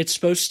that's like, it's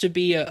supposed to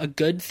be a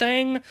good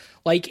thing.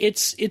 Like,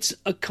 it's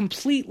a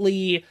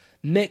completely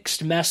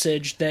mixed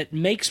message that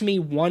makes me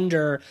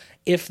wonder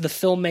if the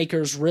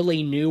filmmakers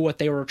really knew what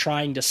they were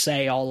trying to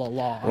say all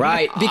along.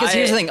 Right, because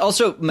here's the thing.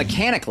 Also,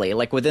 mechanically,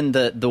 like within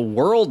the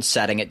world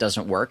setting, it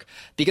doesn't work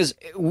because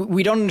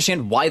we don't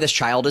understand why this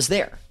child is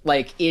there.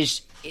 Like,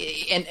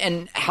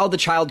 and how the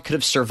child could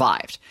have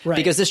survived. Right.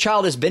 Because this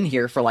child has been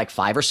here for like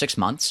 5 or 6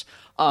 months.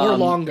 Or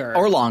longer.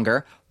 Or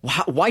longer.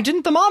 Why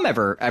didn't the mom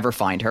ever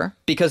find her?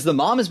 Because the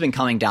mom has been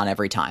coming down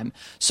every time.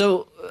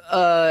 So,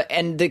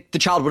 and the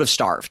child would have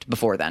starved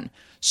before then.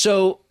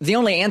 So the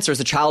only answer is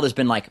the child has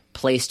been like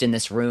placed in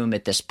this room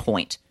at this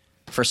point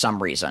for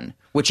some reason,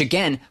 which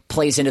again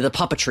plays into the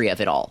puppetry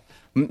of it all,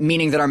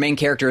 meaning that our main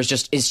character is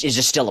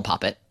just still a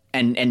puppet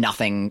and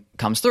nothing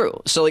comes through.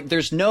 So like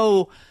there's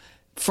no,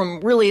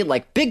 from really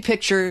like big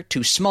picture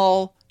to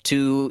small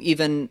to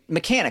even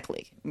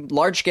mechanically,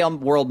 large-scale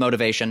world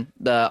motivation,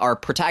 our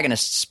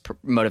protagonist's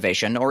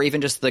motivation, or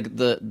even just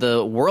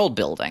the world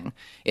building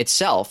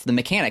itself, the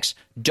mechanics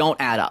don't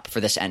add up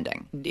for this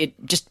ending. It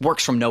just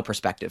works from no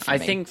perspective for me. I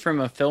think from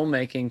a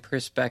filmmaking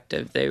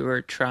perspective, they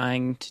were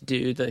trying to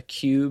do the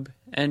Cube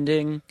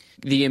ending,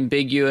 the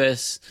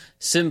ambiguous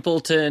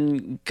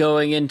simpleton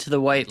going into the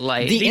white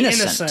light. The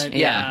innocent,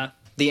 yeah.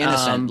 The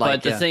innocent.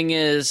 But the thing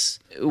is,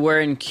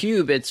 where in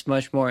Cube it's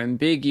much more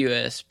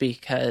ambiguous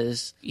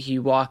because he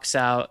walks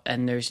out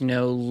and there's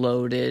no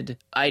loaded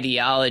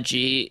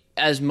ideology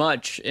as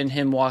much in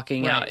him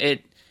walking out.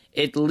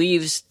 It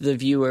leaves the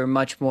viewer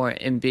much more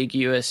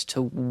ambiguous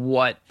to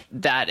what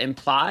that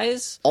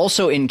implies.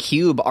 Also in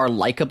Cube, our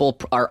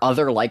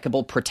other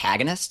likable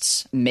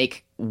protagonists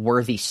make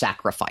worthy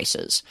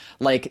sacrifices.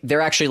 Like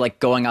they're actually like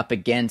going up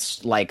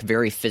against like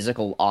very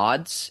physical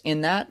odds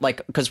in that,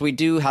 like because we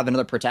do have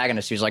another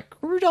protagonist who's like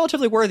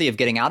relatively worthy of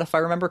getting out, if I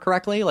remember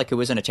correctly, like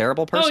who isn't a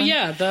terrible person. Oh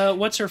yeah, the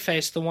what's her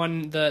face, the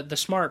one, the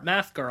smart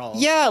math girl.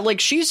 Yeah, like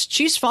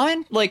she's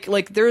fine. Like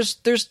there's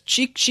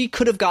she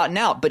could have gotten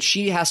out, but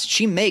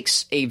she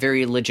makes a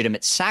very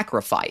legitimate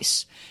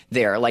sacrifice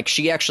there. Like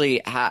she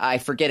actually I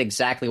forget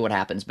exactly what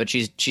happens, but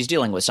she's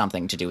dealing with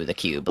something to do with the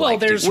cube. Well, like,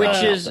 there's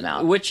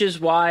which is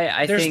why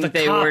I think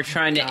they were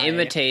trying to guy.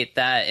 imitate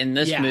that in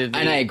this movie,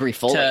 and I agree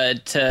fully.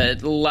 To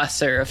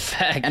lesser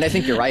effect. And I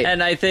think you're right.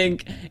 And I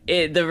think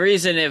the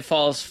reason it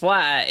falls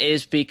flat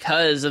is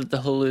because of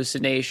the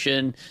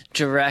hallucination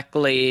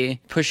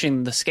directly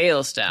pushing the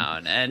scales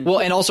down. And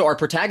and also our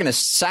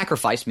protagonist's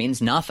sacrifice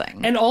means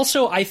nothing. And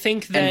also, I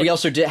think that... And we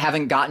also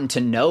haven't gotten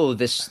to know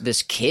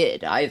this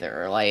kid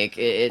either. Like,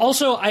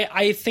 Also,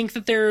 I think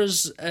that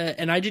there's...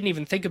 and I didn't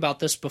even think about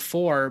this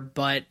before,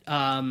 but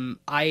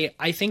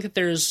I think that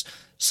there's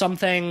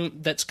something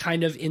that's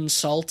kind of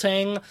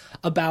insulting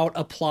about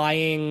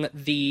applying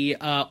the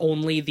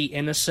only the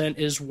innocent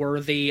is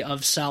worthy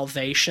of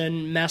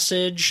salvation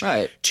message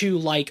to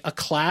like a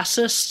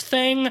classist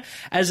thing,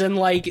 as in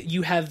like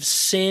you have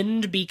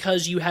sinned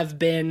because you have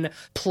been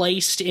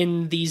placed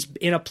in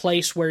a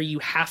place where you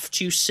have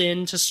to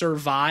sin to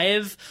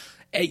survive,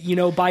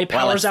 by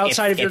powers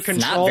outside of your control.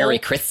 It's not very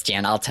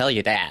Christian, I'll tell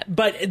you that.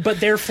 But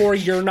therefore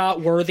you're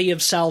not worthy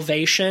of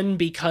salvation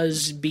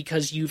because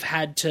you've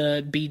had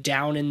to be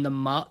down in the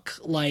muck.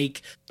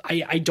 Like,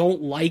 I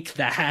don't like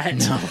that.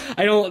 No.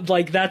 I don't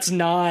like, that's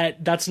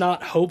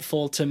not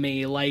hopeful to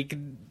me. Like,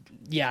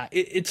 yeah,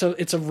 it's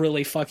a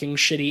really fucking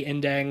shitty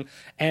ending.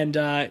 And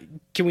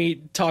can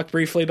we talk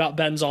briefly about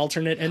Ben's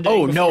alternate ending?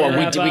 Oh no,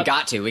 we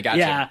got to.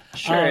 Yeah,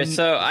 sure.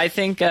 So I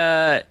think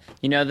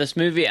this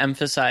movie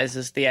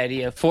emphasizes the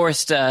idea of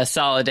forced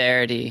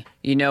solidarity.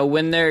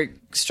 When they're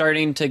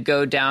starting to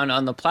go down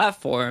on the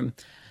platform,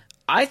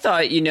 I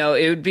thought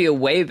it would be a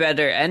way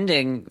better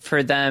ending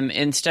for them,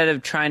 instead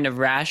of trying to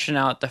ration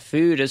out the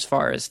food as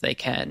far as they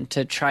can,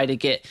 to try to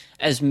get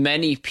as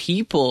many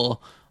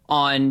people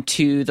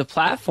onto the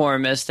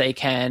platform as they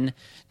can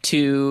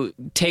to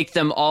take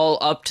them all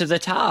up to the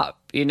top.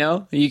 You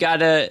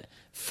gotta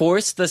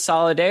force the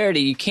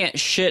solidarity. You can't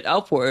shit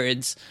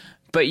upwards,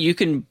 but you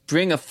can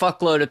bring a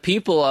fuckload of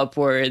people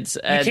upwards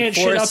and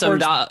force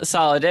some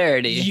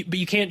solidarity. But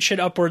you can't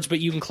shit upwards, but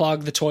you can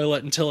clog the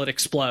toilet until it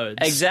explodes.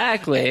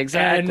 Exactly.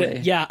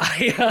 And yeah,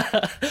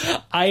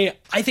 I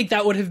think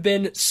that would have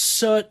been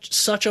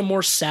such a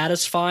more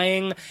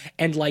satisfying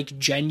and like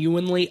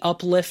genuinely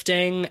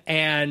uplifting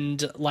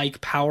and like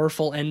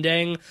powerful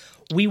ending.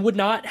 We would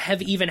not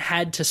have even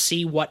had to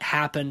see what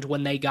happened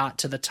when they got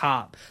to the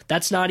top.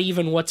 That's not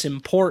even what's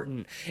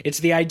important. It's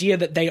the idea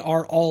that they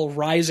are all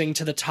rising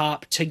to the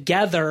top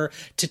together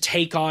to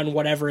take on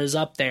whatever is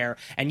up there.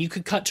 And you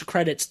could cut to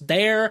credits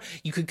there.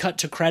 You could cut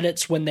to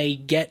credits when they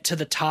get to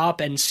the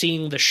top and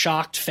seeing the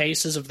shocked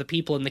faces of the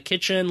people in the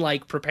kitchen,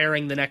 like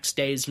preparing the next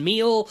day's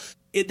meal.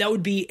 That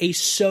would be a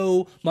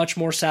so much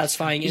more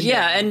satisfying ending.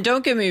 Yeah, and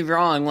don't get me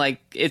wrong,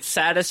 like, it's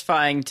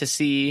satisfying to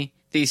see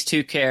these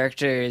two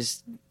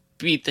characters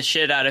beat the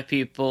shit out of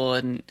people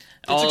and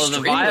all of the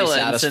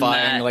violence and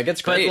that. Like,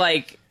 it's great. But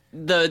like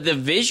the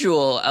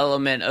visual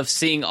element of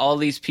seeing all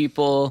these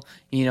people,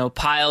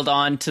 piled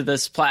onto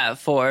this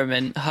platform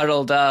and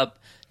huddled up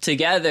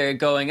together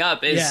going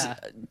up is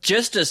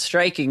just as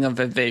striking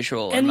of a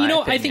visual. And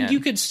I think you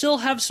could still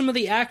have some of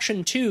the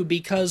action too,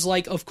 because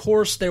like of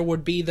course there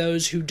would be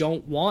those who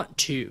don't want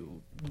to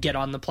get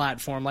on the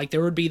platform. Like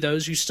there would be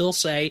those who still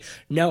say,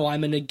 no, I'm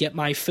going to get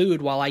my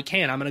food while I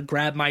can. I'm going to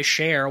grab my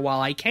share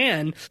while I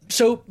can.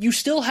 So you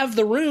still have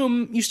the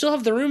room. You still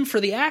have the room for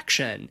the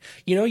action.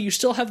 You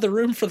still have the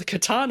room for the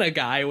katana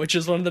guy, which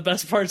is one of the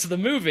best parts of the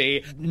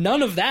movie.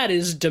 None of that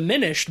is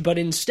diminished, but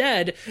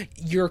instead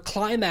your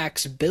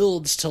climax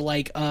builds to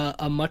like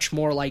a much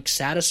more like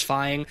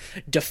satisfying,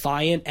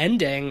 defiant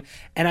ending.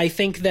 And I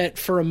think that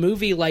for a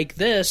movie like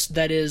this,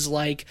 that is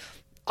like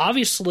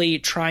obviously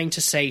trying to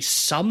say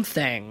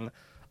something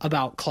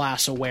about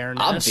class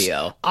awareness.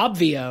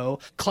 Obvio.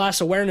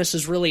 Class awareness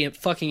is really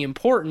fucking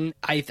important.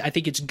 I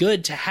think it's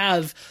good to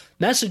have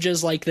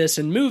messages like this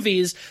in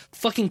movies.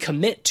 Fucking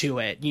commit to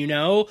it,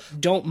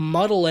 Don't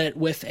muddle it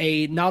with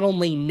a not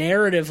only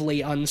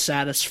narratively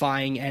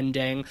unsatisfying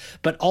ending,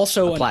 but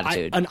also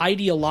an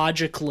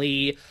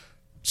ideologically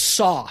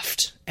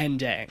soft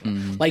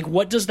ending. Like,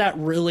 what does that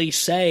really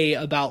say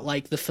about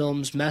like the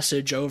film's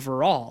message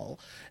overall?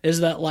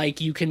 Is that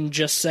like you can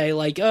just say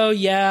like, oh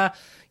yeah,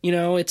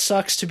 it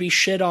sucks to be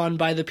shit on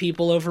by the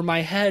people over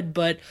my head,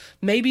 but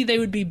maybe they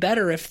would be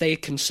better if they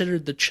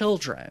considered the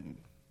children.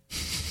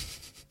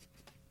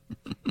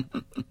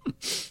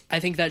 I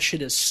think that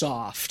shit is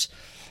soft.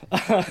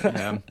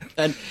 Yeah.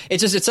 And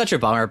it's such a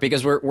bummer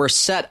because we're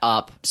set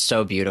up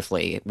so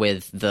beautifully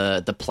with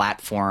the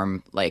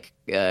platform like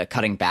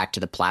cutting back to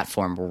the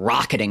platform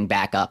rocketing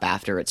back up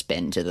after it's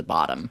been to the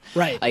bottom.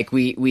 Right. Like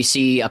we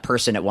see a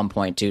person at one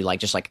point do like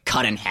just like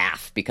cut in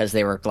half because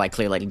they were like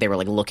clearly like, they were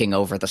like looking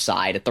over the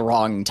side at the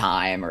wrong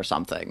time or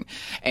something.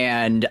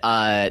 And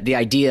the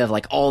idea of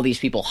like all these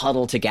people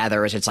huddled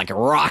together as it's like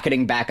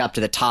rocketing back up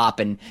to the top,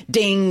 and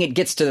ding, it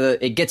gets to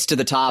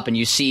the top, and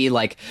you see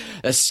like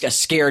a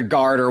scared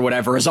guard or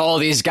whatever as all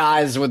these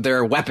guys with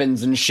their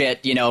weapons and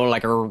shit, you know,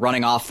 like are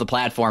running off the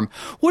platform,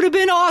 would have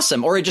been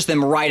awesome. Or just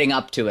them riding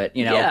up to it,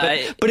 you know.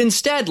 Yeah, but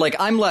instead, like,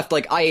 I'm left,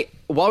 like,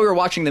 while we were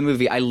watching the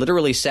movie, I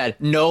literally said,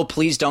 no,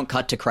 please don't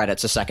cut to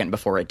credits a second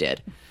before it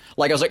did.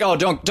 Like, I was like, oh,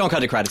 don't cut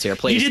to credits here,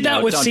 please. You did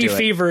that with Sea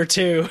Fever,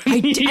 too. I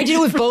did it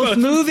with both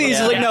movies.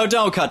 Yeah. Like, no,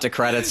 don't cut to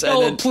credits.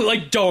 No, and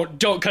then,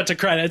 don't cut to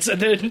credits,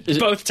 and then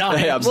both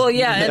times. Yeah, well,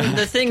 yeah, and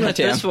the thing with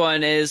this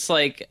one is,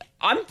 like,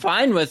 I'm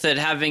fine with it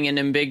having an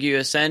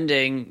ambiguous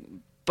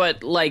ending,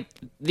 but, like,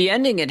 the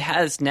ending it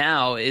has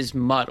now is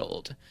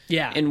muddled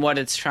in what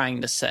it's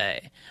trying to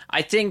say.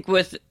 I think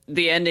with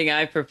the ending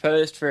I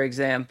proposed, for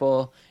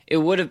example, it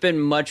would have been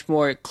much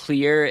more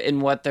clear in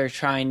what they're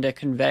trying to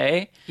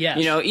convey. Yes.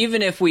 You know,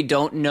 even if we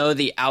don't know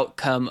the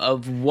outcome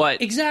of what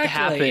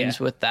happens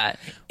with that.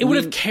 It would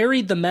have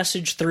carried the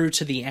message through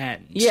to the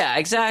end. Yeah,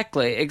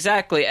 exactly.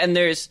 And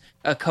there's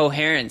a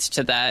coherence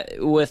to that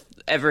with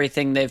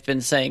everything they've been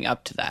saying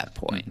up to that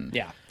point. Mm-hmm.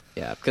 Yeah.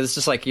 Yeah, because it's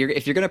just like,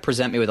 if you're going to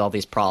present me with all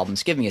these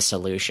problems, give me a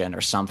solution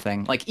or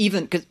something. Like,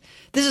 even because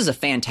this is a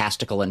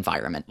fantastical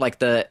environment. Like,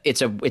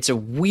 it's a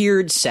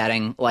weird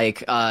setting.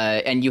 Like,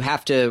 and you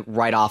have to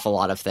write off a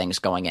lot of things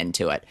going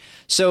into it.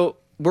 So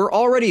we're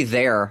already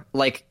there.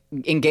 Like,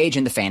 engage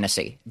in the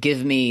fantasy.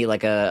 Give me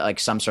like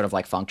some sort of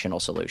like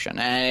functional solution,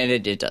 and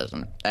it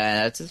doesn't.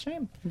 It's a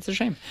shame. It's a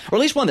shame. Or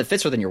at least one that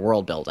fits within your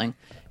world building.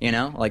 You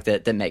know, like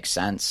that makes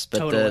sense. But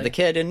totally. the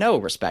kid in no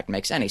respect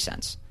makes any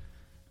sense.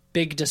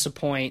 Big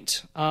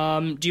disappoint.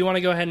 Do you want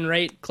to go ahead and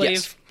rate, Cleve?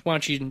 Yes. Why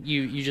don't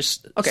you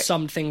just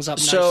sum things up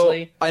so,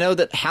 nicely? I know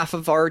that half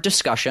of our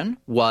discussion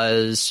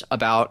was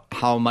about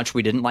how much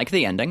we didn't like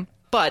the ending,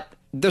 but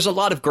there's a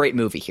lot of great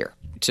movie here.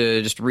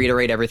 To just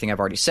reiterate everything I've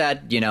already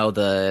said, you know,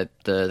 the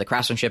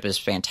craftsmanship is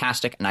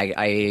fantastic, and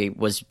I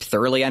was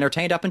thoroughly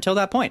entertained up until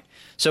that point.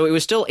 So it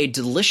was still a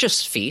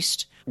delicious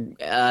feast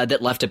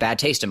that left a bad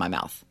taste in my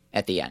mouth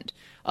at the end.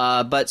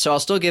 But so I'll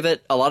still give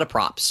it a lot of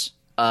props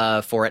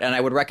for it, and I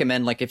would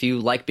recommend, like, if you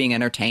like being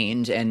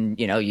entertained and,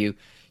 you know, you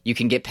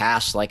can get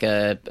past like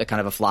a kind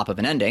of a flop of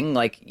an ending,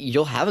 like,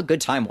 you'll have a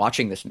good time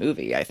watching this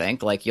movie. I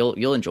think, like,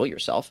 you'll enjoy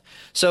yourself.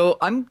 So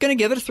I'm gonna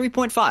give it a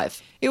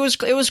 3.5. It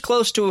was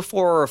close to a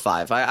 4 or a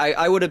 5.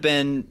 I would have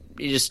been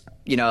just,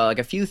 you know, like,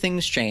 a few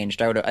things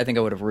changed. I think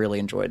I would have really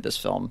enjoyed this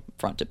film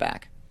front to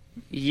back.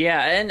 Yeah,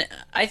 and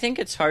I think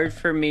it's hard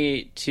for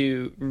me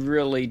to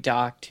really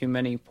dock too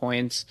many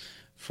points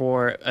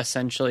for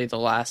essentially the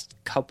last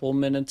couple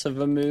minutes of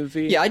a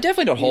movie. Yeah, I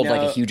definitely don't hold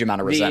like a huge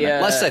amount of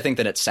resentment. Less I think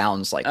that it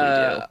sounds like we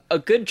do. A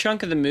good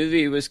chunk of the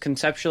movie was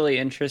conceptually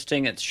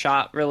interesting. It's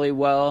shot really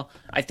well.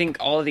 I think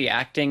all of the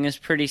acting is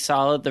pretty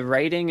solid. The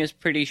writing is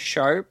pretty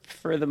sharp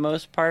for the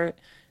most part,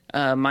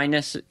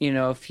 minus, you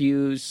know, a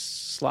few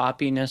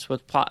sloppiness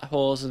with plot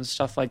holes and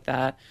stuff like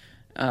that,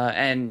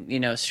 and, you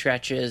know,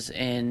 stretches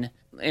in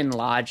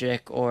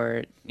logic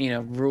or, you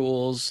know,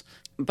 rules.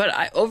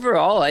 But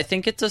overall, I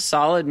think it's a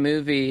solid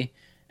movie,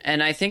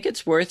 and I think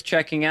it's worth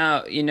checking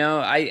out. You know,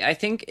 I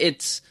think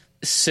it's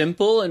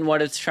simple in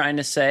what it's trying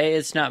to say.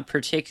 It's not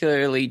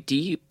particularly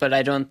deep, but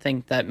I don't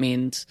think that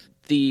means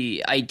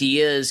the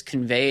ideas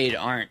conveyed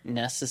aren't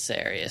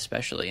necessary,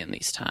 especially in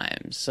these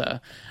times. So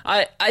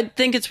I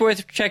think it's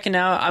worth checking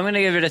out. I'm going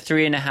to give it a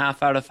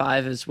 3.5 out of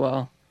 5 as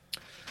well.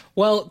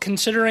 Well,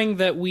 considering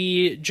that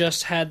we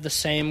just had the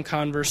same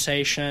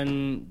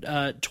conversation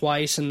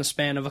twice in the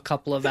span of a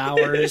couple of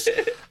hours,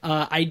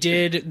 I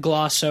did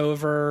gloss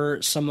over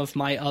some of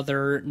my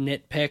other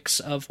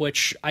nitpicks, of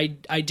which I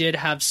did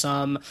have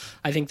some.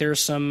 I think there's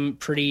some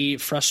pretty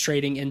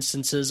frustrating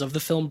instances of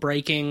the film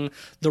breaking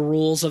the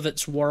rules of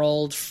its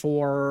world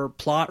for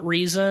plot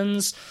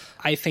reasons.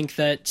 I think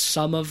that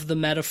some of the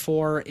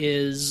metaphor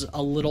is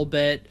a little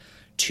bit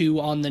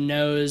too on the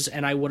nose,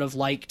 and I would have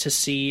liked to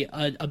see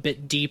a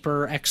bit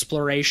deeper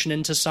exploration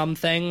into some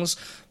things.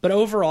 But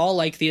overall,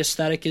 like, the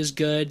aesthetic is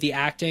good, the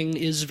acting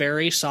is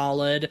very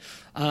solid,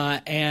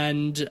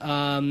 and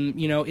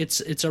you know,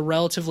 it's a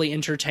relatively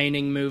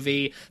entertaining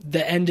movie.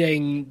 The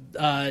ending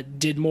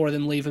did more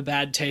than leave a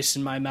bad taste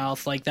in my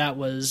mouth. Like, that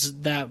was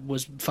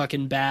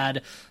fucking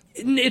bad.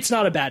 It's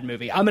not a bad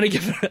movie. I'm going to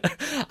give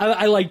it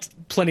I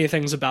liked plenty of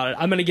things about it.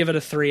 I'm going to give it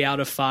a 3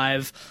 out of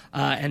 5,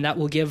 and that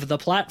will give The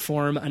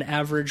Platform an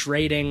average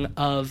rating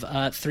of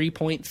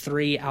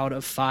 3.3 out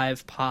of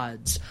 5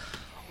 pods.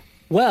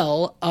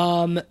 Well,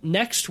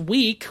 next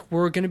week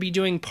we're going to be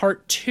doing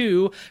part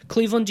 2.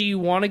 Cleveland, do you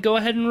want to go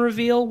ahead and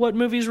reveal what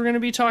movies we're going to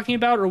be talking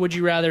about, or would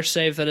you rather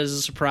save that as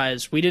a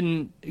surprise? We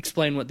didn't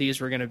explain what these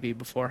were going to be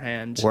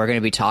beforehand. We're going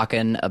to be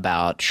talking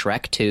about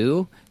Shrek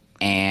 2,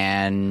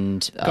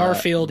 and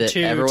Garfield that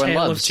 2, everyone Tale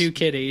loves. of Two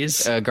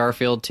Kitties.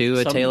 Garfield 2,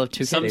 A Tale of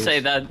Two Some Kitties.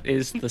 say that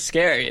is the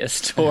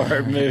scariest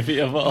horror movie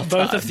of all time.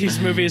 Both of these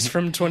movies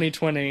from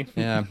 2020.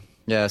 Yeah.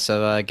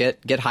 So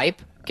get hype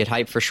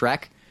for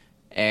Shrek,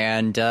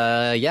 and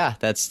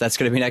that's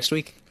going to be next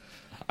week.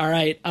 All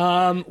right.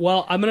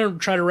 Well, I'm going to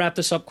try to wrap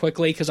this up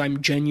quickly because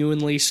I'm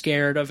genuinely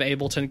scared of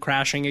Ableton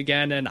crashing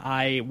again, and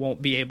I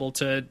won't be able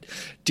to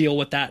deal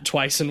with that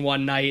twice in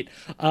one night.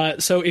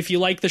 So if you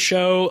like the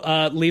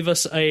show, leave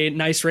us a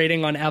nice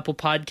rating on Apple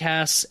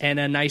Podcasts and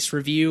a nice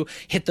review.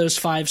 Hit those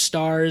 5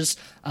 stars.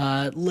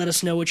 Let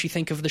us know what you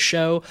think of the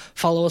show.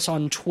 Follow us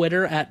on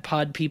Twitter at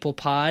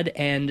PodPeoplePod,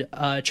 and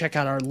check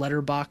out our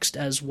Letterboxd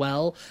as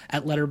well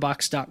at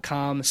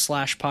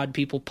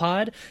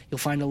letterboxd.com/PodPeoplePod. You'll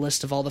find a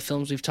list of all the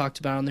films we've talked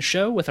about on the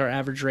show with our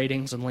average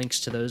ratings and links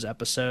to those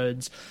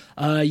episodes.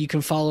 You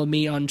can follow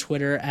me on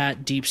Twitter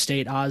at Deep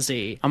State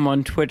Ozzy. I'm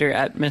on Twitter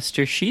at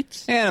Mr.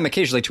 Sheets. And I'm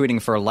occasionally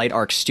tweeting for Light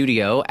Arc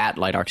Studio at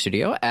Light Arc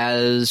Studio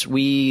as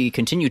we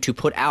continue to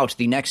put out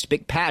the next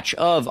big patch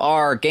of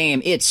our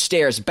game, It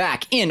Stares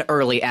Back, in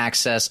early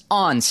access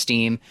on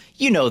Steam.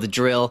 You know the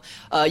drill.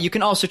 You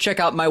can also check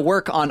out my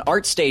work on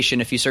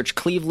ArtStation if you search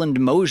Cleveland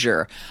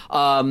Mosier.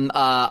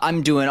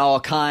 I'm doing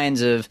all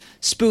kinds of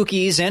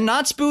spookies and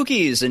not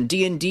spookies and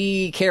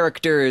D&D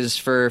characters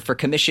for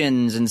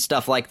commissions and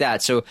stuff like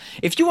that. So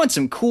if you want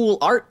some cool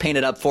art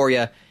painted up for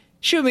you,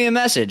 shoot me a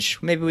message.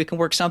 Maybe we can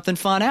work something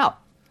fun out.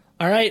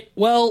 All right.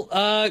 Well,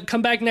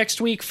 come back next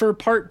week for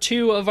part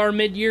 2 of our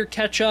mid-year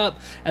catch-up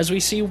as we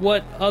see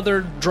what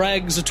other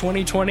dregs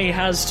 2020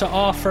 has to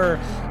offer.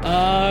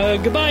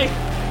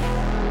 Goodbye.